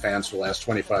been big fans for the last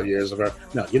 25 years of her.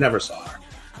 No, you never saw her.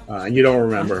 And you don't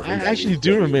remember her. I actually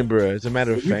do remember her, as a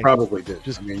matter of fact. You probably did.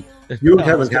 I mean, you and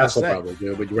Kevin Castle probably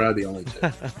do, but you're the only two.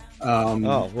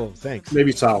 Oh, well, thanks.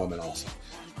 Maybe Solomon also.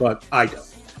 But I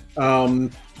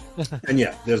don't. And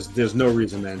yeah, there's no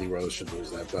reason Mandy Rose should lose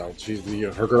that belt. She's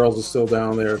her girls are still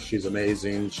down there. She's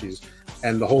amazing.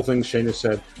 And the whole thing Shayna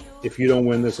said, if you don't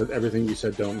win this, everything you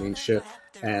said don't mean shit.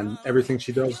 And everything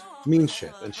she does means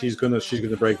shit. And she's gonna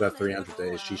break that 300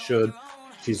 days. She should.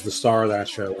 She's the star of that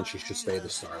show, and she should stay the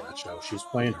star of that show. She's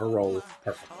playing her role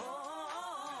perfectly.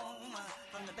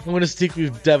 I'm going to stick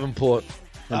with Davenport.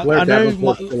 And Blair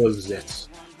Davenport still has zits.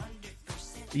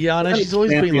 Yeah, I know. She's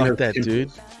always been like that, dude.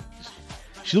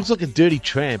 She looks like a dirty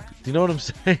tramp. Do you know what I'm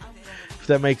saying? If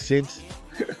that makes sense.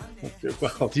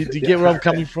 Well, do you get where I'm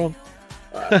coming from?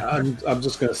 I'm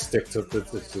just going to stick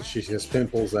to she has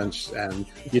pimples, and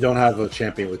you don't have a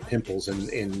champion with pimples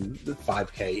in the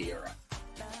 5K era.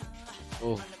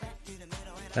 Oh,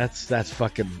 that's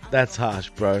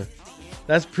harsh, bro.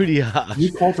 That's pretty harsh.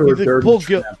 You called her a dirty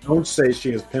tramp. Don't say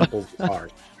she has pimples. It's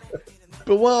harsh.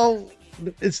 But well,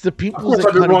 it's the pimples. Of course,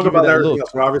 I've been wrong about everything else.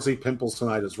 But obviously, pimples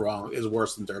tonight is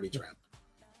worse than dirty tramp.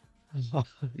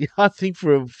 Yeah, I think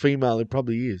for a female, it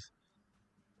probably is.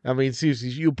 I mean, seriously,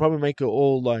 you'll probably make her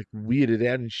all like weirded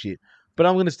out and shit. But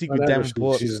I'm gonna stick with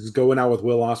Davenport. She's going out with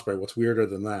Will Ospreay. What's weirder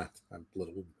than that? A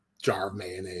little jar of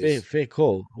mayonnaise. Fair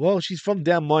call. Well, she's from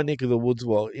down my neck of the woods.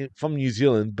 Well, from New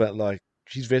Zealand, but like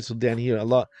she's wrestled down here a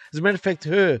lot. As a matter of fact,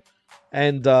 her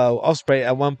and Ospreay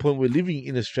at one point were living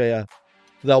in Australia.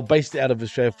 They were based out of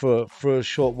Australia for a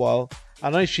short while. I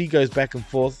know she goes back and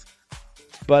forth,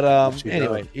 but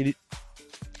anyway,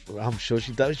 I'm sure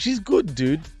she does. She's good,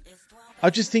 dude.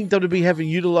 I just think WWE haven't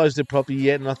utilized her properly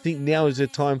yet, and I think now is her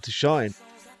time to shine,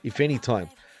 if any time.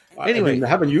 Anyway, they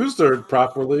haven't used her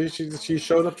properly. She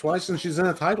showed up twice and she's in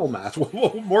a title match.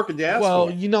 What more could you ask for?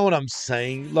 Well, you know what I'm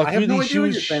saying. Like, I have no idea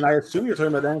what you're saying. I assume you're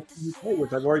talking about NXT,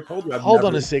 which I've already told you. Hold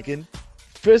on a second.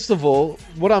 First of all,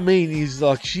 what I mean is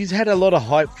like she's had a lot of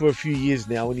hype for a few years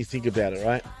now when you think about it,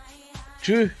 right?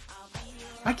 True?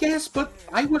 I guess, but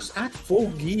I was at Full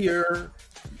Gear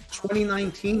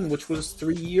 2019, which was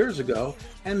 3 years ago,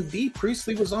 and Bea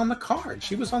Priestley was on the card.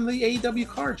 She was on the AEW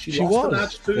card. She lost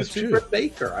the match to Britt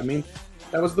Baker. I mean,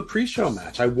 that was the pre-show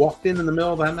match. I walked in the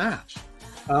middle of that match.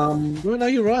 Well, no,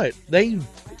 you're right. They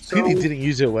clearly didn't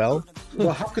use it well.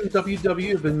 Well, how can WWE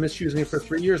have been misusing it for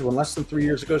 3 years when less than 3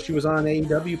 years ago she was on an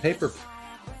AEW pay-per-view?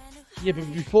 Yeah,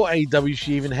 but before AEW,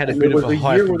 she even had a bit of a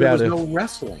hype about it. There was no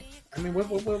wrestling. I mean,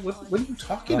 what are you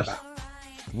talking about?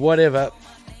 Whatever.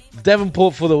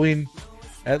 Davenport for the win,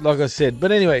 like I said.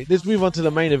 But anyway, let's move on to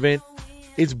the main event.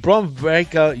 It's Bron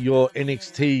Breakker, your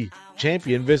NXT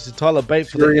champion, versus Tyler Bate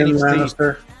for Tyrion the NXT.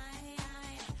 Lannister.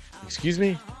 Excuse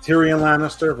me? Tyrion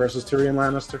Lannister versus Tyrion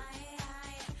Lannister.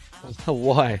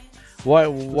 Why?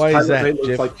 Why is that, Bate looks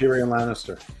Jeff? like Tyrion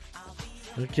Lannister.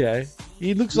 Okay.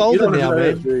 He looks older now,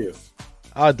 man. Do you?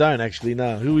 I don't actually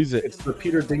know. Who is it? It's the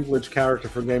Peter Dinklage character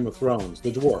from Game of Thrones,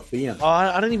 the dwarf, the imp. Oh,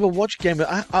 I don't even watch Game of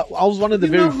I was one of the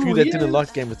very few that didn't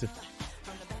like Game of Thrones.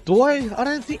 Do I? I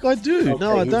don't think I do. Okay,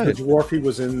 no, I don't. The dwarf. He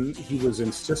was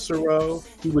in Cicero.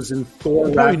 He was in Thor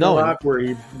Ragnarok, where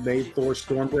he made Thor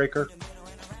Stormbreaker.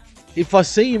 If I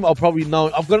see him, I'll probably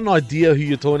know. I've got an idea who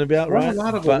you're talking about, Won right? a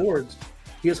lot of awards.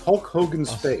 He has Hulk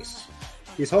Hogan's face.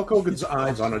 He has Hulk Hogan's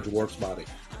eyes on a dwarf's body.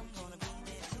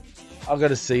 I've got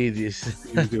to see this.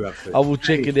 You do have to. I will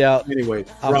check it out. Anyway,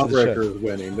 Bron Breakker is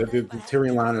winning. The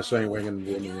Tyrion Lannister ain't winning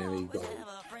any gold.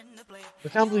 I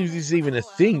can't believe this is even a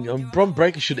thing. Bron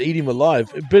Breakker should eat him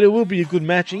alive, but it will be a good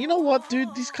match. And you know what,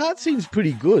 dude? This card seems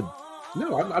pretty good.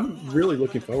 No, I'm really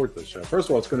looking forward to this show. First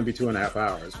of all, it's going to be 2.5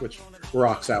 hours, which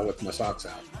rocks out with my socks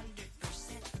out.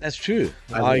 That's true.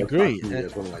 I agree.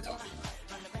 What am I talking about?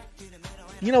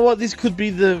 You know what? This could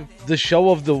be the show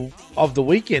of the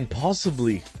weekend,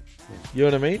 possibly. You know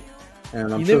what I mean?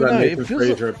 And I'm sure that Nathan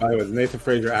Frazier, by the way, the Nathan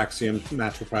Frazier Axiom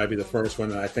match will probably be the first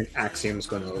one, and I think Axiom's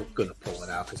going to pull it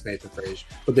out because Nathan Frazier.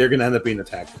 But they're going to end up being a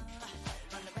tag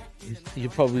team. You're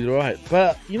probably right.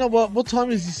 But you know what? What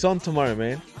time is this on tomorrow,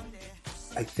 man?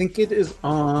 I think it is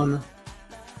on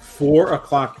 4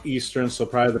 o'clock Eastern, so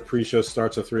probably the pre-show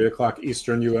starts at 3 o'clock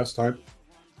Eastern U.S. time.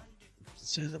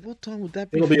 So what time would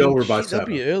that be? It'll be over by 7.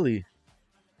 That'd be early.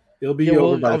 It'll be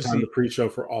over by the time the pre-show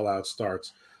for All Out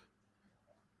starts.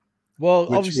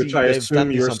 Well, obviously, which I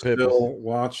assume you're still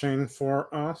watching for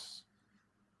us.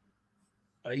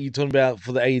 Are you talking about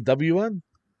for the AEW one?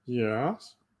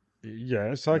 Yes.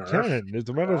 Yes, I can. As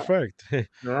a matter of fact.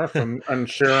 Yes, and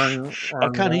sharing. I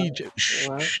can't hear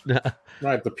you.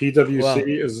 Right, the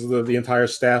PWC is the entire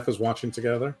staff is watching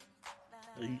together.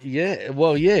 Yeah,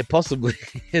 well, yeah, possibly.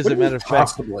 As a matter of fact,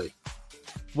 possibly.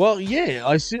 Well, yeah,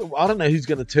 I see. I don't know who's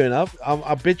going to turn up.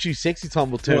 I bet you Sexy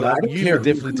Time will turn up. You will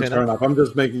definitely turn up. I'm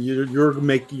just making you're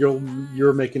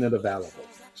making it available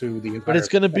to the entire. But it's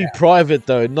going to be private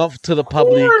though, not to the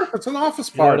public. It's an office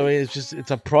party. You know what I mean?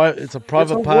 It's a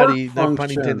private party. No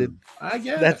pun intended. I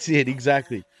get That's it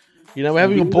exactly. You know, we're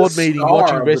having a board meeting,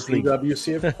 watching wrestling.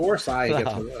 PWC, of course, I get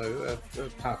a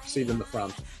top seat in the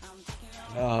front.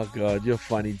 Oh God, you're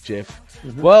funny, Jeff.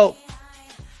 Mm-hmm. Well.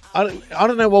 I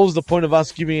don't know what was the point of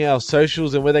us giving our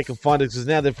socials and where they can find us, because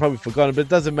now they've probably forgotten, but it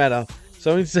doesn't matter.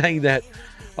 So in saying that,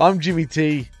 I'm Jimmy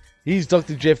T, he's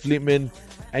Dr. Jeff Lippman,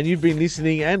 and you've been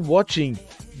listening and watching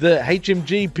the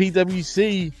HMG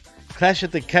PWC Clash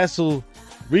at the Castle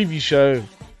review show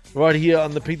right here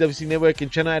on the PWC Network and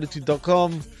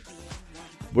channelattitude.com.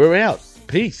 We're out.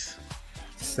 Peace.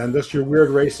 Send us your weird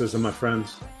racism, my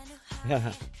friends.